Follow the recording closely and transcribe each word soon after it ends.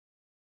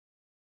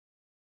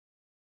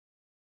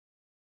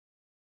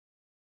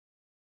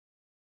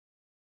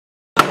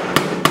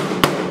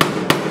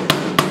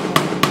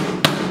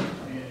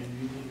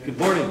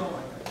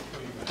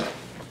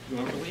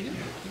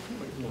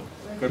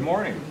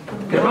morning.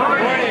 Good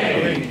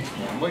morning.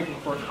 I'm waiting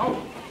for,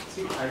 oh,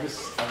 see, I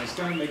was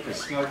going to make a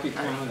snarky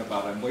comment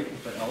about I'm waiting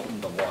for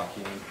Elton to walk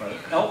in, but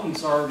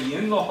Elton's already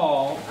in the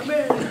hall.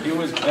 He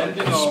was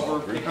bending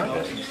over.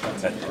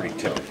 That's pretty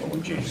typical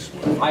of Jason.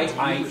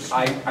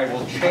 I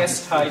will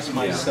chastise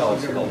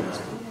myself,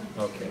 Elton.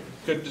 Okay,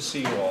 good to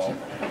see you all.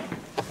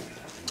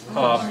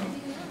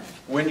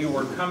 When you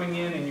were coming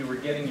in and you were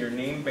getting your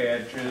name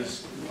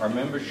badges, our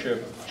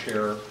membership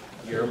chair,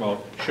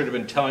 Guillermo, should have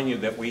been telling you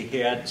that we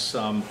had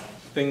some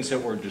things that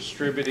we're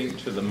distributing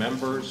to the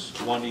members,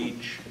 one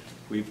each.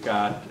 We've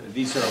got,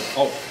 these are,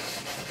 oh.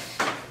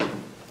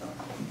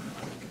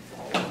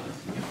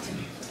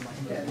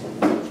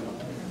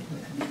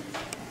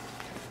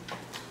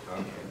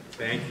 Okay,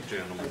 thank you,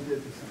 gentlemen.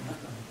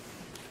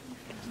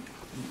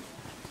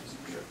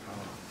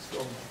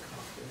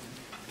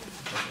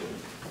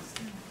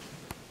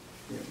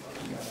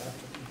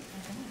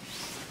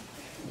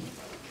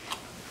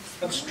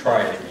 Let's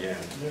try it again.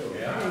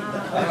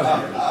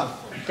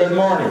 Good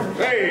morning.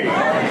 Hey!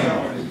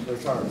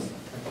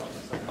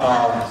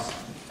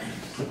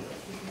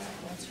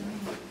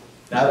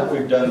 Now that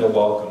we've done the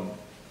welcome,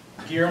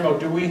 Guillermo,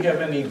 do we have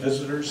any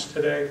visitors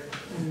today?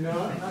 No,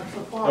 not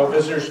so far. No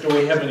visitors. Do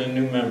we have any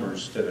new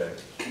members today?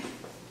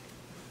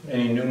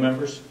 Any new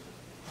members?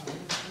 I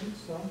think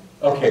so.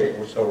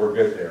 Okay, so we're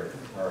good there.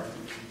 All right.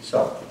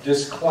 So,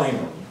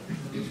 disclaimer.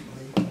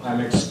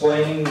 I'm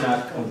explaining,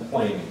 not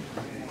complaining.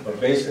 But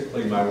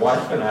basically, my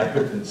wife and I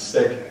have been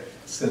sick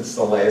since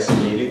the last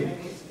meeting.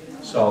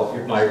 So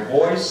if my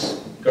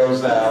voice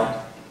goes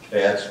out,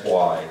 that's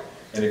why.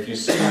 And if you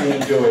see me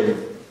doing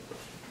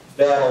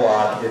that a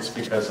lot, it's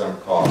because I'm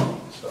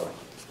coughing. So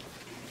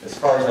as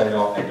far as I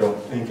know, I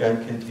don't think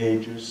I'm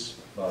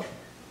contagious. But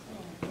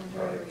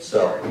all right.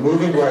 So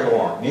moving right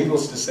along.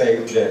 Needless to say,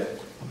 that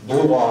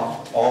blew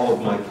off all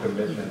of my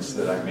commitments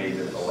that I made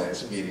at the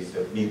last meeting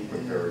to meet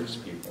with various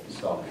people.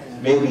 So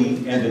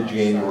maybe end of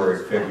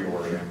January,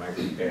 February, I might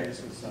be back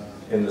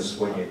in the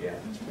swing again.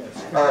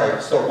 All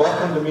right, so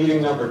welcome to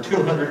meeting number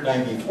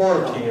 294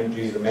 of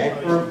TMG, the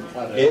MAC Group.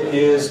 It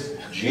is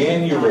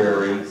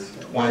January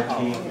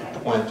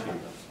 2020.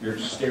 You're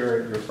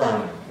staring, you're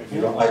frowning.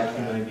 You don't like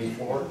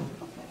 294?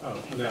 Oh,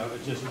 no,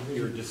 it's just,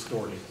 you're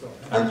distorting.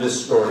 I'm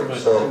distorting,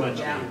 so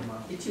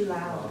You're too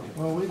loud.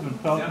 Well, we've been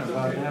talking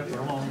about that for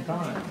a long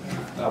time.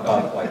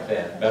 about like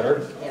that.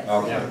 Better? Yes.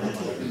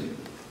 Okay.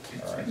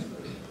 All right.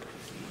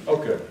 Oh,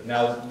 good.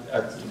 Now,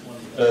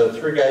 the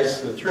three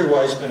guys, the three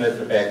wise men at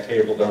the back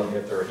table don't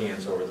have their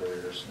hands over their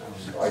ears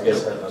now, so I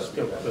guess I must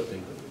be better.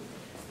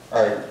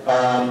 All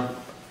right.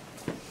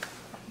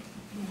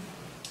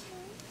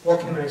 What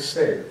can I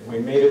say? We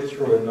made it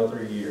through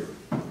another year.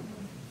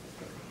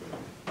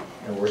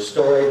 And we're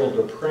still able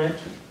to print,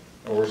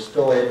 and we're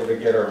still able to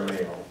get our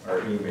mail,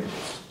 our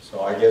emails.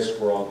 So I guess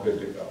we're all good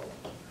to go.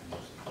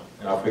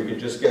 Now, if we could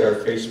just get our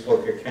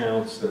Facebook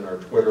accounts and our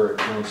Twitter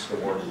accounts to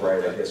work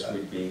right, I guess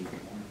we'd be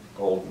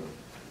golden.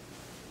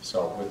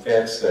 So with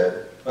that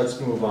said, let's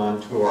move on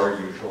to our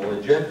usual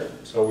agenda.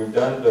 So we've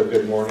done the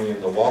good morning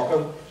and the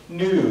welcome.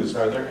 News.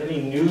 Are there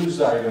any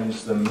news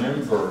items the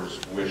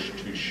members wish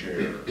to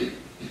share?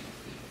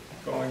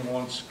 Going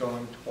once,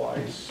 going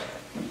twice.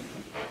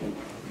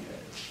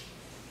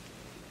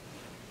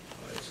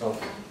 So,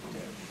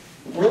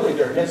 really,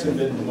 there hasn't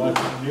been much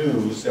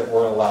news that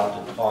we're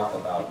allowed to talk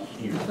about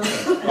here.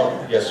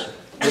 Oh, yes,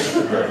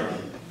 Mr. Gray.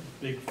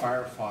 Big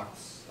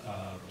Firefox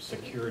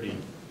security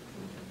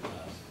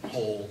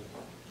hole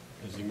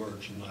has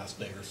emerged in the last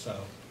day or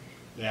so.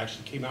 They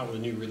actually came out with a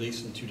new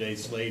release, and 2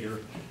 days later,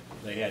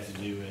 they had to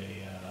do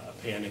a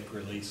panic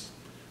release.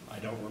 I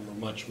don't remember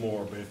much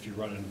more, but if you're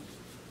running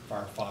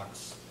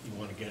Firefox, you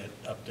want to get it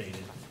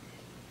updated,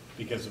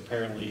 because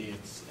apparently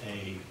it's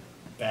a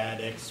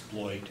bad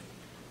exploit,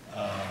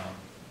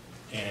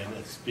 and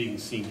it's being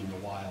seen in the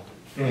wild.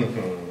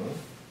 Mm-hmm.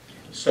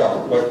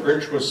 So what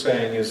Rich was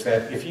saying is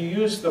that if you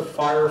use the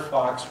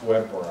Firefox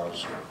web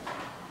browser,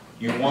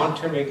 you want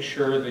to make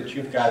sure that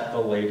you've got the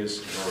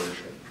latest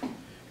version.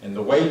 And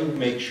the way you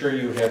make sure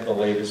you have the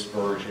latest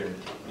version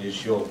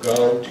is you'll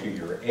go to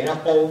your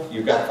Apple,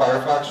 you've got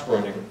Firefox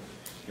running,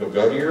 you'll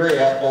go to your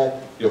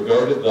Apple, you'll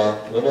go to the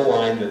little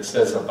line that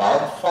says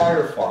About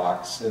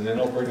Firefox, and then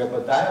it'll bring up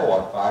a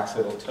dialog box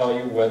that'll tell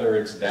you whether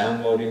it's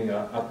downloading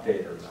an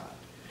update or not.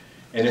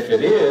 And if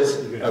it is,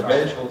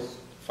 eventually,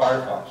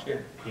 Firefox,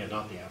 yeah. Yeah,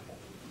 not the Apple.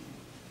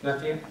 Not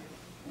the Apple?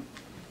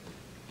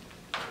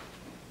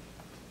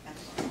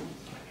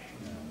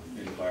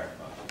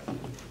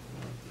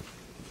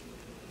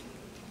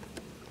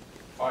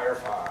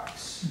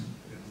 Firefox.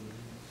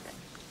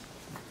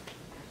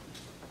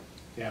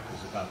 The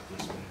Apple's about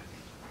this way.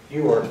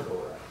 You are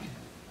correct.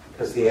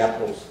 Because the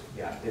Apple's,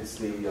 yeah, it's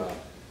the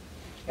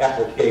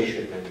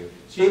application menu.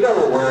 So you go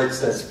to where it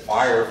says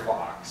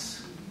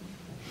Firefox.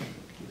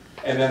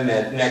 And then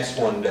that next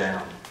one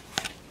down.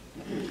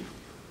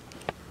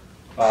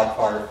 About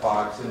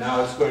Firefox. And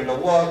now it's going to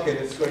look and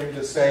it's going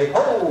to say,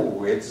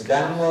 oh, it's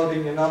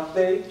downloading an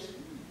update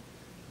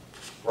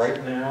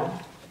right now.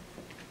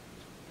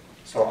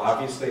 So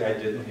obviously I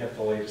didn't have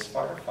the latest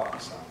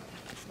Firefox on.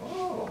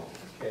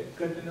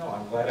 good to know.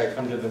 I'm glad I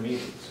come to the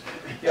meetings.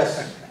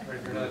 Yes?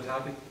 Ready for another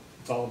topic?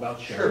 It's all about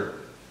Sure. sharing.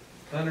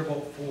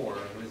 Thunderbolt 4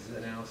 was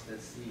announced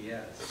at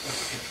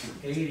CES.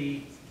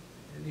 80,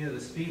 you know, the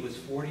speed was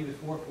 40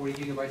 before, 40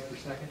 gigabytes per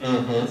second.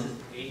 Mhm. This is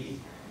 80.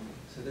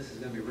 So this is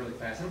going to be really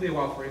fast. It'll be a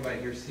while before anybody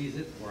here sees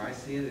it, or I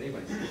see it,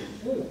 anybody sees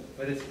it.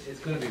 But it's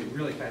going to be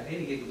really fast.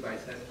 80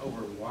 gigabytes, that's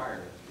over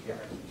wire. Yeah.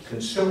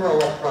 Consumer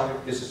electronic,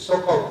 is it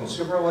so-called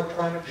consumer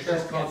electronic It's show?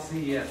 just called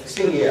CES.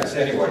 CES,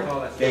 anyway.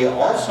 They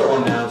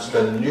also announced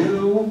a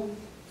new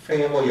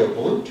family of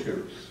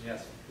Bluetooth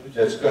Yes.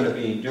 that's going to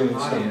be doing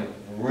some Audio.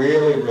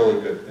 really,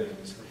 really good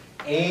things.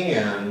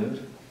 And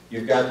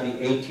you've got the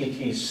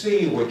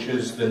ATTC, which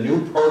is the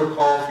new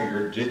protocol for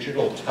your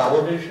digital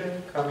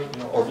television, coming,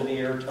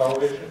 over-the-air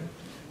television,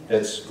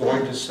 that's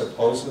going to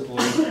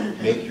supposedly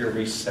make your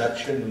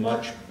reception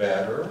much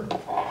better.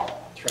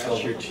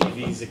 Trash your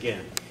TVs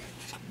again.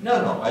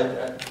 No,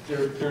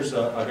 there's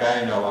a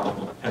guy I know out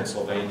of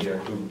Pennsylvania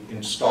who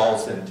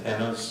installs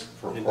antennas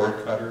for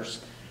cord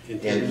cutters.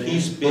 And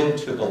he's been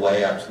to the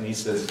labs, and he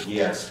says,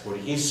 yes, what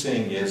he's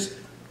seeing is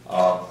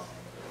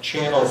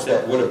channels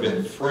that would have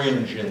been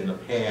fringe in the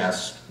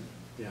past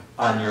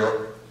on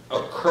your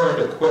current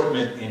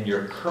equipment and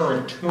your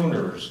current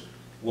tuners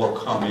will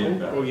come in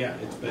better. Oh, yeah,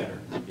 it's better.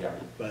 Yeah.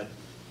 But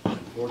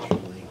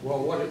unfortunately, Well,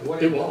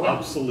 what it will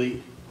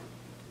obsolete.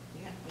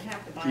 You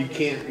have to buy. You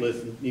can't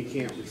listen, you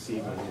can't receive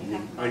You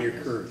have to buy on your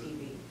this current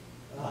TV.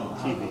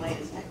 TV. The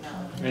latest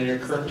technology. And your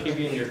current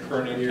TV and your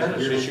current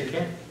antennas, yes, you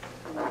can.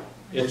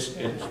 It's,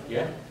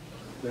 yeah.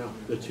 No,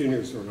 the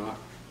tuners are not,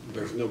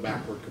 there's no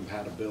backward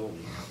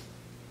compatibility.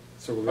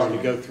 So we're going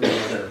to go through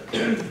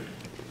another.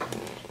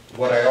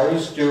 What I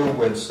always do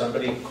when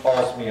somebody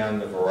calls me on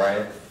the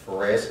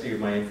veracity of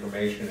my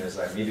information is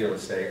I immediately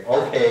say,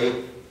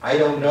 okay, I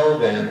don't know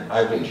then,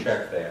 I will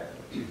check that.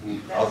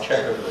 I'll check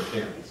it with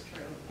him. It's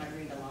true. I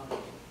read a lot.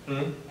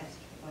 Hmm? That's,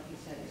 what you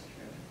said is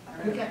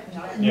true. We got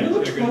Yeah, new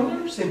they're good.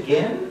 tuners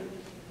again?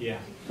 Yeah.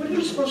 What are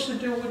you supposed to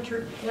do with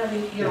your,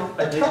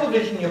 a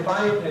television, you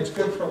buy it and it's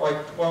good for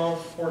like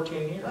 12, 14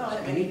 years.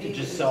 Well, They need to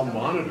just sell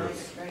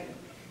monitors.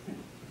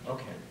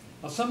 Okay.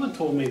 Well, someone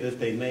told me that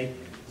they make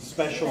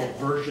special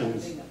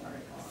versions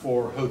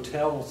for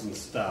hotels and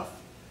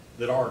stuff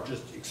that are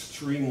just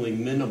extremely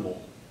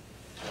minimal.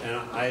 And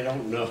I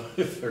don't know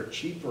if they're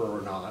cheaper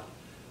or not,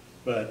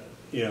 but,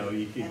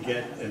 you could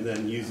get and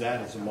then use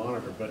that as a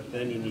monitor, but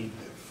then you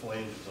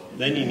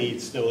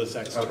need still this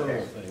external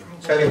Okay. thing.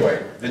 So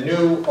anyway, the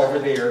new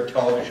over-the-air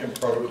television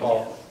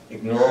protocol,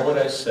 ignore what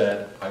I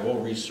said, I will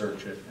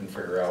research it and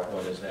figure out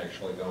what is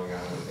actually going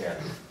on with that.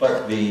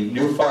 But the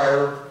new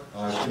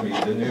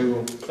the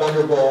new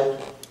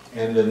Thunderbolt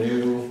and the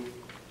new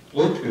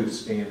Bluetooth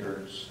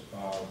standards,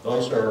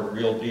 those are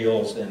real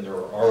deals, and they're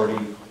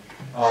already,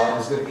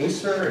 is it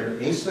Acer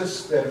and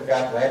Asus that have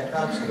got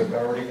laptops that have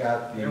already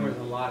got There was a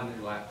the... lot of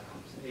new laptops.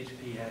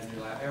 HP had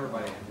new laptops.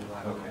 Everybody had new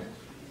laptops. Okay.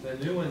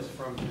 The new ones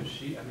from from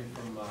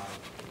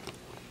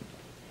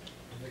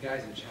the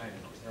guys in China,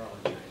 because they're all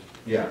in China.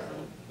 Yeah.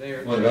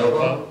 They're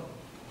Lenovo?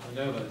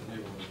 Lenovo's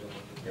new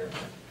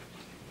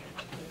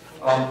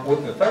one.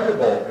 With the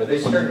Thunderbolt, are they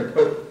starting to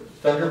put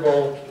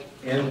Thunderbolt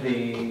in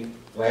the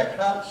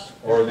laptops,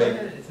 or are they...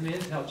 It's an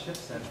Intel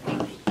chipset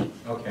first.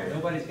 Okay.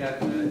 Nobody's got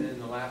it in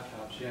the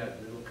laptops yet.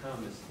 It'll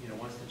come as,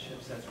 once the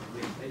chipset's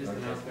released. They just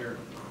Okay. announced they're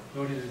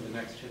going into the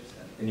next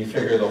chipset. And you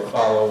figure they'll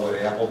follow what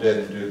Apple did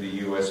and do the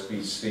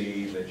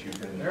USB-C that you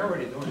can... They're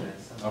already doing that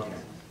in some Okay.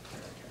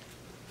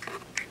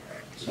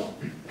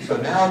 cases. So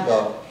now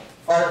the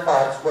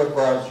Firefox web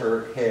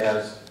browser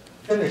has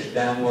finished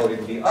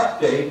downloading the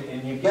update,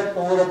 and you get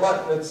the little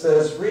button that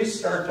says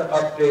Restart to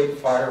Update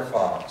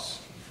Firefox.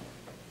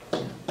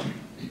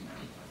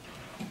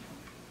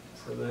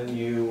 So then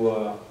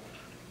you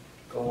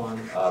go on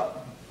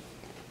up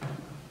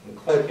and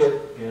click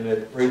it, and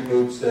it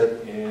reboots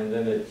it, and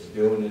then it's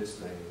doing its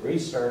thing.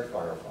 Restart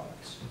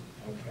Firefox.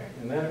 Okay,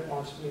 and then it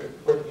wants me to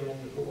put in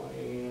who I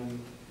am,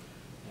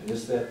 and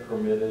is that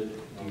permitted?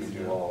 And you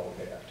do all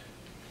of that.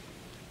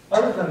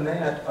 Other than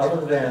that,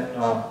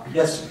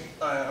 yes,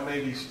 I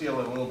may be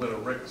stealing a little bit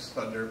of Rick's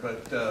thunder,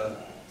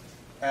 but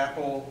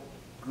Apple,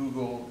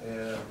 Google,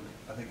 and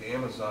I think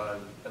Amazon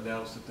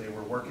announced that they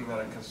were working on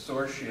a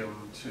consortium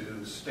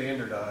to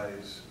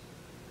standardize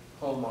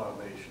home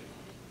automation.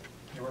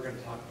 Yeah, we're going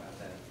to talk about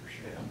that for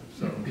sure.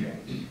 So,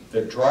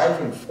 the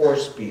driving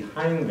force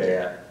behind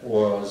that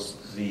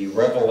was the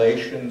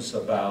revelations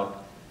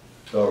about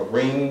the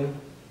Ring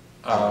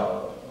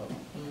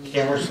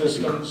camera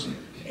systems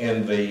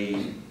and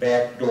the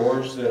back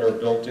doors that are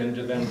built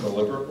into them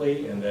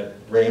deliberately, and that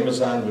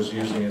Amazon was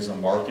using as a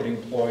marketing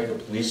ploy to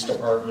police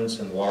departments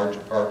and large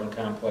apartment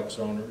complex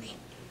owners.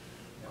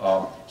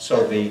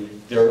 So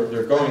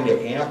they're going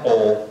to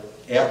Apple.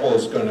 Apple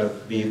is going to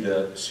be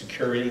the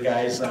security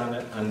guys on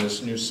it, on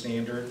this new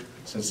standard,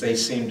 since they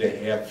seem to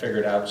have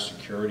figured out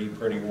security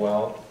pretty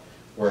well,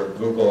 where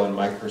Google and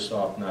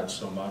Microsoft not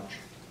so much.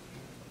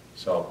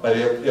 So, but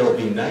it'll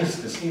be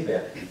nice to see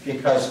that,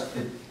 because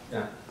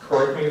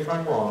correct me if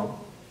I'm wrong,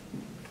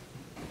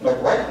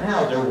 But right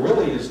now, there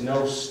really is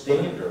no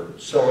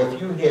standard. So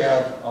if you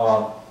have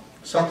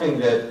something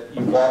that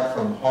you bought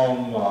from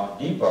Home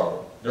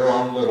Depot, their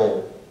own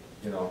little,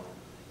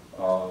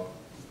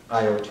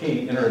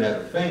 IoT,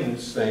 Internet of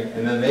Things thing,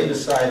 and then they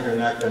decide they're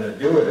not going to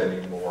do it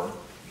anymore,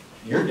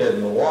 you're dead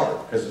in the water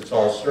because it's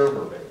all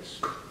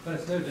server-based. But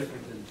it's no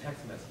different than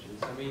text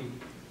messages. I mean,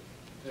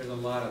 there's a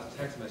lot of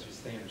text message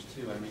standards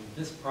too. I mean,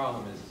 this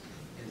problem is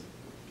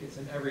it's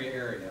in every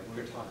area. We're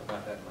going to talk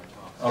about that in my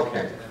talk.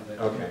 Okay,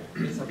 okay.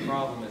 It's a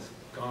problem that's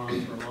gone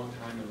on for a long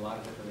time in a lot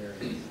of different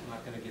areas. It's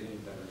not going to get any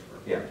better for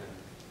a long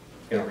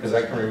time. Because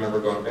I can remember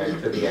going back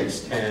to the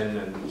X10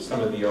 and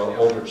some of the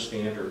older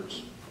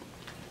standards.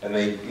 And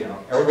they,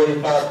 everybody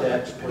thought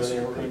that's where they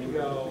were going to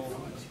go.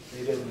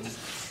 They didn't.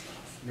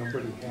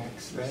 Nobody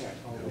hacks that.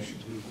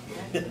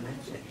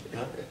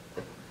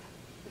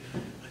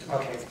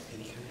 Okay.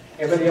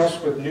 Anybody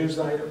else with news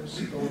items?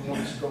 Going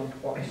once, going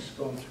twice,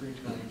 going 3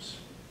 times?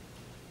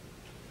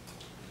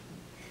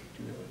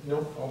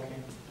 No?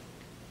 Okay.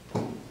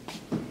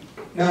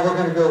 Now we're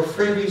going to go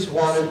freebies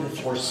wanted and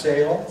for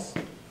sale.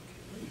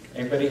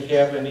 Anybody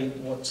have any,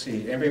 let's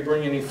see, anybody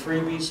bring any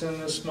freebies in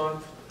this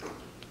month?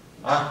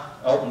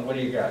 Elton, what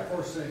do you got?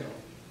 For sale.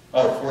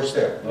 Oh, for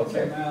sale,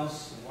 okay.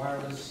 Mouse,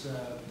 wireless,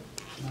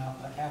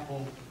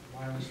 Apple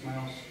wireless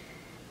mouse.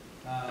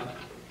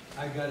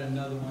 I got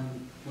another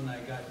one when I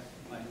got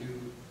my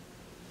new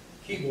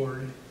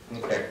keyboard.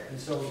 Okay. And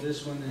so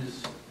this one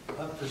is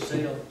up for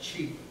sale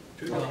cheap,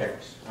 $2. Okay.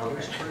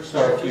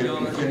 So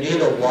if you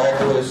need a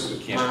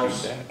wireless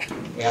mouse,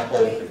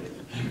 Apple.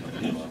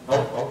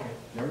 Oh, okay.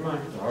 Never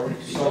mind.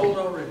 Already Sold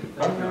already.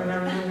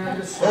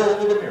 No.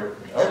 Sold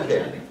American.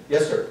 Okay.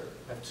 Yes, sir.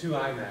 I have 2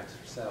 iMacs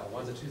for sale.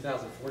 One's a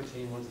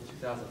 2014, one's a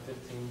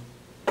 2015.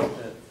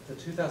 The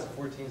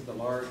 2014 is the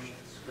large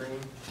screen.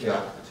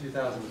 Yeah. The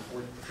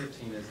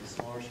 2015 is the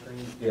smaller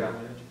screen. Yeah.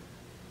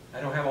 I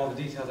don't have all the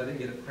details. I didn't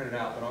get it printed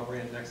out, but I'll bring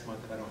it next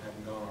month if I don't have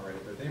them gone already.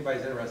 But if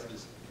anybody's interested,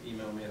 just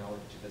email me and I'll get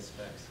you the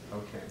specs.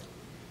 Okay.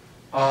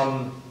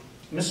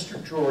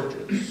 Mr.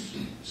 Georges,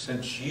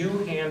 since you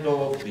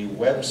handle the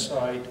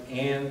website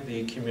and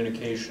the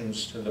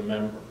communications to the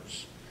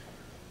members,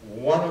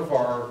 one of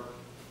our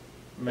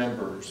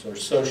members or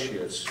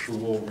associates who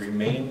will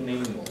remain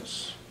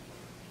nameless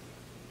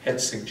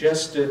had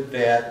suggested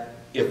that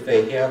if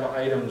they have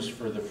items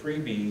for the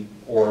freebie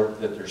or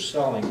that they're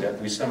selling, that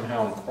we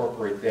somehow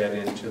incorporate that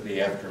into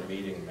the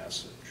after-meeting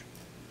message.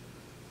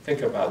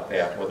 Think about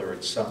that, whether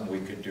it's something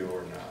we could do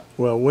or not.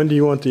 Well, when do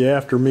you want the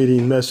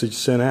after-meeting message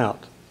sent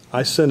out?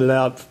 I sent it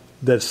out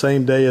that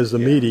same day as the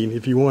meeting.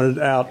 If you want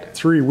it out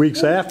 3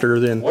 weeks after,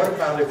 then... What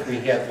about if we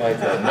had like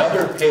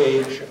another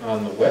page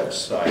on the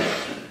website,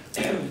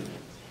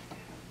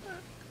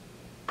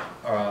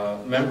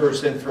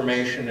 members'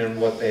 information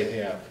and what they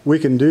have? We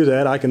can do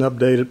that. I can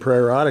update it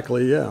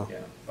periodically, yeah.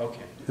 Yeah,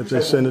 okay. If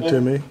they send it to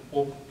me.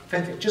 Well,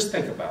 just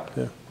think about it.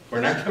 Yeah.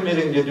 We're not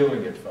committing to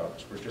doing it,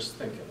 folks. We're just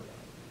thinking about it.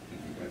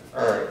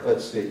 All right,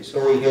 let's see.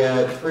 So we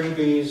had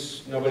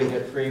freebies. Nobody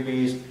had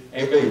freebies.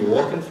 Anybody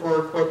looking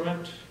for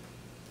equipment?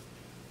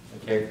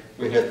 Okay.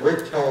 We had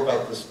Rick tell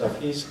about the stuff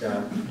he's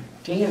got.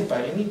 Dan,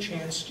 by any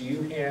chance,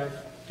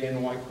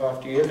 Dan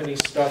Wyckoff, do you have any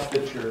stuff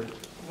that you're...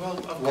 Well,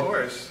 of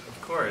course.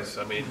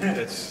 I mean,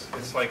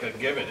 it's like a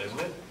given, isn't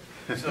it?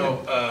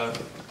 So,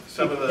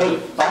 some of the... Hey,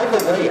 by the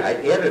way, I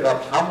added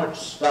up how much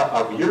stuff,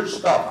 of your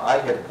stuff I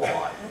had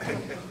bought.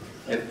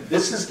 And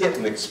this is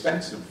getting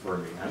expensive for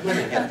me. I'm going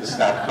to have to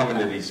stop coming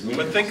to these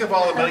meetings. But think of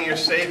all the money you're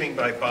saving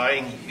by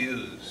buying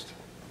used.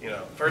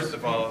 First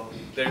of all,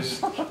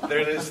 there's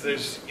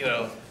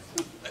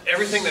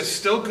everything that's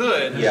still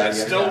good, that's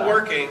still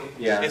working.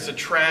 Yeah. It's a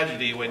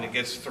tragedy when it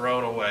gets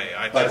thrown away.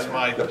 That's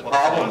my the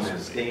problem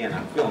is, Dan,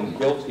 I'm feeling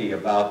guilty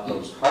about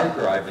those hard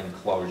drive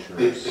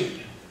enclosures.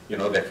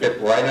 That fit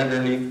right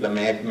underneath the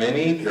Mac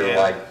Mini.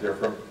 They're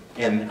from,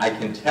 and I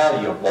can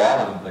tell you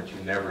bought them, but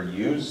you never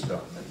used them.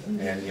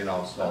 And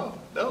so.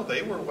 No,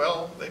 they were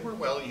well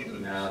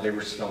used. No, they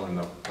were still in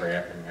the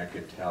wrapping. I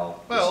could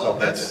tell. Well,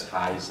 that's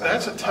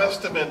a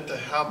testament to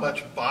how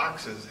many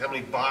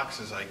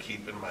boxes I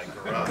keep in my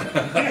garage.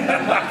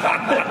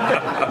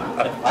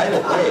 By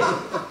the way,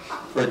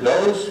 for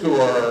those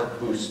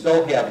who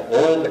still have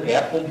old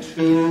Apple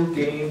II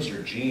games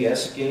or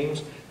GS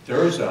games,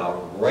 there's a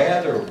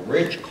rather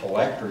rich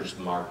collector's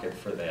market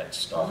for that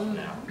stuff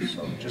now,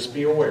 so just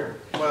be aware.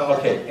 Well,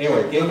 okay,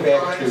 anyway, getting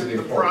back to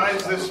the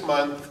prize this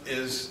month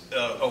is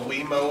a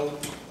Wemo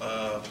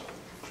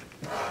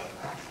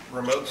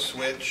remote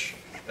switch.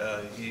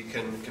 You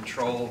can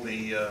control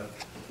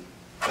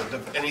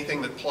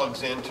anything that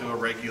plugs into a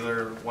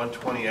regular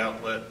 120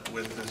 outlet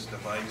with this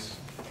device.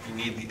 You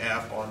need the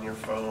app on your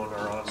phone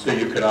or on... So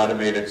you could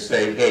automate it,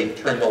 say, hey,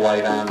 turn the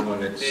light on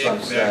when it's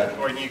sunset.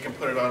 Or you can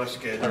put it on a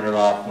schedule. Turn it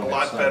off when a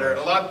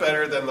lot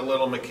better than the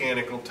little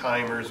mechanical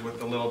timers with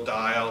the little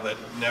dial that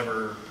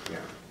never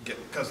get...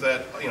 Because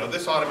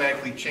this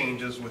automatically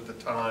changes with the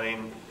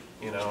time,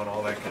 and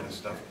all that kind of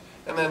stuff.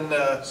 And then...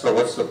 so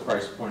what's the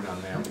price point on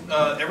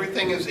that?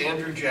 Everything is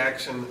Andrew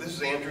Jackson. This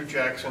is Andrew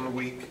Jackson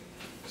week.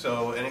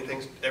 So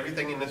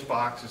everything in this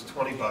box is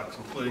 $20,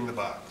 including the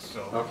box, so.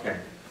 Okay.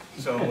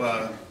 So,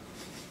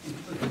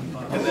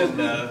 and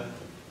then,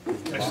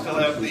 I still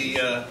have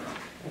the,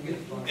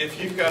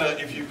 if you've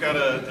got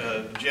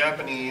a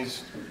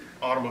Japanese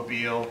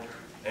automobile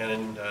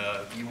and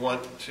you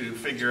want to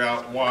figure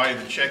out why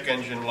the check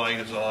engine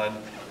light is on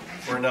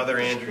for another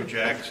Andrew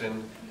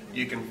Jackson,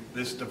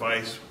 this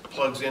device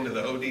plugs into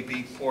the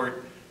ODB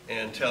port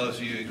and tells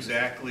you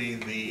exactly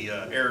the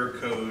error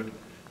code,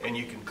 and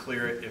you can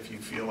clear it if you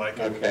feel like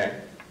it. Okay.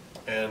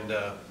 And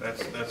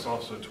that's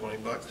also $20.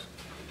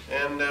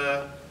 And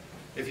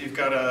if you've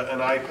got an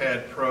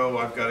iPad Pro,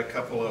 I've got a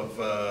couple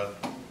of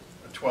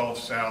 12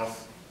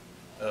 South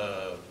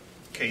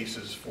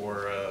cases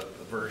for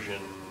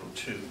version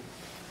 2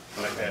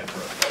 iPad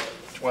Pro.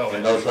 12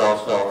 And inches. those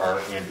also are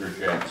Andrew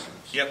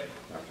Jackson's? Yep.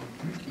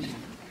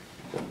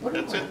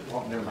 That's it.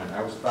 Well, never mind.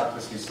 I was about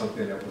to see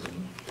something that was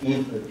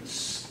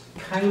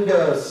kind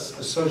of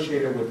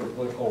associated with the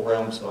political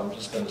realm, so I'm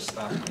just going to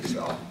stop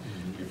myself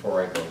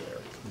before I go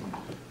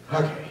there.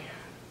 Okay.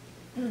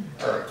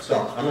 All right,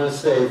 so I'm going to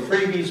say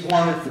freebies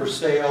wanted for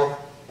sale.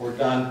 We're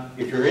done.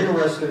 If you're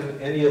interested in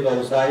any of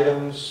those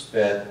items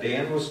that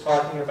Dan was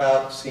talking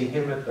about, see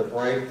him at the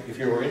break. If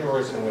you were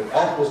interested in what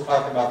Elton was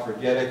talking about,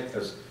 forget it,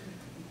 because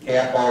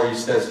Cap already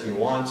says he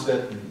wants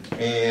it.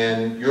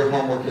 And your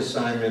homework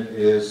assignment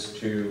is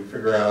to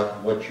figure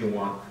out what you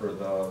want for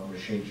the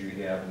machines you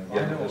have and Well,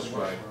 I Oh, get know this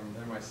what right.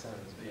 they're my sons,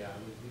 but yeah,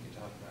 we can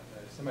talk about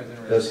that. If somebody's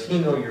interested. Does he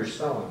know you're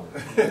selling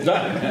them?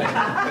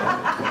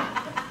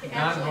 He Not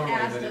actually normally,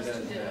 asked but it us to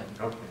does do now.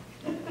 it. Okay.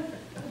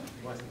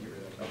 He wants to get rid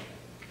of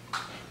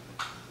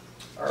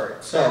it. All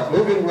right, so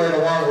moving right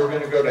along, we're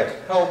going to go to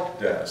help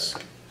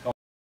desk.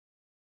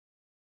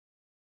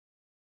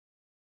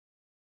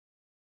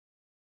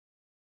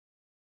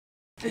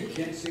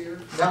 Can't see her?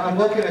 Now, I'm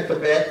looking at the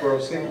back row.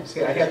 See,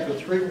 I have the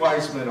three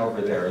wise men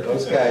over there.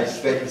 Those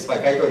guys, it's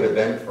like I go to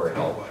them for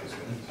help.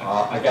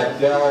 I got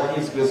Dell,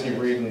 he's busy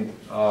reading,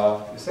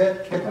 is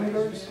that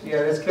Kiplinger's?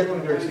 Yeah, that's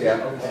Kiplinger's, yeah,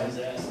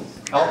 okay.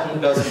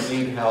 Elton doesn't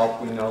need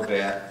help, we know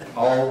that.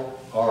 Oh,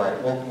 all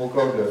right, we'll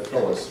go to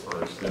Phyllis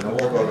first, and then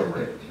we'll go to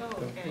Rick.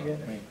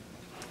 Okay.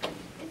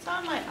 It's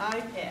on my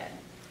iPad.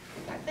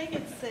 I think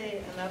it's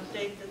an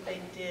update that they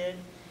did.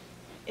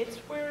 It's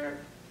where,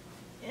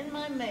 in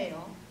my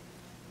mail,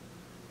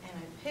 and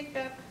I pick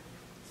up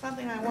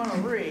something I want to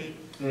read.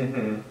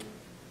 Mm-hmm. Of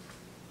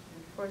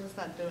course, it's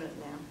not doing it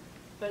now.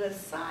 But a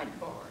side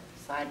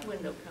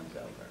window comes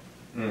over.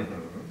 Mm-hmm.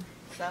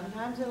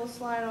 Sometimes it'll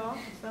slide off,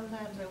 and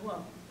sometimes it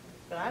won't.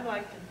 But I'd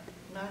like to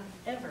not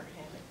ever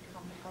have it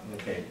come up.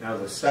 Okay, now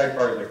the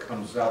sidebar that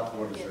comes up,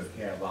 what does it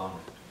have on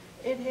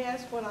it? It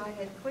has what I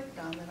had clicked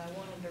on that I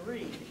wanted to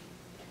read.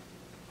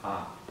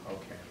 Ah,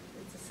 okay,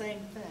 It's the same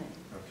thing,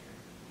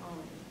 okay.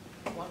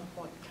 only 1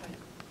 point type.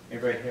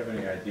 Anybody have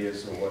any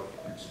ideas of what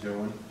it's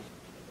doing?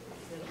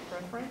 Is it a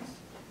preference?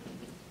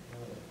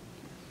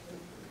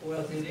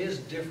 Well, it is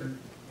different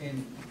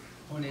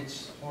when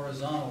it's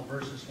horizontal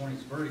versus when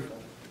it's vertical.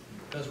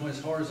 Because when it's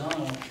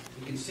horizontal,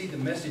 you can see the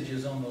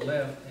messages on the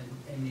left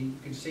and you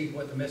can see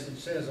what the message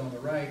says on the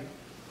right.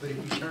 But if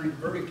you turn it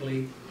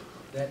vertically,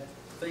 that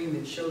thing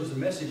that shows the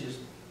messages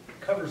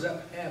covers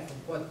up half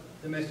of what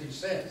the message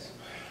says.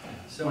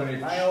 So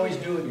I always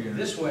do it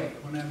this way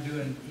when I'm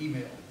doing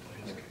email.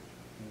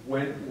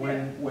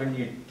 When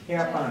you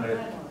tap on it,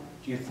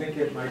 do you think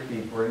it might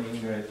be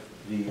bringing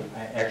the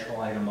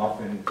actual item up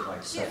in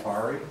like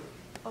Safari?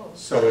 Oh,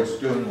 So it's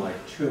doing like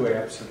two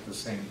apps at the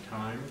same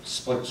time,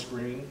 split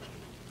screen?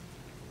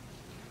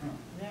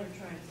 never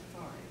tried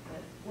Safari,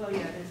 but, well,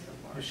 yeah, it is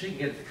Safari. If she can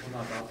get it to come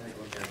up, I'll take a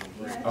look at it.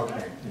 real quick. Yeah.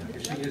 Okay,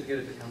 If she can just get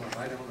it to come up,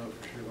 I don't know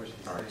for sure what she's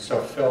all saying. right,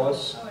 so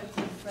Phyllis? Oh, it's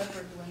a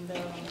separate window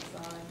on the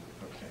side.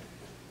 Okay.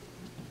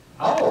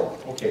 Oh,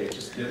 okay, it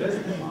just did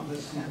it?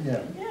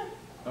 Yeah. Yeah.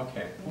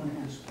 Okay,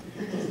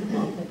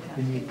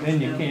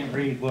 Then you can't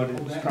read what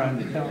it's trying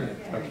to tell you.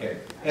 okay.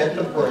 At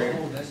the break,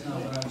 Oh, that's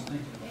not what I was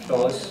thinking.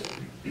 Phyllis,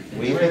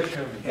 leave it,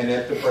 and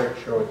at the break,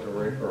 show it to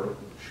Rick, or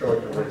show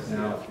it to Rick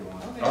now if you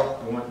want. Oh,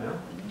 you want now?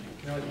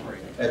 No, it's great.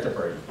 At the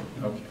break,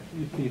 okay.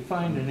 If you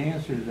find an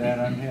answer to that,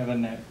 I'm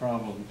having that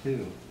problem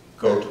too.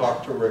 Go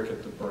talk to Rick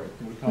at the break.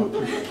 We talked to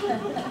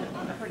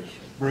I'm pretty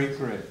sure. break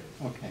Rick.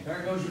 Okay. There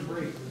goes your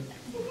break.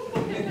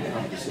 We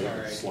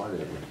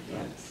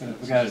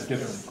got a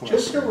different question.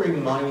 Just a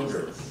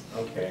reminder,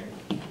 okay,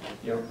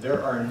 you know,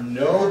 there are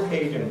no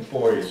paid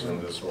employees in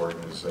this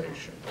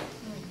organization.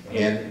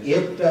 And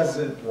it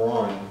doesn't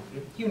run,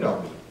 you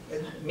know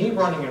me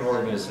running an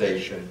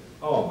organization,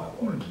 oh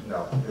my Lord,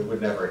 no, it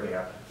would never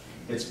happen.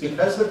 It's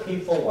because of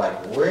people like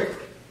Rick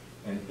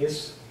and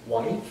his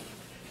wife,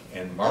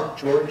 and Mark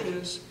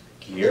Georges,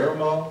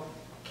 Guillermo,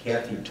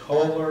 Kathy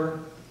Toller,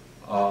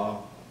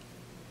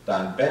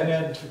 Don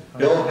Bennett,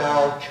 Bill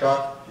Howe,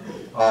 Chuck.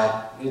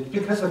 It's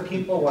because of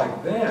people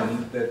like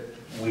them that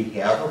we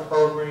have a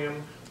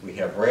program, we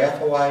have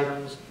raffle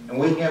items, and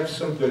we have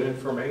some good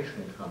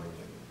information coming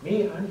in.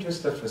 Me, I'm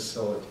just a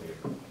facilitator.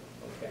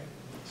 Okay,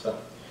 so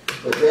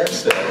with that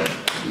said,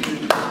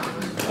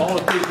 All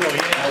the people,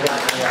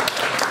 yeah.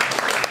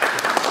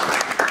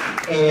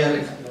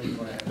 And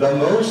the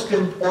most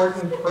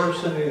important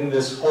person in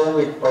this whole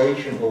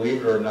equation,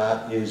 believe it or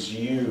not, is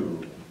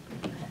you.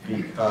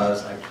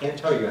 Because I can't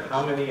tell you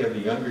how many of the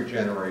younger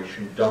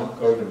generation don't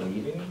go to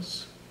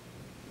meetings.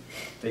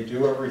 They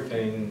do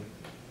everything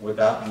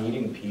without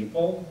meeting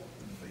people.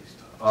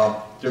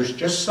 There's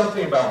just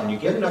something about when you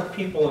get enough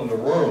people in the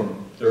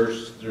room,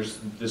 there's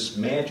this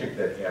magic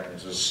that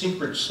happens, a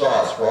secret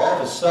sauce, where all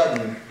of a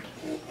sudden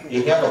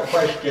you have a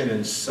question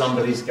and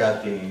somebody's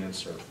got the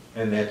answer.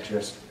 And that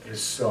just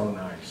is so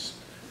nice.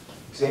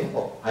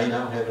 Example, I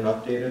now have an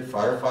updated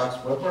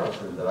Firefox web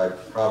browser that I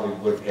probably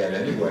would have had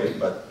anyway,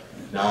 but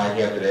now I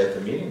have it at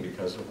the meeting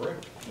because of Rick,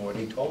 what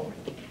he told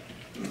me.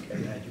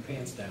 Okay, had your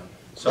pants down.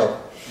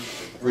 So,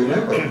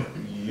 remember,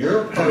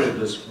 you're part of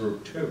this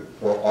group too.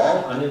 We're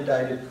all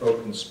unindicted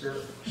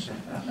co-conspirators.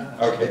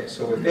 Okay,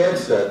 so with that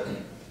said,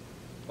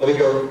 let me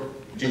go.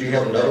 Did you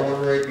have another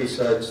one, Ray,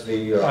 besides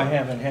the... I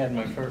haven't had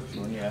my first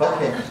one yet.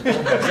 Okay.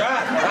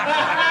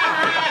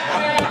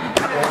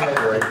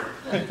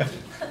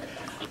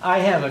 I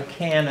have a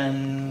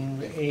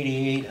Canon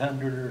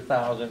 8800 or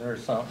 1000 or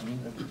something,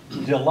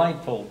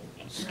 delightful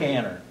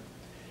scanner.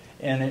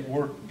 And it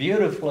worked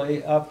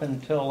beautifully up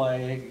until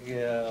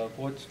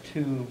what's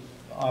 2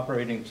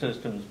 operating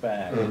systems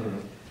back. Mm-hmm.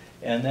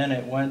 And then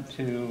it went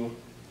to,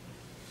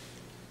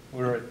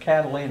 we're at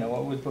Catalina.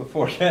 What was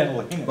before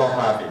Catalina?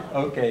 Mojave.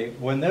 Okay,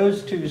 when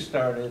those 2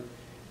 started,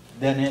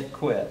 then it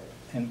quit.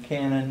 And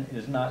Canon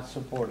is not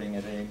supporting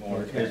it anymore.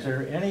 Okay. Is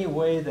there any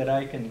way that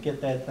I can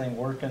get that thing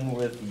working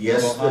with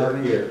Yes, there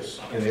Mojave? is.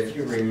 And if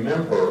you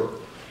remember,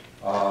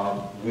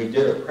 we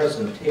did a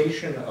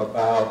presentation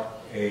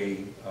about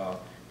a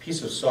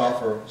piece of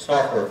software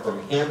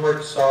from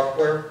Hamrick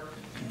Software.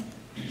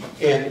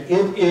 And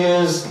it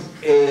is,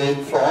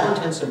 for all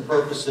intents and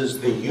purposes,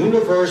 the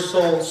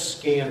universal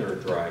scanner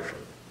driver.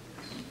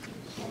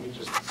 Let me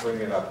just bring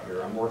it up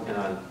here. I'm working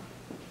on,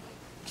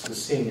 it's the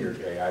senior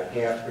day. I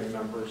have to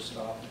remember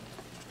stuff.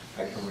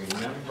 I can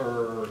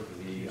remember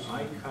the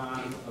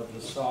icon of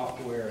the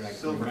software, and I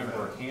can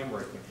remember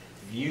Hamrick.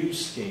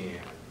 ViewScan.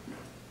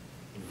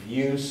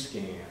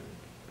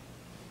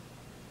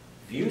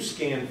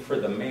 ViewScan for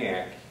the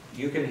Mac.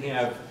 You can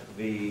have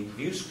the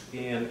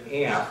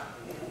ViewScan app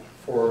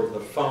for the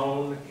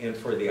phone and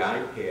for the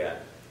iPad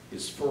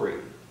is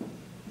free.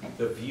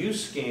 The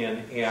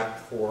ViewScan app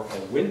for a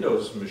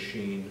Windows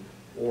machine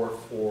or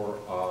for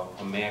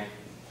a Mac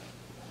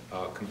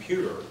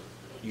computer,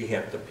 you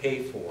have to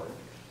pay for it.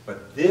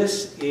 But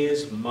this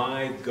is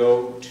my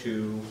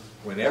go-to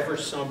whenever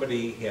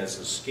somebody has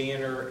a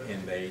scanner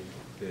and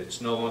it's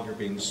no longer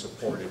being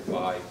supported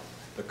by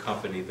the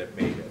company that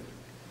made it.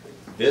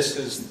 This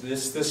is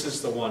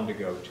the one to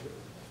go to.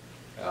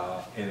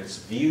 And it's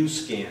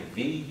ViewScan,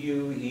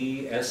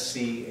 VueScan.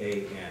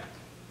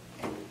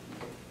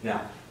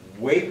 Now,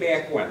 way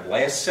back when,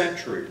 last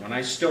century, when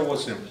I still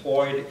was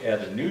employed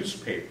at a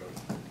newspaper,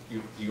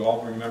 you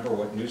all remember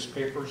what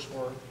newspapers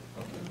were?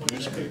 Okay.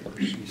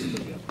 Newspapers.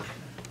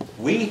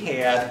 We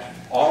had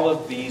all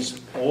of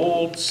these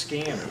old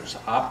scanners,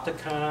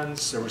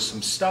 Opticons. There was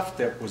some stuff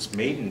that was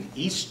made in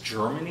East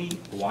Germany.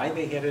 Why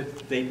they had it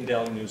at Dayton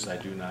Daily News, I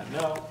do not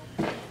know.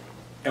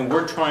 And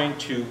we're trying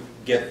to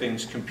get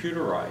things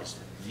computerized.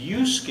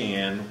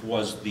 ViewScan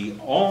was the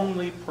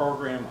only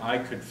program I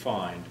could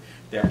find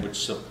that would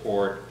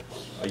support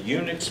a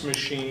Unix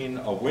machine,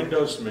 a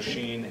Windows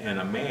machine, and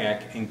a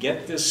Mac, and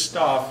get this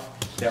stuff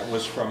that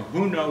was from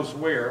who knows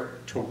where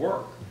to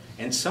work.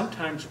 And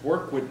sometimes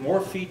work with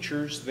more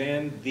features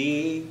than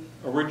the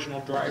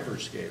original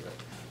drivers gave it.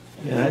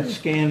 Yeah, that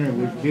scanner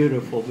was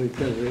beautiful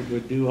because it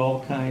would do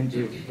all kinds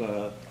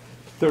of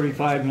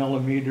 35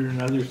 millimeter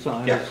and other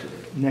size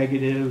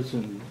negatives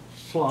and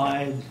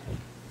slides.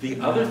 The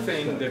other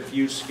thing that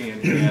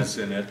ViewScan has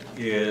in it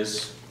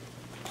is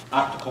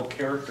optical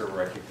character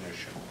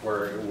recognition,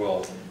 where it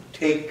will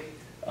take,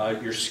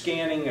 you're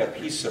scanning a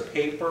piece of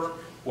paper.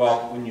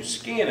 Well, when you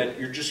scan it,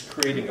 you're just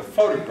creating a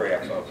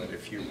photograph of it,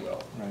 if you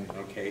will. Right.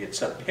 Okay,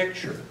 it's a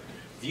picture.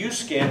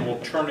 ViewScan will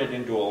turn it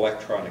into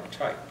electronic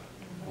type.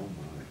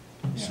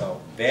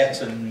 So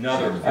that's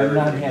another very I've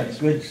not had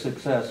good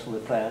success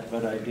with that,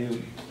 but I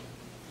do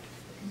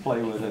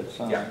play with it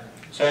some. Yeah.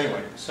 So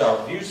anyway,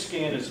 so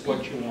ViewScan is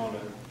what you want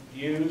to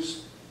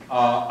use.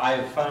 I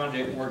have found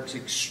it works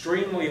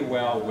extremely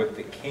well with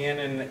the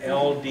Canon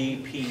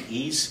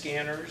LDPE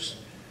scanners.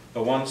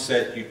 The ones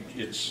that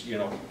it's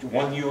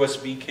one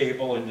USB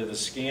cable into the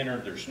scanner.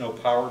 There's no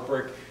power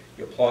brick.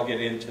 You plug it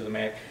into the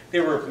Mac.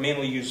 They were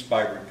mainly used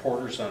by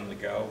reporters on the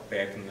go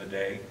back in the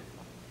day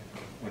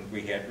when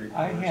we had reporters.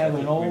 I have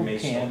an old We may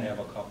still Canon. have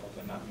a couple,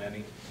 but not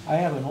many. I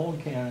have an old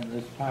Canon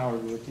that's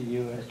powered with the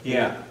USB.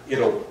 Yeah,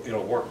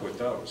 it'll work with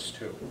those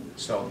too.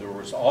 So there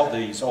was all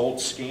these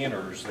old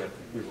scanners that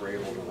we were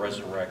able to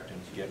resurrect and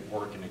get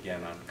working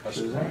again on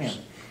customers.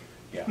 Shazam.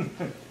 Yeah,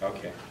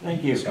 okay.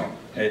 Thank you. So,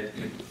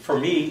 for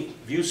me,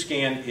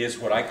 ViewScan is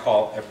what I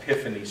call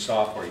epiphany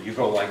software. You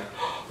go like,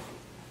 oh,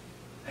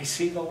 I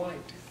see the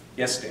light.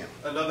 Yes, Dan?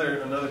 Another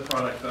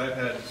product that I've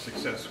had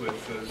success with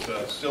is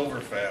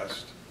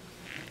Silverfast.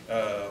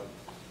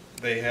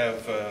 they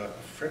have a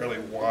fairly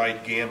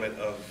wide gamut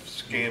of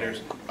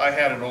scanners. I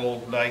had an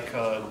old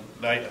Nikon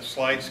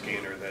slide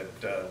scanner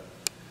that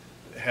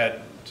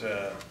hadn't,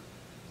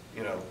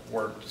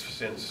 worked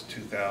since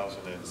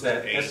 2008. Is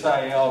that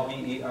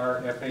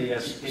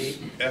SILVERFAST?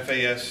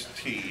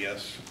 FAST,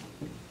 yes.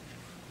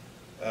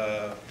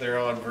 They're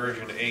on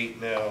version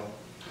 8 now,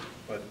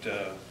 but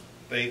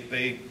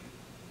they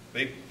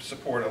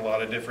support a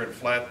lot of different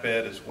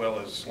flatbed as well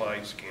as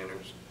slide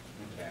scanners.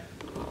 Okay.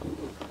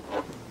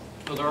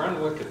 Well, they're on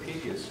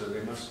Wikipedia, so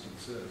they must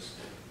exist.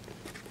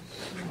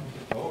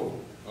 Oh,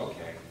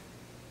 okay.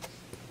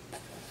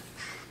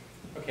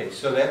 Okay,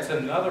 so that's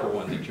another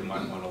one that you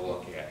might want to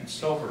look at,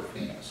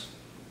 Silverfast,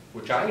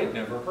 which I had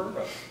never heard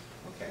of.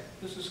 Okay,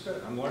 this is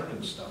good. I'm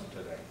learning stuff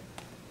today.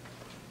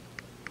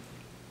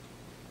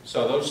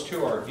 So those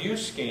two are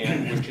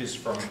ViewScan, which is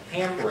from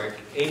Hamrick,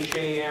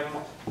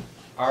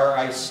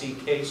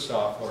 HAMRICK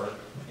software,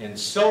 and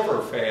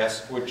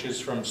Silverfast, which is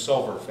from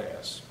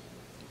Silverfast,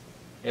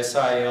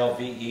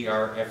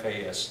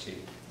 SILVERFAST.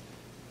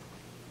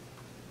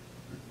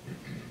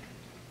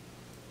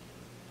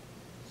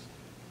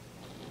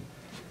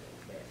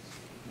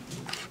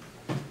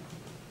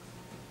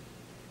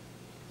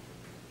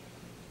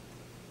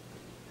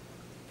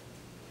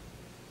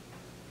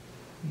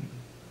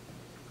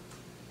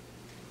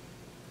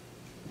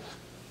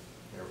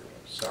 There we go.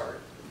 Sorry.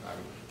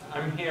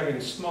 I'm having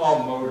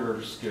small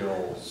motor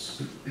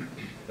skills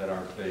that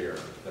aren't there,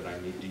 that I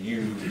need to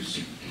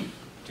use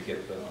to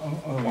get the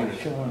point He's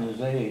of showing his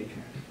age.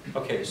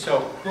 Okay, so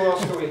who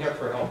else do we have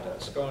for help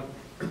desk? Go on.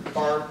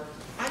 Barb?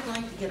 I'd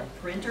like to get a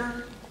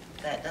printer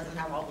that doesn't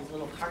have all those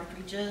little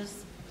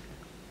cartridges.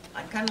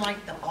 I kind of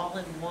like the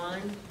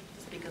all-in-one,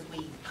 just because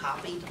we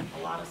copied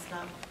a lot of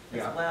stuff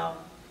Yeah. as well.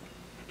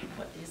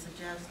 What do you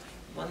suggest?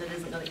 One that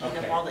isn't going to eat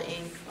Okay. up all the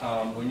ink?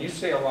 When you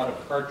say a lot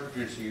of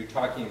cartridges, are you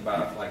talking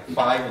about like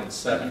 5 and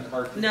 7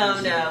 cartridges?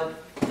 No,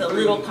 the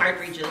little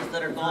cartridges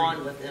that are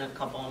gone within a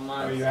couple of Are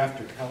months. you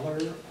after color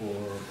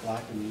or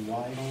black and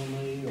white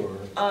only,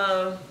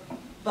 or?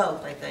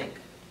 Both, I think.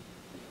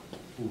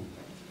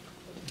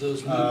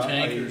 Those new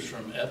tankers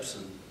from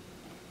Epson,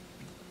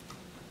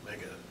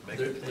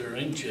 they're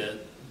inkjet,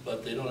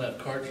 but they don't have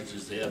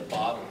cartridges, they have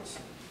bottles.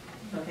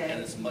 And Okay,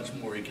 it's much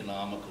more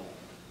economical,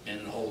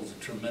 and it holds a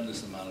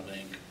tremendous amount of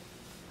ink.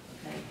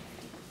 okay.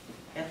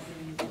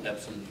 Epson.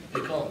 Epson, they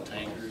call them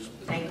tankers.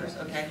 but- Tankers,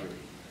 okay.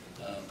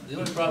 The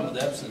only problem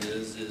with Epson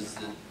is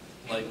that,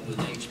 like with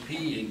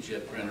HP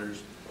inkjet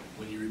printers,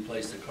 when you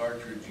replace the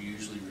cartridge, you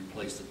usually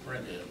replace the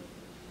print head.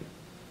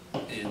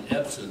 In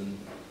Epson,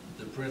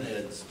 the print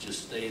heads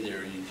just stay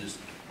there, and you just,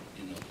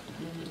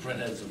 the print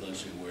heads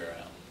eventually wear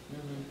out.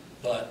 Mhm.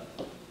 But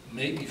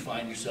maybe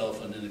find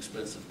yourself an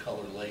inexpensive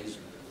color laser.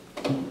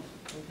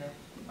 Okay.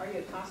 Are you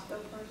a Costco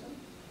person?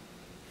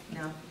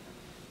 No.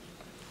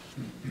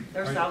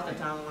 They're south of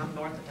town, I'm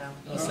north of town.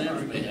 Now,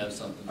 Sanders may have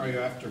something. Are you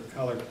after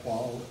color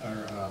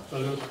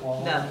photo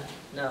quality?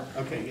 No.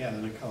 Okay, yeah,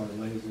 then a color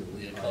laser. would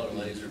The probably color be-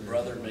 laser,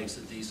 Brother makes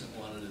a decent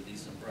one at a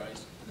decent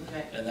price.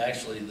 Okay. And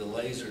actually, the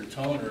laser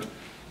toner,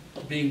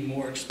 being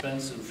more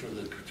expensive for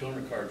the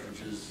toner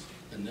cartridges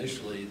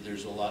initially,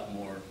 there's a lot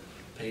more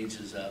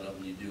pages out of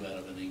them you do out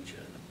of an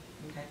inkjet.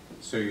 Okay.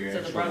 So you So the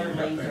actually Brother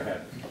have laser. to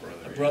have.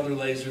 A Brother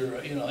laser,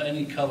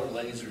 any color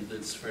laser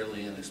that's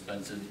fairly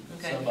inexpensive.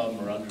 Okay. Some of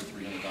them are under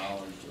 $300,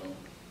 so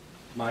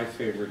My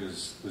favorite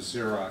is the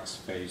Xerox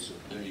Phaser.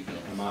 there you go.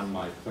 I'm on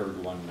my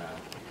 3rd one now.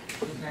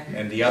 Okay.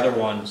 And the other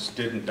ones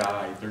didn't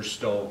die. They're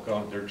still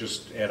going, they're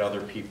just at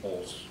other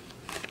people's.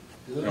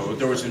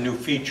 There was a new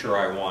feature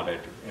I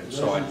wanted, and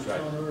so I tried.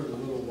 The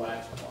little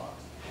wax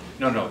box.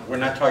 No, we're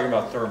not talking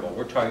about thermal.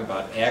 We're talking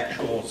about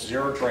actual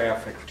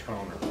xerographic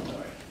toner.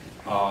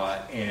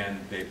 And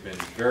they've been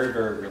very,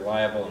 very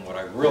reliable. And what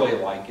I really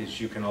like is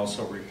you can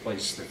also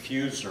replace the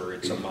fuser.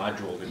 It's a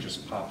module that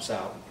just pops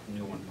out, a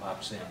new one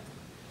pops in.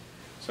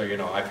 So,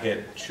 I've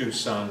had 2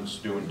 sons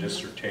doing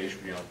dissertation,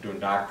 doing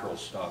doctoral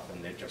stuff,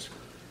 and they just,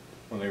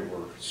 when they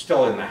were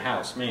still in the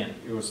house, man,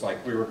 it was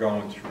like we were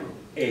going through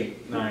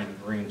 8, 9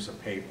 reams of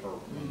paper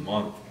a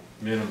month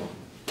minimum.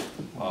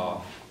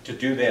 To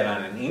do that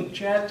on an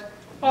inkjet,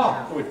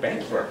 it would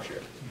bankrupt you.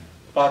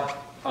 But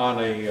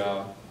on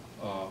a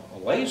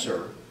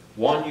laser,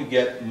 1, you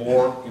get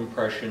more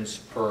impressions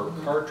per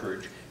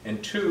cartridge,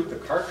 and 2, the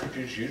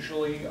cartridges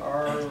usually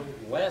are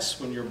less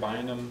when you're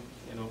buying them,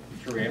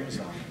 through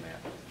Amazon and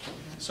that.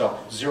 So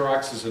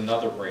Xerox is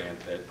another brand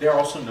that they're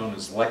also known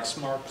as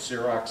Lexmark,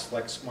 Xerox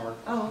Lexmark.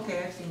 Oh,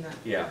 okay, I've seen that.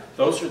 Yeah,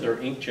 those are their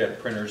inkjet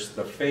printers.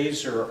 The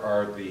Phaser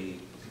are the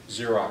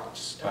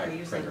Xerox Okay, type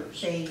you're saying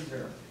printers.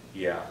 phaser.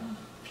 Yeah,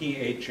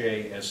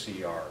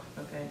 PHASER.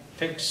 Okay.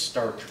 Think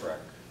Star Trek.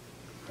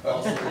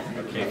 Also,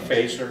 Okay,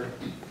 Phaser.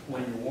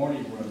 when your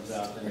warning runs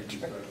out, then you can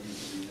start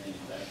using these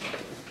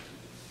manufacturers.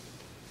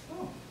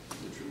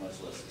 Which are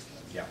much less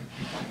expensive. Yeah.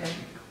 Okay.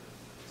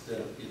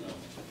 Instead of,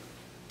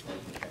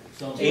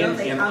 some. Do you know if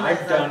they And come I've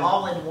as done- an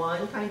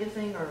all-in-one kind of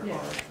thing, or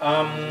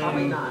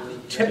probably not?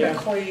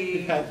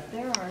 Typically,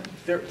 There are.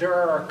 there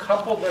are a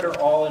couple that are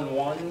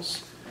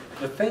all-in-ones,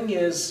 the thing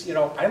is, you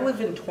know, I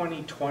live in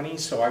 2020,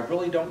 so I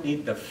really don't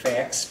need the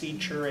fax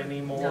feature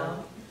anymore.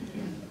 No.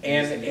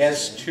 And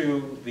as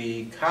to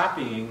the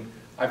copying,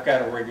 I've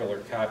got a regular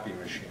copy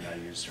machine I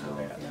use for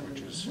that,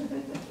 which is,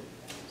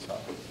 so.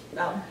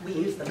 No, we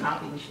use the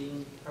copy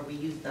machine, or we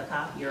use the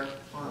copier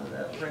on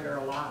the printer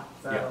a lot,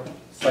 Yeah,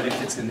 so. but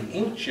if it's an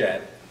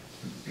inkjet,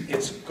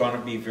 it's gonna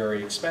be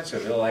very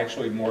expensive. It'll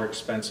actually be more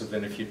expensive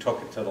than if you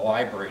took it to the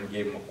library and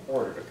gave them a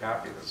quarter to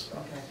copy the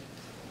stuff. Okay.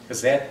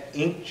 Because that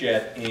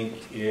inkjet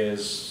ink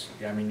is,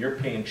 I mean, you're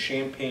paying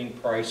champagne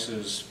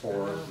prices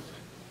for,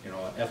 you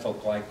know, ethyl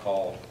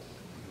glycol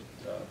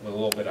with a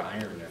little bit of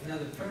iron in it. Now,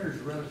 the printer's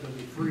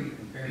relatively free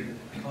compared to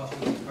the cost of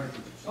the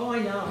cartridges. Oh, I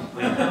know,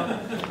 I know.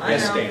 I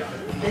Yes, know. Dan.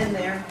 Been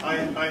there.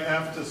 I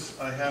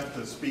have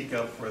to speak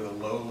up for the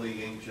lowly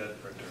inkjet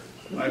printer.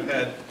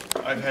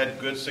 I've had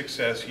good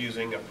success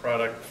using a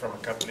product from a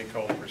company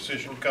called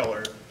Precision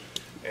Color,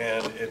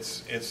 and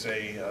it's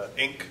a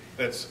ink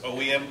that's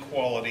OEM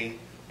quality,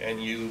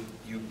 and you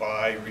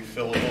buy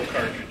refillable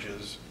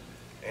cartridges,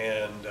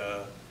 and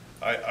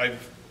I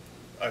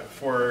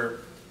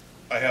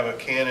have a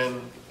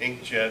Canon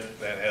inkjet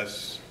that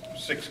has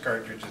 6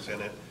 cartridges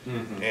in it,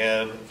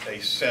 and a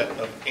set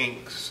of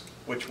inks,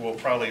 which will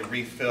probably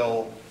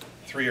refill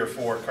 3 or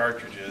 4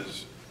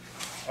 cartridges,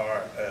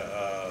 are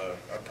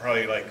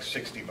probably like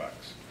 $60.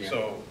 Yeah.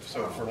 So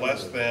for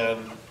less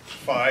than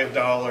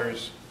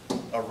 $5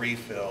 a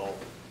refill,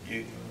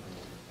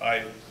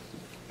 I'm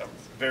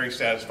very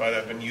satisfied.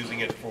 I've been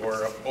using it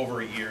for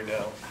over a year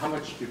now. How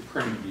much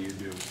printing do you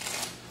do?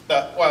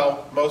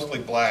 Well, mostly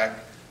black,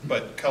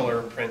 but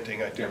color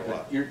printing I do a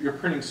lot. You're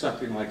printing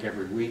something like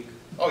every week?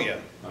 Oh, yeah,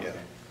 Okay. yeah.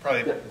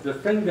 Probably. The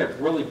thing that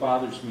really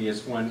bothers me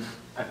is when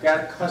I've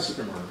got a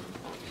customer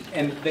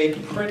and they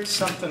print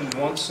something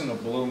once in a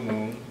blue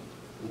moon,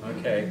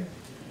 okay?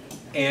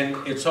 And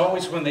it's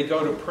always when they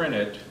go to print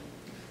it,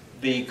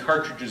 the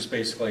cartridges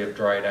basically have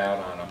dried out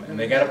on them. And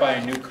they got to buy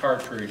a new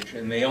cartridge,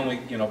 and they only,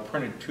 you know,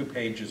 printed 2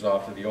 pages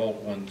off of the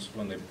old ones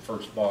when they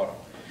first bought them.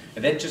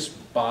 And that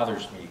just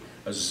bothers me.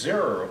 A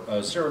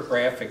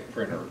xerographic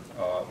printer,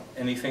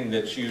 anything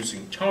that's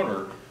using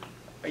toner,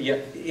 yeah,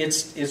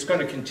 it's going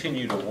to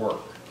continue to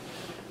work,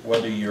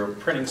 whether you're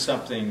printing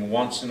something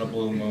once in a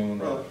blue moon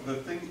or. Well, the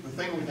thing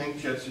with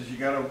inkjets is you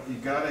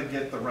gotta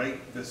get the right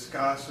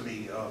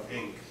viscosity of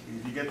ink.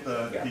 If you get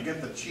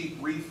the cheap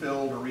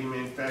refilled or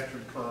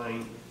remanufactured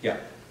kind, Yeah.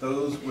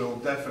 those will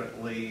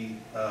definitely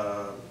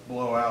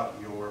blow out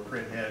your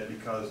print head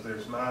because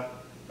there's not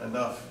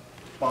enough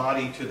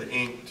body to the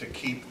ink to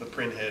keep the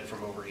print head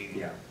from overheating.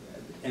 Yeah,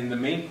 and the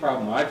main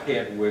problem I've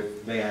had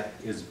with that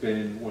has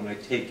been when I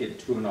take it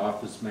to an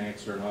Office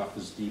Max or an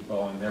Office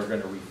Depot and they're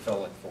going to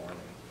refill it for me.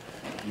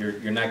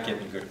 You're not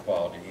getting good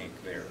quality ink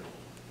there.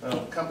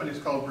 The company's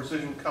called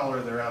Precision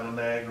Color. They're out of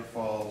Niagara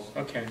Falls.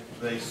 Okay.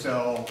 They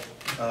sell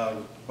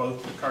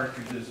both the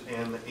cartridges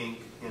and the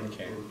ink.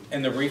 Okay.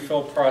 And the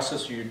refill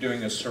process, you're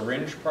doing a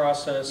syringe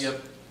process?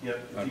 Yep.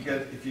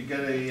 If you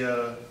get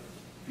a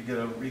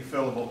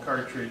refillable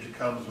cartridge, it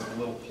comes with a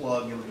little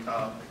plug in the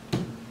top,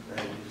 and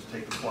you just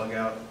take the plug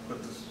out,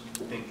 put this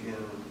ink in.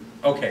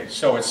 Okay,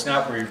 so it's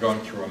not where you're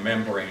going through a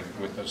membrane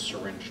with a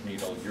syringe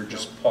needle. You're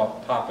just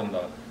popping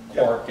the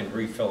cork and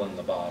refilling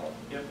the bottle.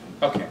 Yep.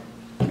 Okay.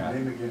 Got it.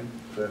 Name again?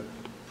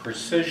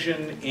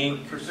 Precision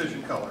Ink.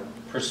 Precision Color.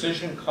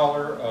 Precision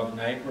Color of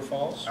Niagara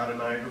Falls? Out of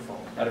Niagara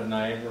Falls. Out of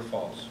Niagara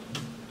Falls.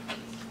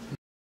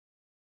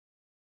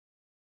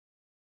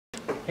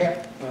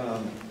 Yeah.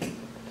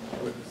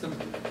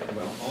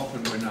 Well,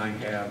 often when I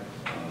have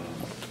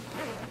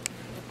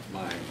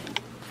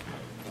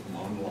I'm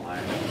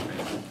online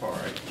and I'm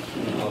sorry,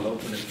 I'll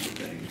open a few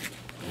things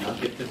and I'll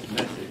get this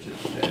message that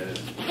says,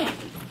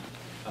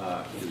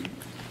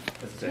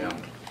 let's say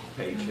on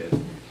page has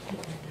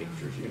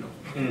pictures, you know,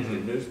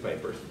 in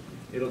newspapers.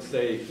 It'll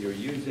say you're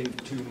using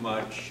too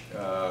much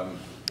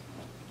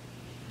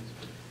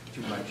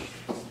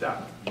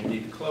stuff. You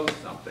need to close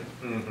something.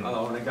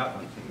 Oh, and I got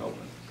one thing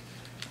open.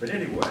 But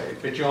anyway.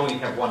 But you only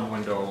have one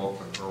window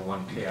open or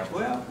one tab.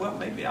 Well,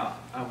 maybe I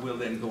will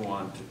then go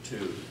on to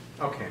 2.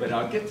 Okay. But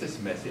I'll get this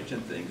message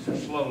and things are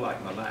slow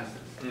like molasses.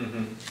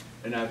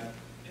 And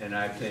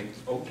I think,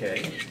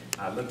 okay,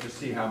 I look to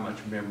see how much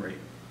memory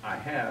I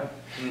have.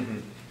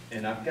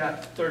 And I've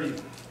got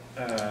 32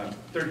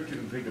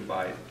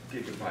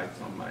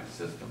 gigabytes on my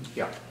system.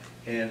 Yeah.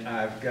 And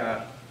I've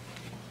got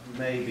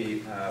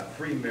maybe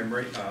free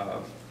memory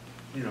of,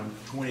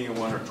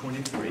 21 or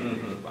 23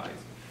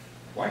 gigabytes.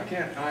 Why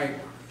can't I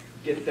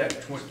get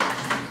that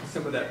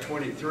some of that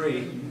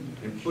 23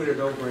 and put it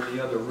over in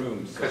the other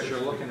rooms? Because you're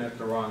looking at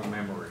the wrong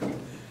memory.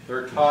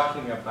 They're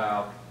talking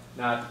about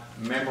not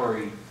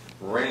memory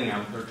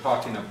RAM. They're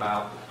talking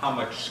about how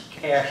much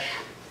cache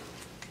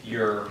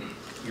your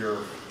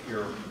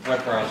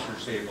web browser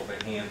is able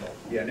to handle.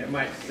 Yeah, and it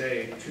might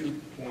say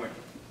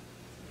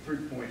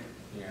 2.3.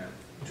 Yeah.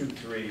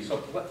 2.3.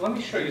 So let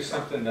me show you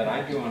something that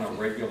I do on a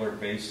regular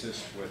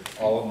basis with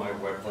all of my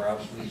web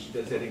browsers.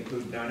 Does that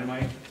include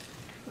dynamite?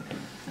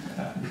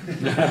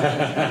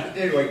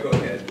 Anyway, go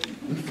ahead.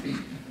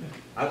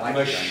 I like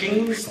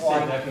Machines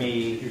like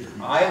me,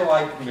 I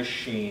like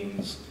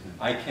machines.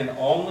 I can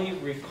only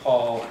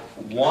recall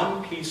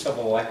one piece of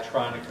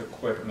electronic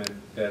equipment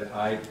that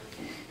I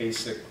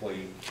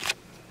basically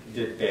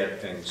did bad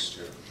things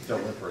to,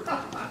 deliberately,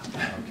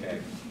 okay?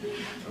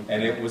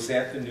 And it was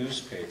at the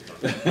newspaper.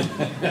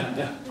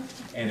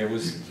 And it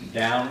was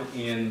down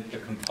in the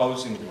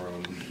composing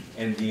room,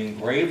 and the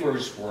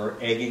engravers were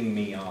egging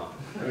me on.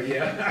 Oh,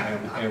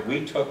 yeah? And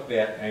we took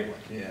that, anyway.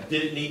 Yeah.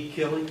 Did it need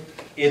killing?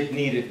 It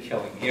needed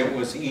killing. It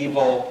was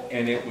evil,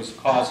 and it was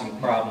causing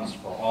problems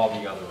for all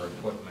the other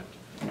equipment.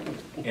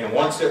 And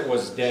once it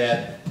was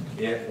dead,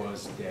 it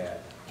was dead.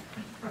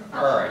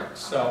 All right,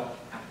 so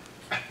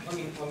let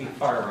me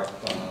fire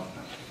up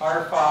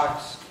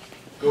Firefox,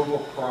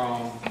 Google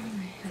Chrome,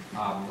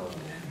 Opera.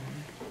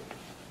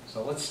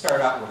 So let's start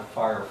out with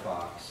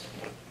Firefox.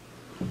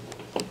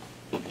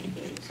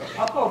 So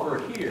up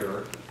over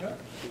here,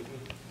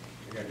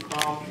 I got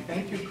Chrome.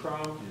 Thank you,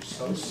 Chrome. You're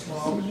so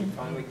slow, but you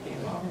finally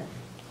came up.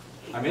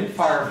 I'm in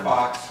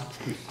Firefox.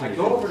 I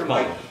go over to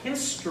my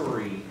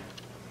history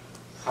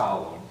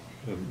column.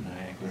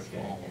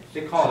 Okay.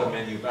 They call it a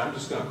menu, but I'm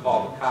just going to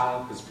call it a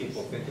column because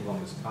people think of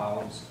them as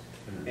columns.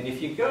 And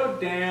if you go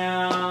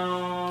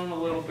down a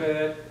little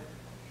bit,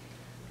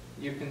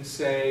 you can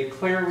say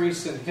clear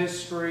recent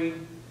history.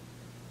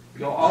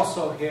 You'll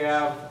also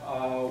have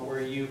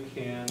where you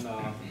can,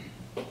 let me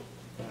think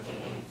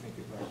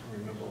if I can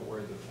remember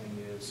where the thing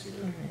is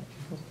here.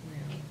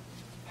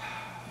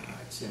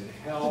 It's in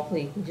help.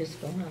 Hopefully you can just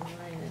go online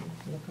and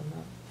look them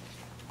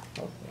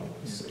up.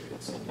 Let's see,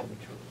 it's in,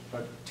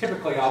 but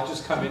typically I'll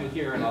just come in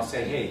here and I'll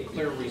say, hey,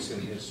 clear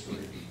recent history.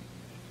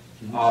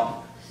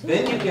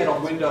 Then you get a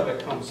window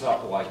that comes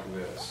up like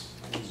this.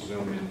 Let me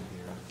zoom in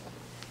here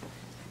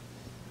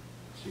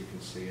so you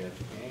can see it.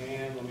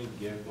 And let me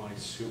give my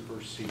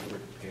super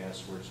secret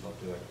password so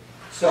I'll do it.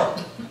 So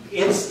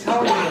it's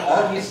telling me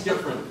all these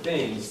different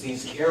things,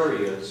 these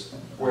areas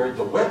where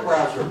the web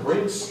browser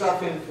brings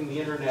stuff in from the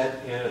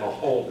internet and it'll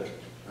hold it.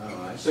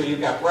 So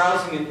you've got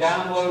browsing and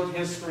download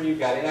history, you've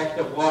got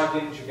active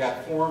logins, you've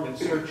got form and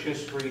search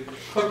history,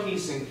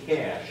 cookies and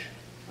cache.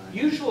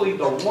 Usually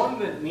the one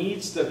that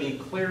needs to be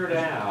cleared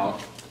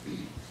out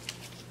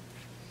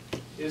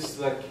is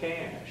the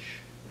cache.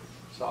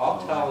 So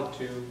I'll tell it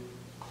to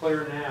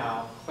clear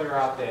now, clear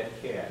out that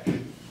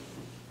cache.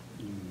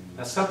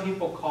 Now some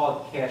people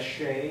call it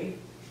cache.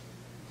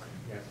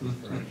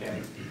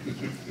 Okay.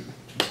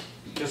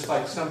 Just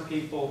like some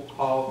people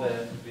call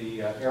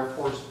the Air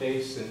Force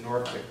Base in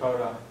North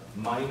Dakota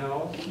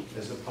Mino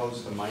as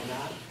opposed to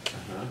Minot.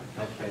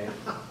 Okay.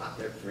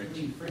 They're French.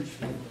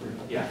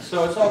 Yeah,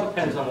 so it all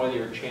depends on whether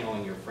you're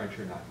channeling your French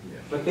or not.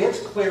 But that's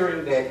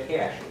clearing that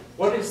cache.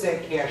 What is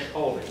that cache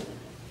holding?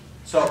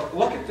 So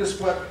look at this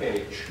web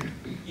page.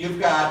 You've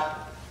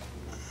got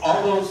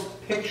all those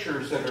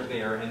pictures that are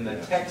there and the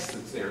text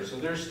that's there. So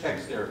there's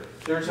text there.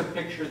 There's a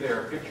picture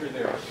there, a picture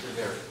there, a picture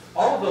there.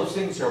 All of those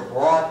things are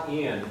brought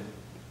in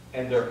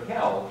and they're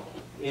held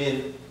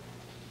in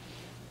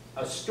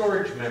a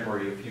storage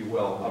memory, if you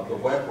will, of the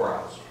web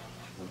browser.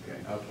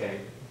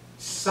 Okay.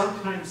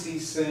 Sometimes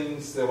these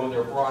things, when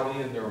they're brought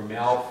in, they're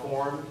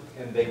malformed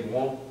and they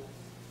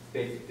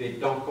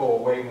don't go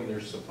away when they're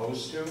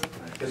supposed to.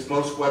 Because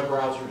most web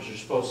browsers are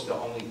supposed to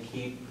only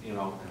keep,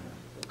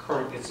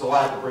 current. It's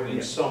allowed to bring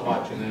in so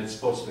much, and then it's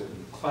supposed to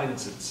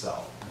cleanse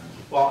itself.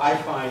 Well, I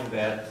find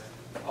that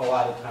a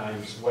lot of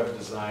times web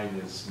design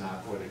is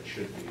not what it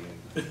should be.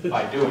 And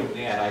by doing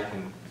that, I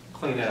can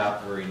clean it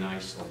up very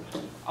nicely.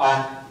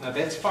 Now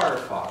that's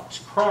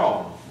Firefox.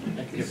 Chrome.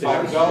 If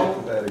I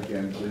go that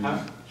again, please.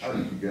 How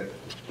did you get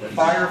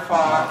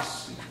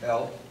Firefox,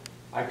 L?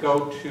 I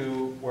go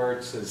to where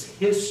it says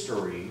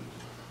history,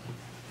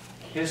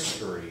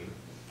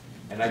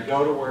 and I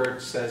go to where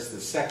it says the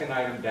second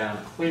item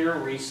down, clear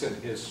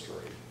recent history.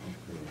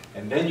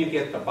 And then you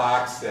get the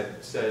box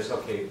that says,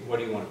 okay, what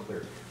do you want to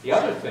clear? The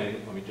other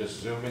thing, let me just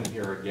zoom in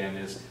here again,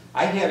 is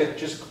I had it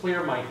just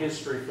clear my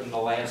history from the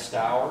last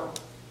hour.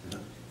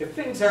 If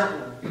things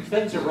are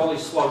really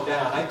slowed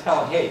down, I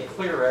tell, hey,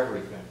 clear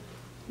everything.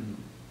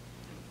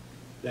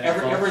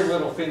 Every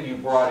little thing you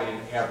brought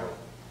in ever.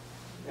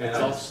 And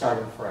I'm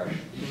starting fresh.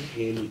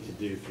 Handy to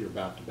do if you're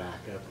about to back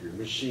up your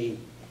machine.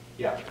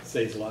 Yeah.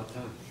 Saves a lot of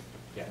time.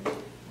 Yeah.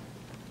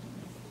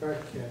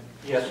 Question.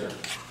 Yes,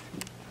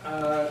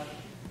 sir.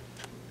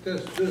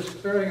 This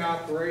clearing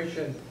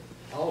operation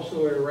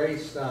also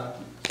erase some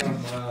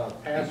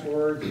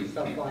passwords and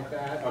stuff like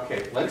that?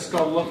 Okay, let's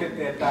go look at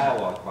that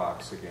dialog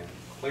box again.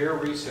 Clear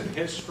recent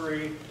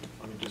history.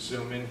 Let me just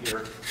zoom in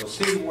here. You'll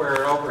see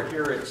where over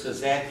here it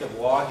says active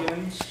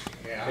logins.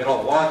 Yeah.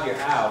 It'll log you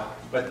out,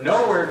 but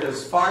nowhere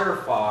does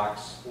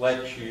Firefox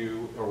let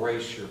you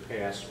erase your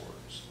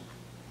passwords.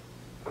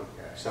 Okay.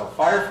 So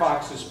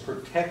Firefox is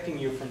protecting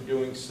you from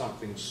doing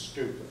something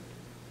stupid.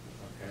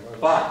 Okay.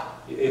 But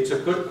it's a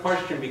good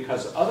question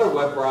because other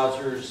web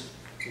browsers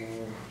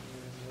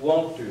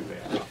won't do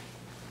that.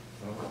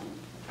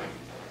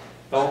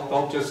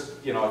 They'll just,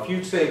 if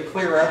you say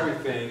clear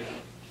everything,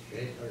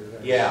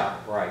 yeah,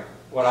 right.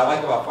 what I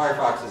like about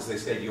Firefox is they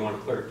say, do you want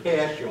to clear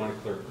cache, do you want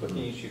to clear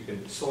cookies? You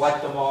can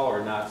select them all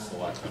or not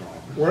select them all.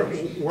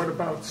 What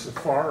about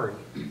Safari?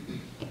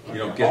 You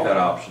don't get that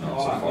option on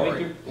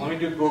Safari. Let me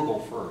do Google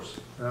first.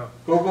 Yeah.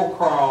 Google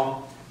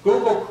Chrome.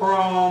 Google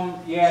Chrome,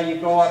 yeah, you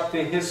go up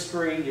to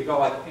history, you go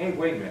like, hey,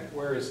 wait a minute,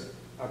 where is it?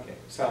 Okay,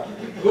 so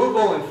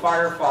Google and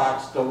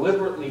Firefox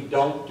deliberately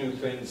don't do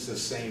things the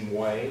same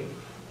way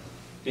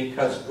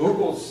because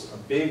Google's a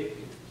big,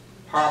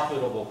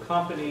 profitable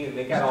company and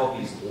they got all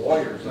these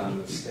lawyers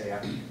on the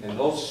staff and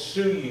they'll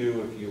sue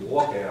you if you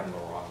look at them the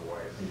wrong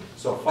way.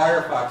 So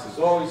Firefox is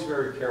always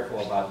very careful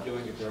about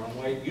doing it their own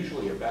way,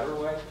 usually a better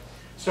way.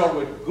 So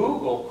with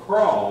Google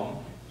Chrome,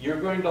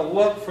 you're going to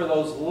look for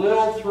those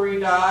little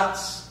 3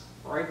 dots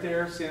right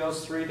there. See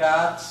those 3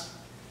 dots?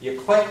 You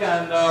click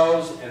on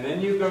those, and then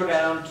you go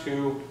down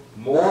to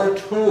More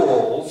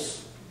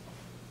Tools.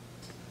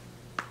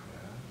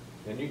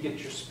 Then you get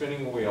your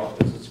spinning wheel,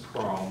 because it's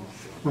Chrome.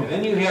 And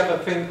then you have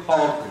a thing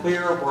called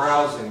Clear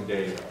Browsing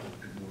Data.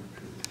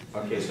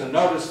 Okay, so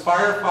notice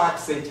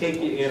Firefox, they take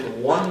you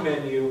in 1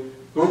 menu.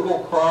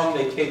 Google Chrome,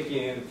 they take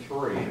you in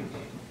 3.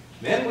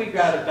 Then we've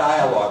got a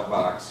dialog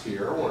box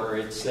here where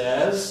it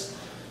says,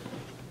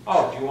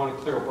 oh, do you want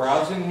to clear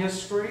browsing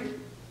history?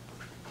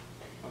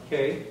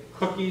 Okay,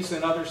 cookies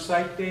and other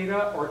site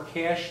data, or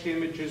cached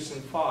images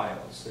and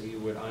files. So you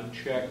would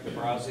uncheck the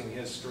browsing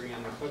history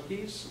and the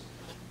cookies,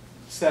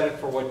 set it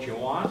for what you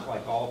want,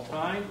 like all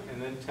time,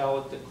 and then tell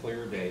it to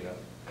clear data.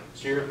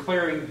 So you're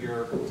clearing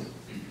your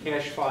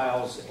cache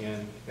files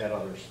and that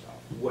other stuff.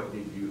 What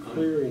did you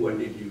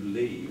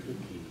leave?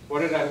 What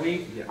did I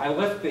leave? Yeah. I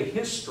left the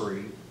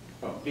history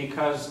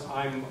because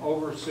I'm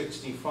over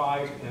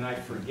 65 and I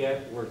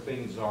forget where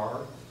things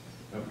are.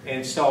 Okay.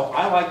 And so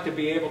I like to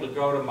be able to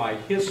go to my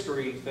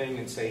history thing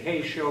and say,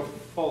 hey, show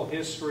full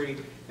history,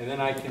 and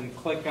then I can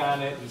click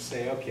on it and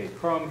say, okay,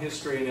 Chrome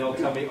history, and it'll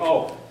tell me,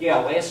 oh, yeah,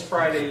 last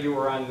Friday you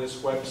were on this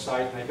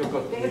website, and I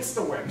go, that's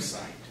the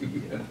website.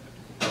 Yeah.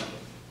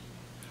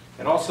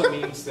 It also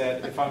means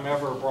that if I'm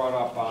ever brought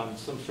up on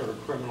some sort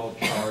of criminal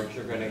charge,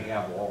 they're going to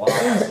have lots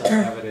of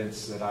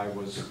evidence that I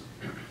was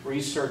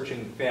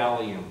researching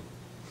thallium.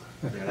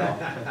 You know,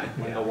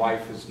 when the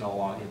wife is no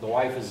longer, the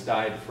wife has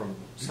died from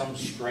some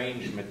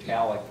strange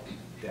metallic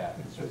death.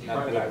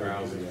 Not that I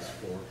browse this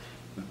for.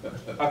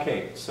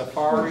 Okay,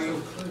 Safari.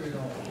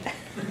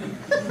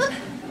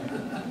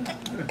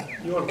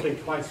 You want to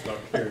think twice about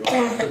clearing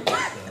all the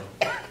cookies,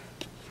 though.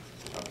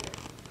 Okay.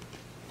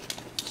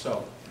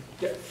 So,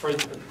 for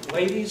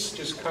ladies,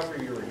 just cover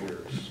your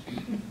ears.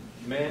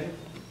 Men,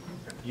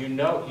 you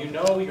know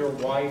your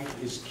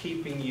wife is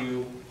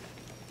keeping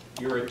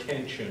your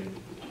attention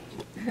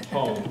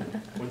home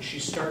when she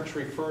starts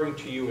referring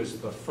to you as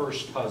the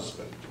first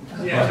husband.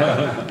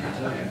 Yeah.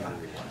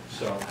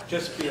 So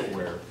just be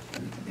aware.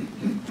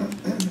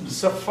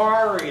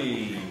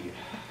 Safari.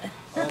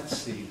 Let's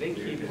see. They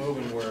keep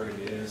moving where it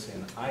is,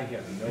 and I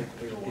have no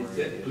clue where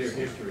it is. Clear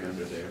history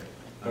under there.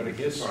 Go to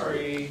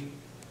history.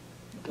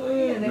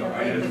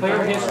 No,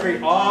 clear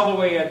history all the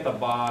way at the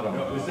bottom.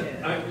 No,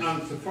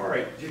 on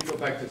Safari, just go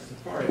back to the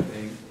Safari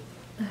thing,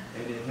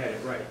 and it had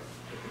it right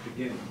at the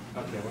beginning.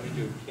 Okay, what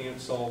do you do?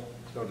 Cancel.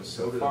 Go to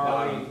Safari. Go to the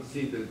bottom.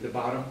 See the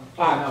bottom?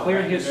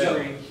 Clear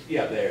history.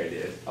 Yeah, there it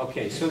is.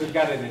 Okay, so they've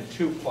got it in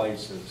 2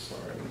 places.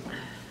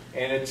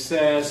 And it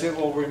says it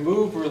will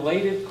remove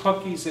related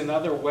cookies and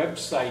other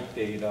website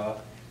data.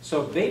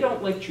 So they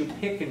don't let you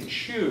pick and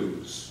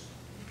choose.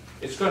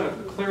 It's going to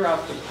clear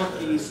out the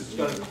cookies. It's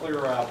going to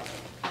clear out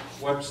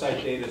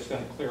website data. It's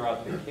going to clear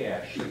out the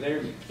cache. So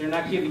they're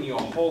not giving you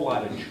a whole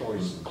lot of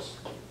choices.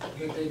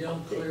 If they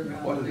don't clear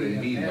out What do they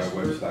mean by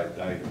password?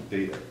 website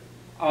data?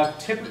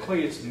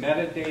 Typically, it's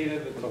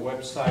metadata that the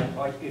website,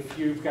 like if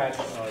you've got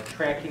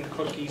tracking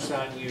cookies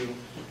on you,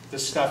 the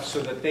stuff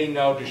so that they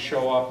know to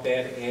show up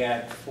that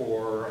ad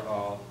for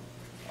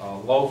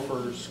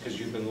loafers, because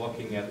you've been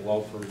looking at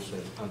loafers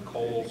on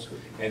Kohl's,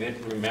 and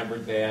it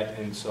remembered that,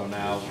 and so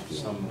now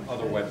some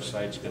other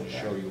website's going to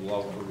show you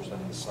loafers on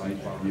the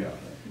sidebar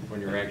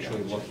when you're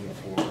actually looking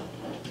for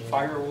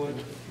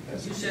firewood.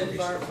 You said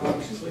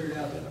Firefox cleared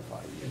out,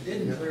 it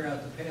didn't clear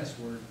out the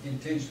password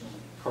intentionally.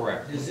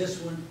 Correct. Is this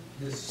one,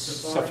 this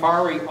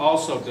Safari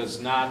also does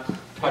not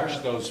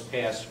touch those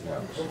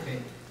passwords. Okay.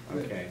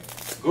 Okay.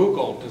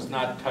 Google does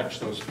not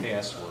touch those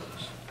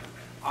passwords.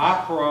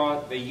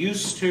 Opera, they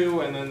used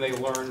to, and then they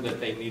learned that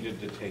they needed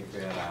to take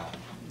that out.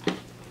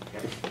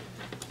 Okay.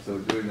 So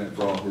doing that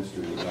for all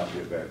history would not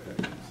be a bad thing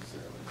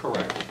necessarily.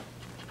 Correct.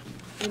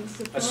 In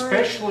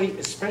Safari,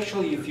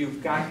 Especially if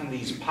you've gotten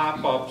these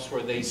pop-ups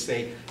where they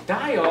say,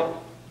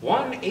 dial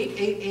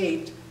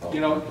 1-888, you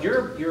know,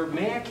 your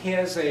Mac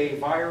has a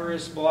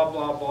virus, blah,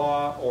 blah,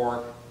 blah,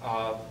 or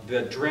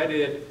the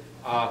dreaded,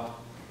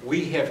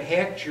 we have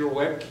hacked your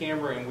web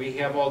camera and we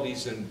have all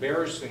these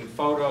embarrassing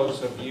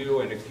photos of you,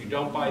 and if you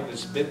don't buy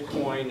this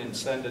Bitcoin and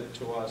send it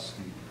to us,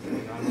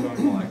 and I'm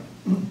going like,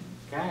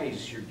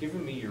 guys, you're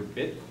giving me your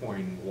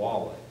Bitcoin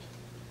wallet.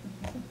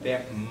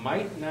 That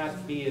might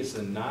not be as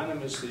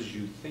anonymous as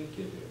you think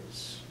it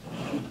is.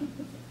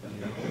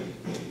 You know?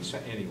 So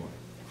anyway,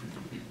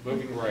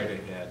 moving right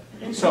ahead.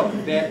 So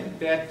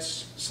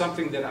that's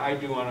something that I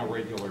do on a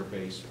regular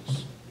basis.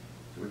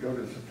 So we go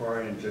to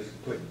Safari and just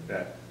click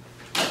that.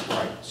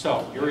 Right,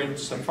 so you're in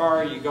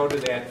Safari, you go to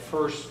that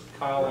first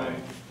column,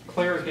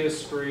 clear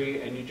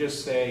history, and you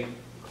just say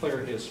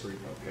clear history.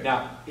 Okay.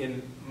 Now,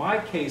 in my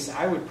case,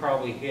 I would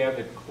probably have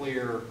it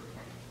clear,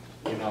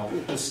 you know,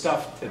 the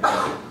stuff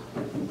today.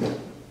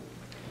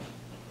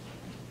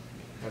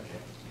 Okay.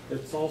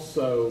 It's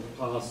also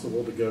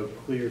possible to go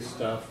clear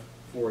stuff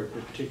for a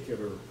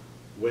particular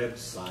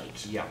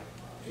website. Yeah.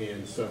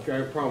 And so if you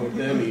have a problem with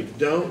them, you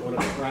don't want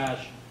to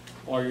crash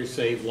all your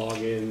saved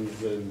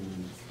logins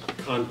and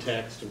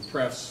context and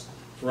prefs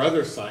for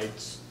other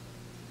sites,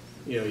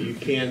 you know, you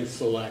can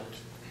select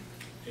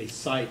a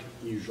site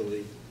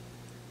usually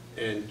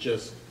and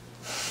just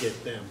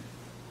get them.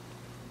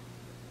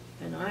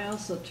 And I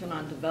also turn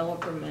on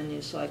developer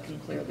menu so I can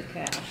clear the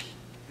cache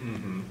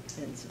in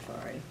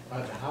Safari.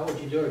 How would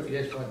you do it if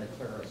you just wanted to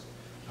clear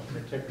a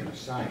particular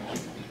site?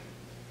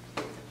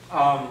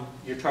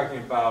 You're talking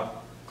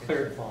about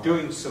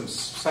doing some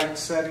site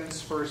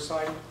settings for a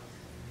site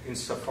in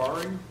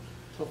Safari?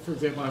 Well, for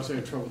example, I was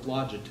having trouble with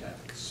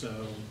Logitech,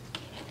 so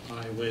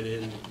I went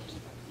in,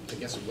 I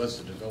guess it was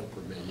the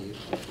developer menu.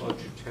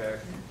 Logitech.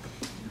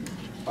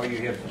 Oh,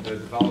 you have the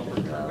developer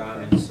turned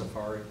on in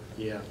Safari?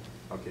 Yeah.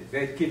 Okay,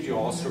 that gives you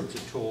all sorts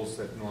of tools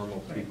that normal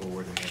people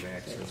wouldn't have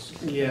access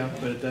to. Yeah,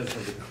 but it does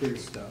have the clear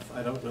stuff.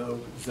 I don't know,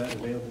 is that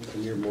available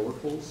in your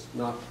mortals?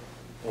 Not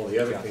all the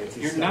other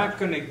fancy You're stuff. not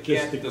going to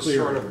get the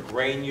clear sort of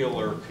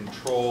granular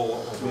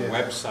control over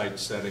website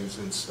settings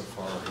in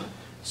Safari.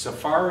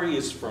 Safari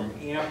is from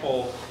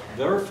Apple.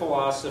 Their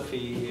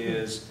philosophy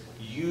is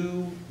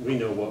we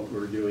know what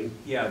we're doing.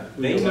 Yeah,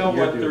 they know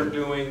what they're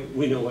doing.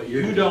 We know what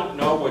you're doing. You don't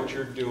know what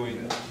you're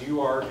doing.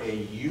 You are a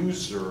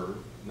user,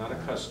 not a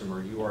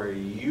customer. You are a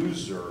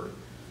user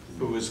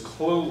who is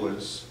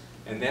clueless,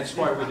 and that's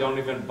why we don't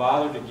even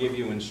bother to give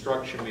you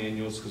instruction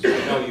manuals, because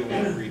we know you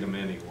won't read them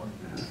anyway.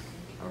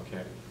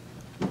 Okay.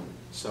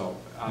 So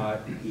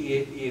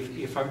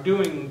if I'm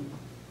doing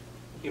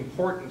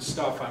important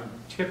stuff, I'm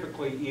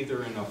typically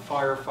either in a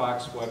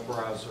Firefox web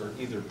browser,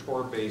 either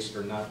Tor-based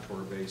or not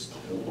Tor-based,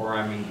 or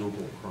I'm in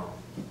Google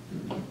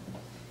Chrome.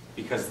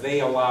 Because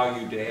they allow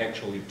you to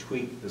actually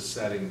tweak the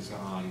settings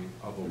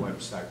of a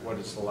website, what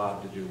it's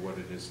allowed to do, what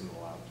it isn't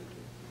allowed to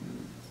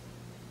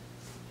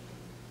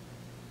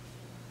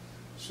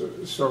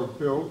do. So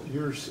Bill,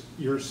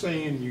 you're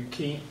saying you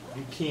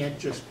can't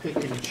just pick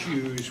and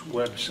choose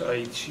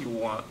websites you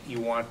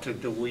want to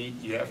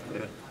delete. You have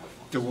to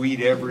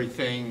delete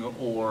everything,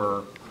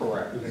 or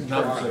correct. In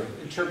nothing.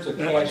 terms of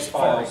cache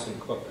files and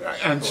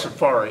cookies. And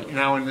Safari.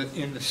 Now,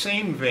 in the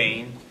same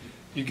vein,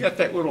 you got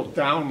that little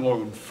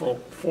download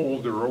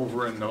folder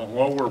over in the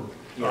lower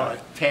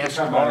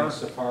taskbar.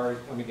 Safari.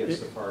 Let me get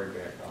Safari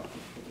back up.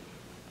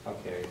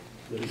 Okay.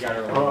 You got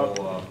a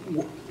little.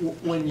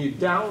 When you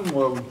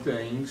download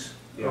things,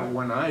 or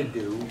when I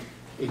do,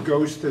 it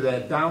goes to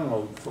that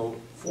download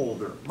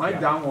folder. My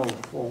download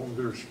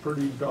folder is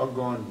pretty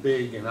doggone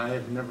big, and I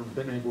have never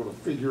been able to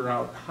figure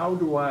out how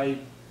do I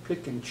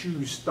pick and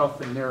choose stuff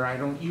in there I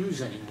don't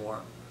use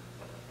anymore.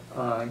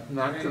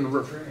 Not going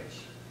to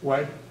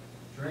what?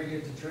 Drag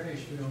it to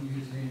trash. We don't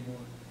use it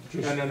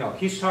anymore. No.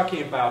 He's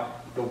talking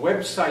about the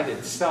website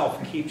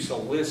itself keeps a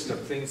list of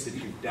things that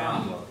you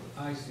download.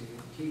 I see.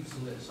 It keeps a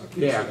list.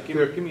 Okay, yeah.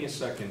 So give me a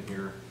second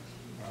here.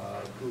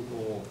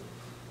 Google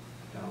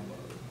download.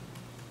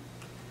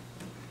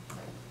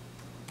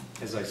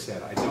 As I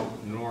said, I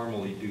don't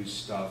normally do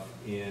stuff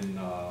in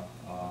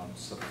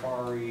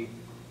Safari,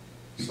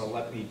 so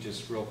let me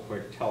just real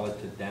quick tell it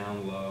to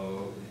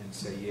download and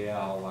say, yeah,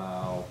 I'll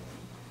allow.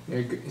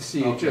 Yeah,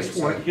 see, okay, just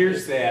so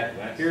here's that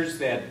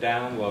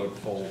download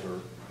folder.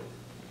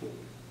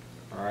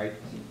 All right.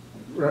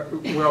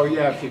 Well,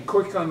 yeah. If you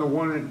click on the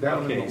one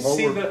down in the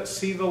lower.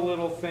 See the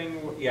little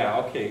thing. Yeah.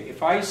 Okay.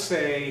 If I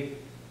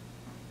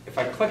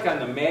click on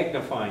the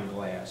magnifying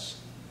glass,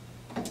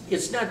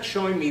 it's not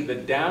showing me the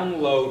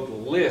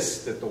download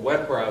list that the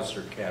web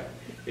browser kept.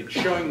 It's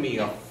showing me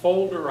a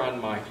folder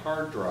on my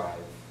hard drive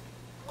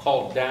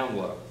called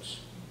downloads.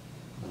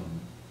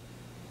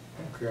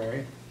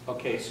 Okay.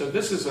 Okay, so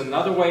this is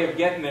another way of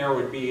getting there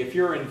would be if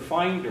you're in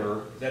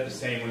Finder. Is that the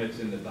same when it's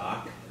in the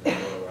dock,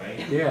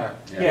 right? Yeah.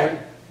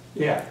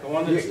 Yeah, the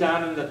one that's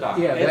down in the dock.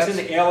 Yeah, it's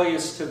an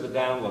alias to the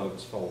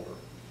downloads folder.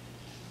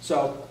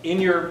 So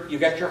you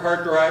got your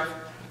hard drive,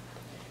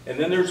 and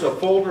then there's a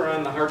folder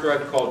on the hard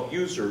drive called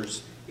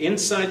users.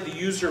 Inside the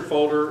user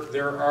folder,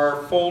 there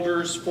are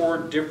folders for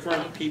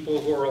different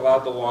people who are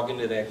allowed to log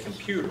into that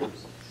computer.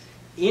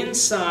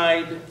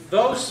 Inside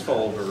those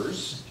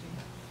folders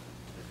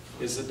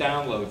is the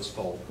downloads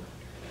folder.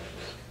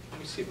 Let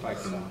me see if I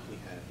can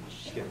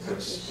get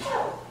this.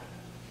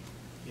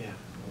 Yeah.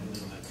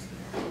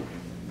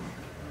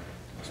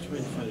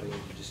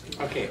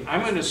 Okay,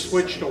 I'm going to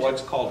switch to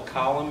what's called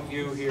column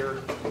view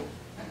here.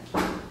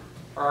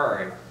 All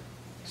right,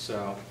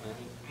 so,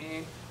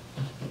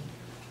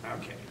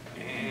 okay,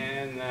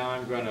 and now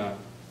I'm going to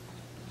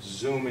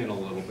zoom in a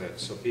little bit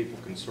so people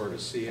can sort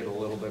of see it a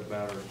little bit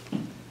better.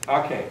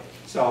 Okay,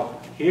 so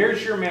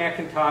here's your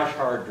Macintosh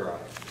hard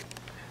drive.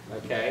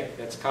 Okay,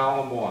 that's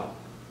column 1.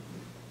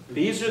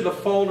 These are the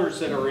folders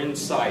that are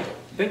inside it.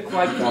 Think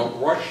like a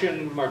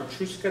Russian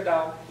Matryoshka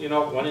doll, you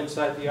know, one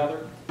inside the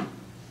other.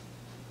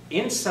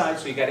 Inside,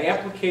 so you got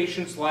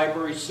applications,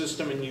 library,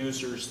 system, and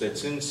users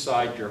that's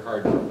inside your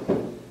hard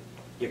drive.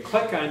 You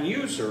click on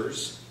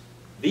users.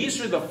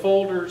 These are the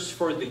folders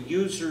for the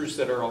users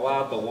that are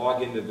allowed to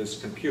log into this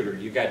computer.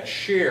 You got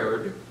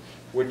shared,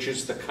 which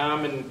is the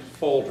common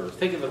folder.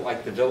 Think of it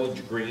like the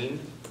Village Green.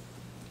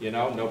 You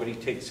know, nobody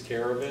takes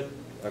care of it.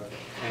 Okay.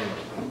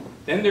 Anyway.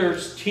 Then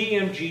there's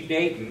TMG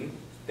Dayton.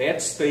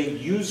 That's the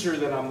user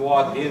that I'm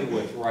logged in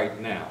with right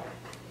now.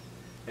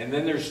 And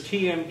then there's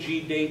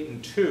TMG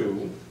Dayton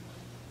 2,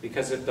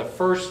 because if the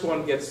first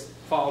one gets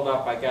followed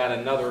up, I got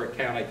another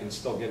account I can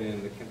still get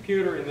in the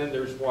computer. And then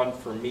there's one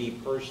for me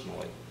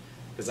personally,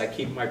 because I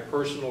keep my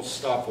personal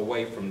stuff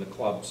away from the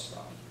club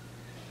stuff.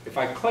 If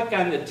I click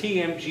on the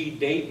TMG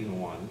Dayton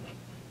one,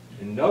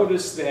 and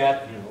notice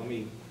that, you know, let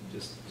me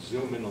just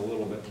zoom in a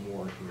little bit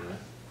more here.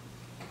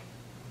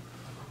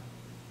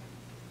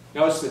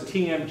 Notice the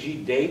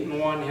TMG Dayton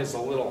one has a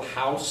little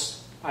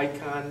house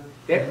icon.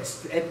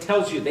 It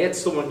tells you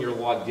that's the one you're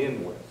logged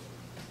in with.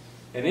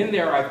 And in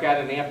there I've got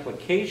an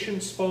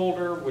applications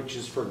folder, which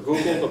is for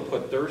Google to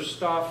put their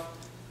stuff.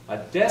 A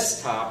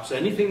desktop, so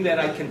anything that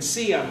I can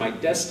see on my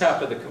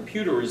desktop of the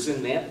computer is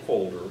in that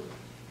folder.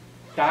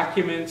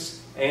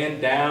 Documents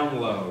and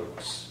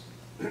downloads.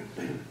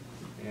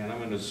 And I'm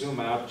going to zoom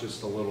out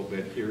just a little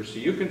bit here so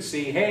you can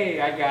see, hey,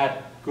 I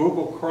got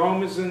Google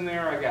Chrome is in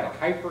there, I got a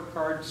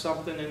HyperCard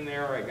something in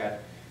there, I got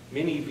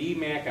Mini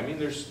VMac, I mean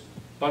there's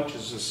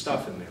bunches of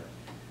stuff in there.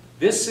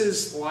 This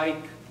is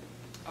like,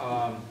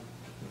 I'm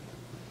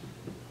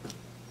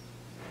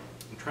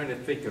trying to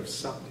think of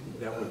something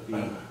that would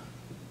be,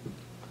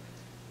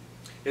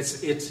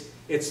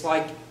 it's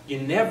like you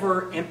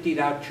never emptied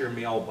out your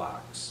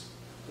mailbox.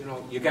 You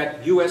know, you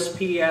got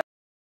USPS.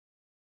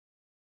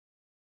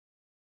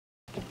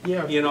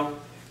 Yeah. You know,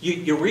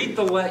 you read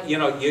the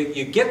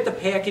you get the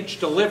package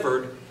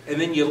delivered and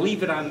then you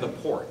leave it on the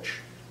porch.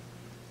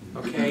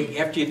 Okay,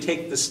 after you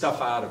take the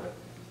stuff out of it.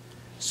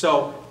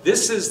 So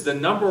this is the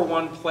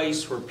 #1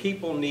 place where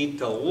people need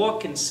to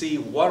look and see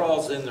what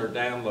all's in their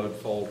download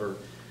folder.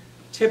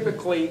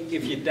 Typically,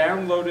 if you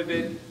downloaded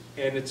it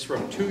and it's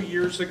from 2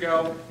 years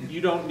ago, you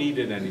don't need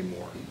it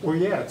anymore. Well,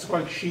 yeah, it's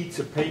like sheets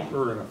of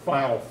paper in a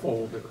file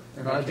folder.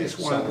 And I just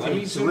So want to let me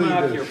take zoom 3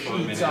 out of here the for a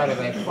sheets minute. out of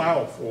that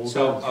file folder.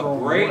 So and throw a 'em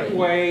great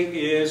away. way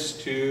is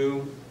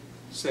to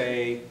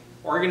say,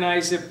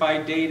 organize it by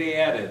date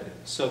added.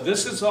 So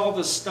this is all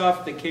the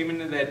stuff that came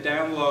into that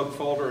download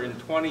folder in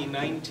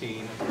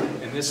 2019,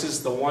 and this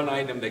is the one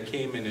item that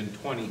came in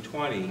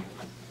 2020.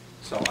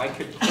 So I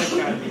could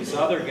click on these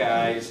other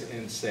guys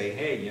and say,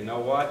 hey, you know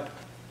what?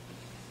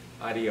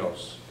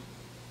 Adios.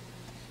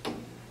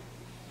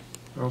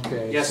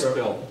 Okay. Yes, so,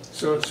 Bill.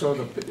 So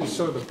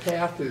the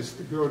path is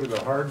to go to the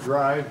hard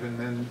drive and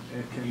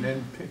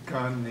then pick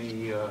on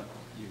the.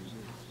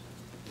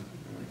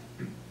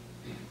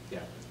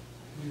 Yeah.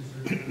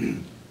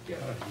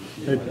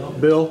 Hey,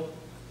 Bill?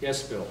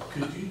 Yes, Bill.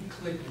 Could you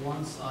click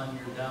once on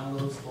your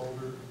downloads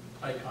folder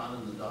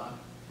icon in the dock?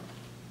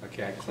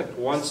 Okay, I clicked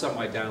once on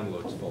my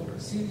downloads folder.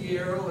 See the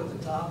arrow at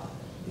the top?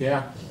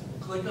 Yeah.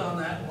 Click on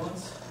that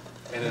once.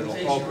 And it it'll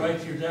takes open. you right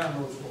to your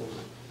downloads folder.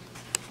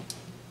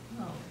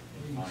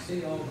 You can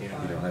see all the You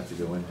files. don't have to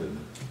go into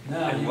them.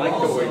 Now, I you like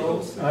the way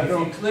also, I if you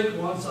don't-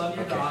 click once on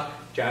your Okay. dock,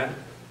 John,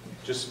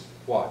 just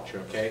watch,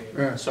 okay?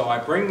 Yeah. So I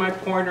bring my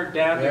pointer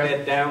down to Yeah.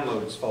 that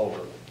downloads folder.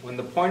 When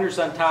the pointer's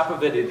on top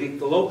of it,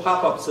 the little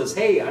pop-up says,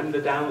 hey, I'm the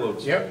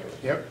downloads Yep. folder.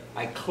 Yep.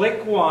 I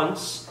click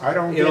once. I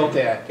don't it'll, get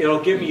that. It'll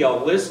give me a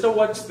list of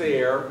what's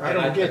there, I and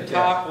don't at get the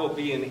that. top will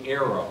be an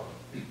arrow.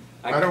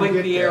 I don't click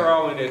get the that.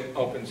 arrow and it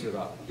opens it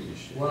up.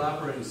 what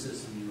operating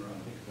system you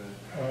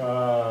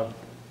run?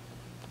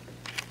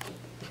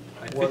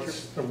 I think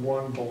What's the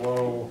one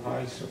below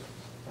high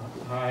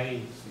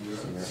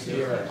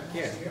Sierra?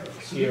 Yeah, you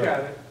Sierra. got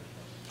it.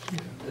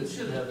 It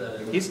should have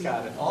that. He's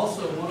got it.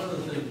 Also, one other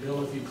thing,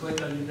 Bill, if you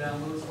click on your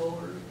downloads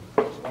folder,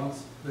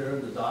 once they're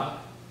in the dock,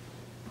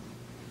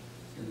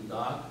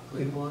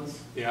 click once.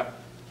 Yep.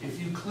 If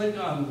you click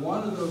on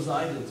one of those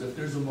items, if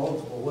there's a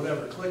multiple,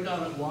 whatever, click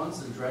on it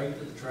once and drag it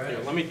to the trash. Here,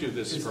 let me do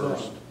this It's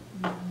first.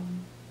 gone.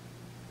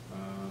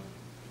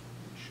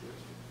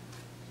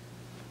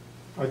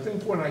 I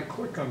think when I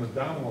click on the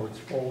downloads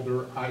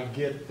folder, I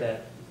get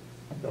that,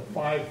 the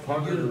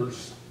 500 or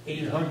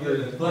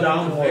 800 But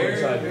on the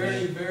downloads I very,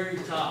 made. very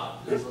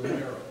top, there's an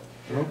arrow.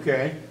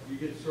 Okay. You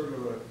get sort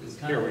of a, It's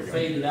kind Here we of go.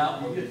 faded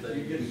out you looking get,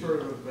 you thing. get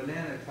sort of a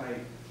banana type.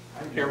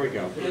 Here we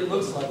go. It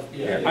looks like,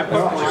 yeah. I put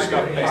my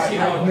stuff See back.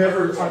 how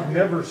it I've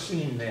never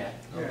seen that.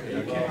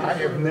 Okay. well, I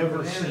have never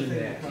banana seen thing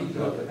that. comes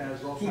up that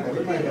has all kinds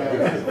of-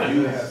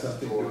 You have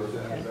something to do with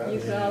that. You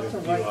can also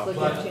right click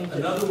and change But it.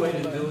 another way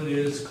to do it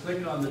is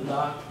click on the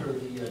dock or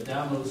the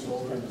downloads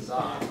folder in the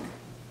dock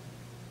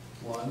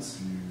once.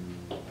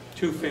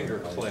 2-finger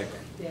click.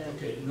 Yeah.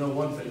 Okay, no,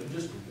 one thing,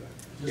 just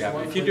Yeah,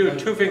 one if you thing do a I-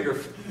 two-finger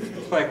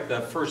click,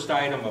 the first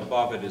item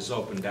above it is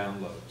open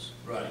downloads,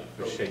 Right.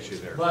 which takes you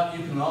there. But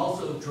you can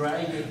also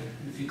drag it,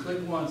 if you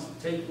click once,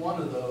 take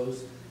one of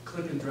those,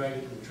 click and drag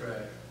it to the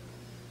trash.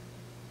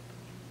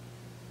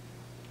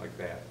 Like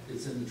that.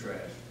 It's in the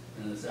trash,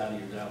 and it's out of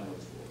your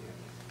downloads folder.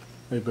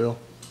 Hey, Bill.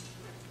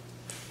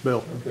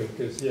 Bill. Okay,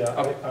 because,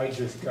 yeah, I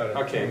just got a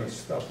Okay. ton of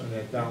stuff in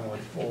that download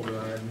folder,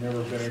 and I've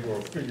never been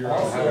able to figure out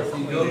how Also, to if you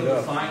clean go to it the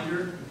up.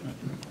 Finder,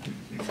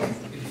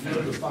 if you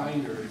go to the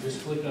Finder,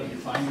 just click on your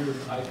Finder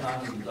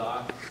icon in the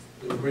dock,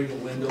 it'll bring a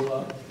window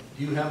up.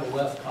 You have a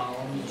left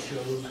column that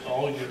shows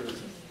all your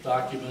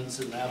documents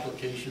and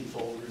application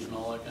folders and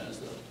all that kind of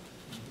stuff.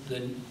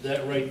 Then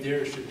that right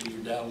there should be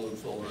your download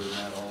folder in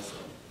that also.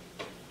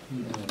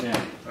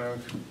 Now,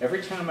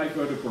 every time I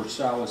go to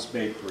Borsalis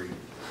Bakery,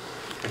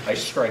 I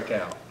strike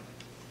out,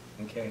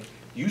 okay?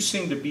 You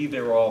seem to be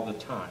there all the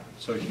time.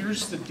 So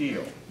here's the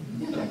deal,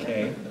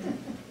 okay?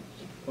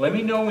 Let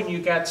me know when you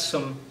got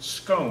some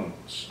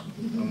scones.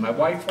 My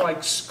wife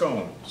likes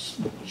scones.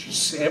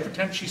 Every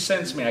time she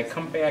sends me, I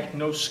come back,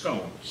 no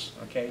scones,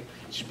 okay?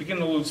 She's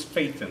beginning to lose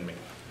faith in me.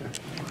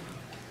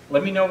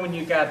 Let me know when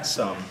you got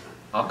some.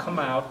 I'll come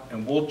out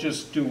and we'll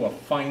just do a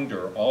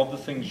Finder, all the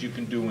things you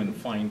can do in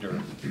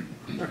Finder,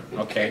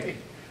 okay?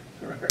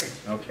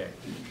 Okay.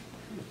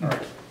 All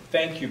right.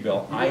 Thank you,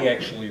 Bill. I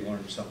actually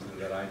learned something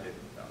that I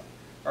didn't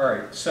know. All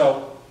right,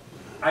 so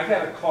I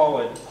got to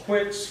call it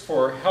quits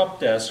for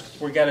help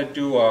desk. We got to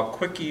do a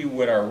quickie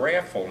with our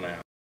raffle now.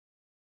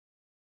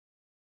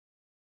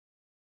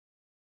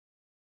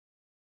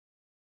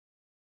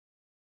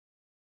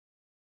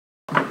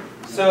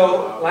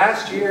 So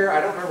last year,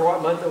 I don't remember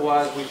what month it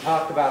was, we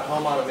talked about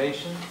home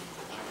automation.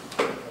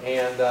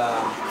 And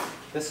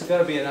this is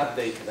going to be an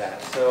update to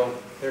that. So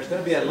there's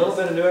going to be a little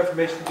bit of new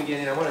information at the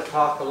beginning. I want to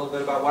talk a little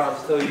bit about what I'm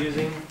still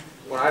using,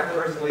 what I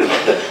personally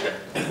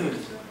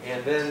use.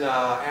 And then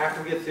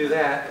after we get through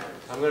that,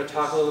 I'm going to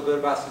talk a little bit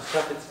about some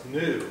stuff that's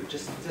new.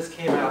 Just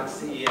came out at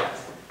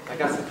CES. I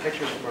got some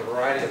pictures from a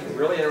variety of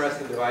really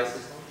interesting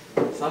devices.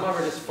 Some of them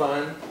are just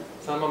fun.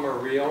 Some of them are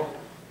real.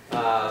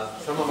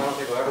 Some of them I don't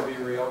think will ever be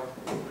real.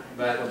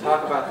 But we'll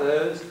talk about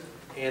those.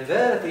 And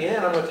then at the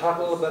end, I'm going to talk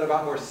a little bit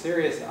about more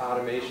serious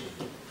automation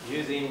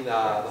using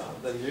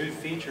the new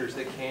features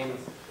that came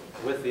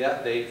with the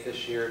update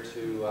this year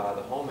to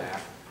the Home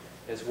app,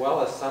 as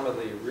well as some of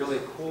the really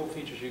cool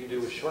features you can do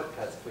with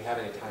Shortcuts if we have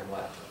any time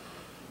left.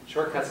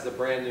 Shortcuts is a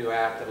brand new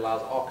app that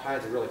allows all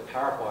kinds of really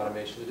powerful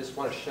automation. I just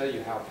want to show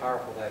you how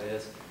powerful that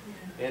is.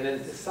 And then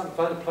it's something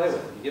fun to play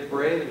with. If you get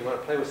brave and you want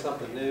to play with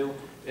something new,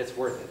 it's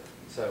worth it.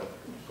 So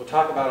we'll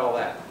talk about all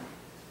that.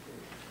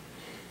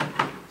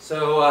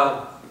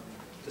 So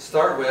to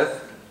start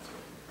with,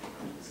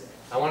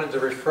 I wanted to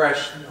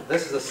refresh,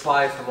 this is a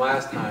slide from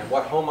last time,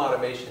 what home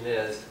automation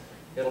is.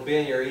 It'll be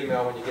in your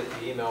email when you get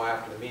the email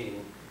after the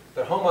meeting.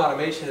 But home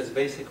automation is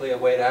basically a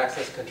way to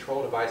access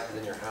control devices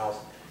in your house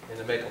and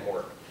to make them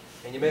work.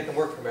 And you make them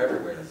work from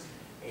everywhere.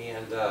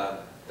 And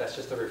that's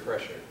just a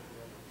refresher.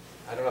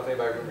 I don't know if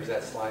anybody remembers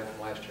that slide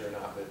from last year or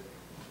not, but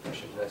I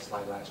showed you that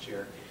slide last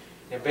year.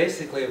 And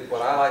basically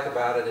what I like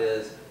about it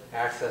is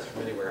access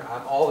from anywhere.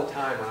 I'm all the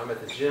time when I'm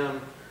at the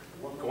gym,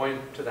 going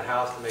to the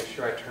house to make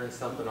sure I turn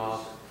something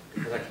off,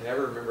 because I can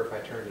never remember if I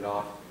turned it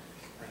off,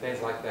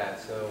 things like that.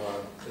 So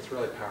it's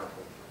really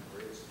powerful.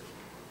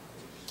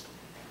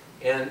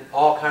 And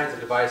all kinds of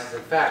devices.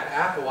 In fact,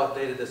 Apple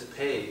updated this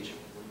page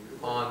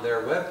on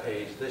their web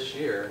page this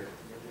year,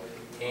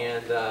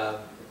 and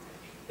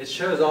it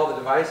shows all the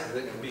devices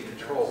that can be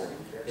controlled.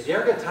 If you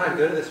ever get time,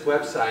 go to this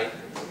website.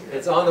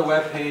 It's on the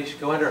web page.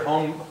 Go under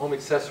home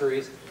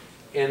accessories,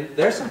 and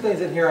there's some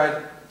things in here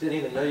I didn't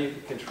even know you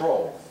could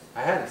control.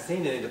 I hadn't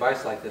seen any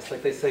device like this.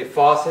 Like they say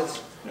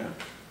faucets. Yeah.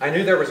 I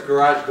knew there was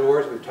garage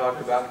doors. We've talked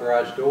about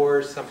garage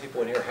doors. Some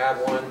people in here have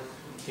one.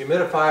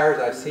 Humidifiers.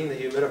 I've seen the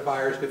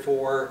humidifiers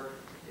before.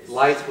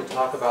 Lights. We'll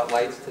talk about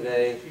lights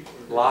today.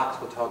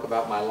 Locks. We'll talk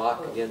about my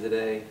lock again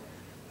today.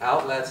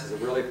 Outlets is a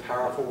really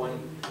powerful one.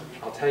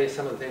 I'll tell you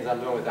some of the things I'm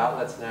doing with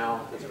outlets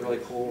now. It's really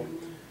cool.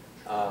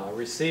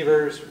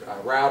 Receivers,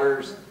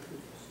 routers,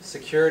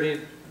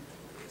 security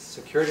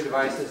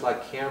devices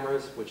like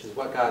cameras, which is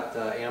what got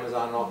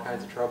Amazon in all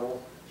kinds of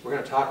trouble. We're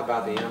going to talk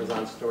about the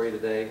Amazon story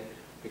today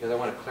because I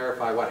want to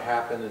clarify what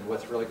happened and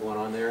what's really going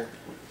on there.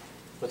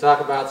 We'll talk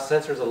about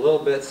sensors a little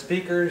bit.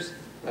 Speakers.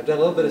 I've done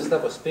a little bit of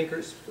stuff with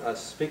speakers.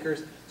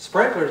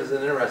 Sprinklers is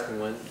an interesting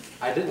one.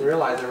 I didn't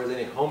realize there was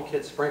any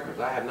HomeKit sprinklers.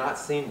 I have not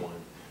seen one.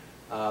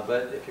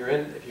 But if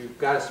you've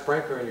got a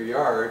sprinkler in your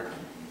yard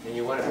and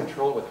you want to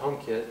control it with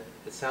HomeKit,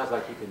 it sounds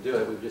like you can do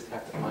it. We just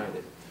have to find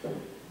it.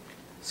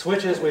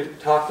 Switches we've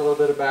talked a little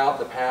bit about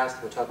in the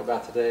past. We'll talk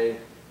about today.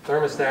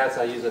 Thermostats.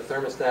 I use a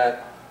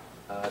thermostat.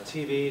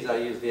 TVs. I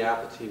use the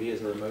Apple TV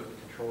as a remote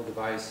control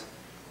device.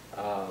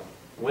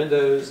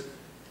 Windows.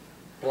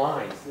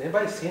 Blinds.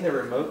 Anybody seen the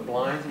remote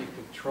blinds that you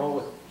can control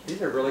with?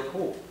 These are really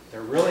cool.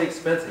 They're really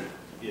expensive,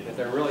 but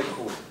they're really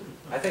cool.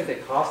 I think they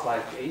cost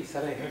like $800,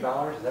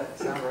 $700. Does that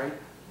sound right?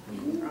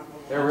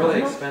 They're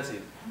really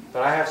expensive.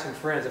 But I have some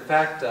friends. In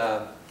fact,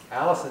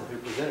 Allison, who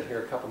presented here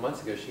a couple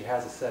months ago, she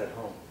has a set at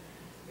home.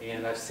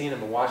 And I've seen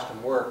them and watched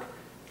them work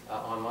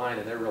online,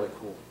 and they're really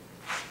cool.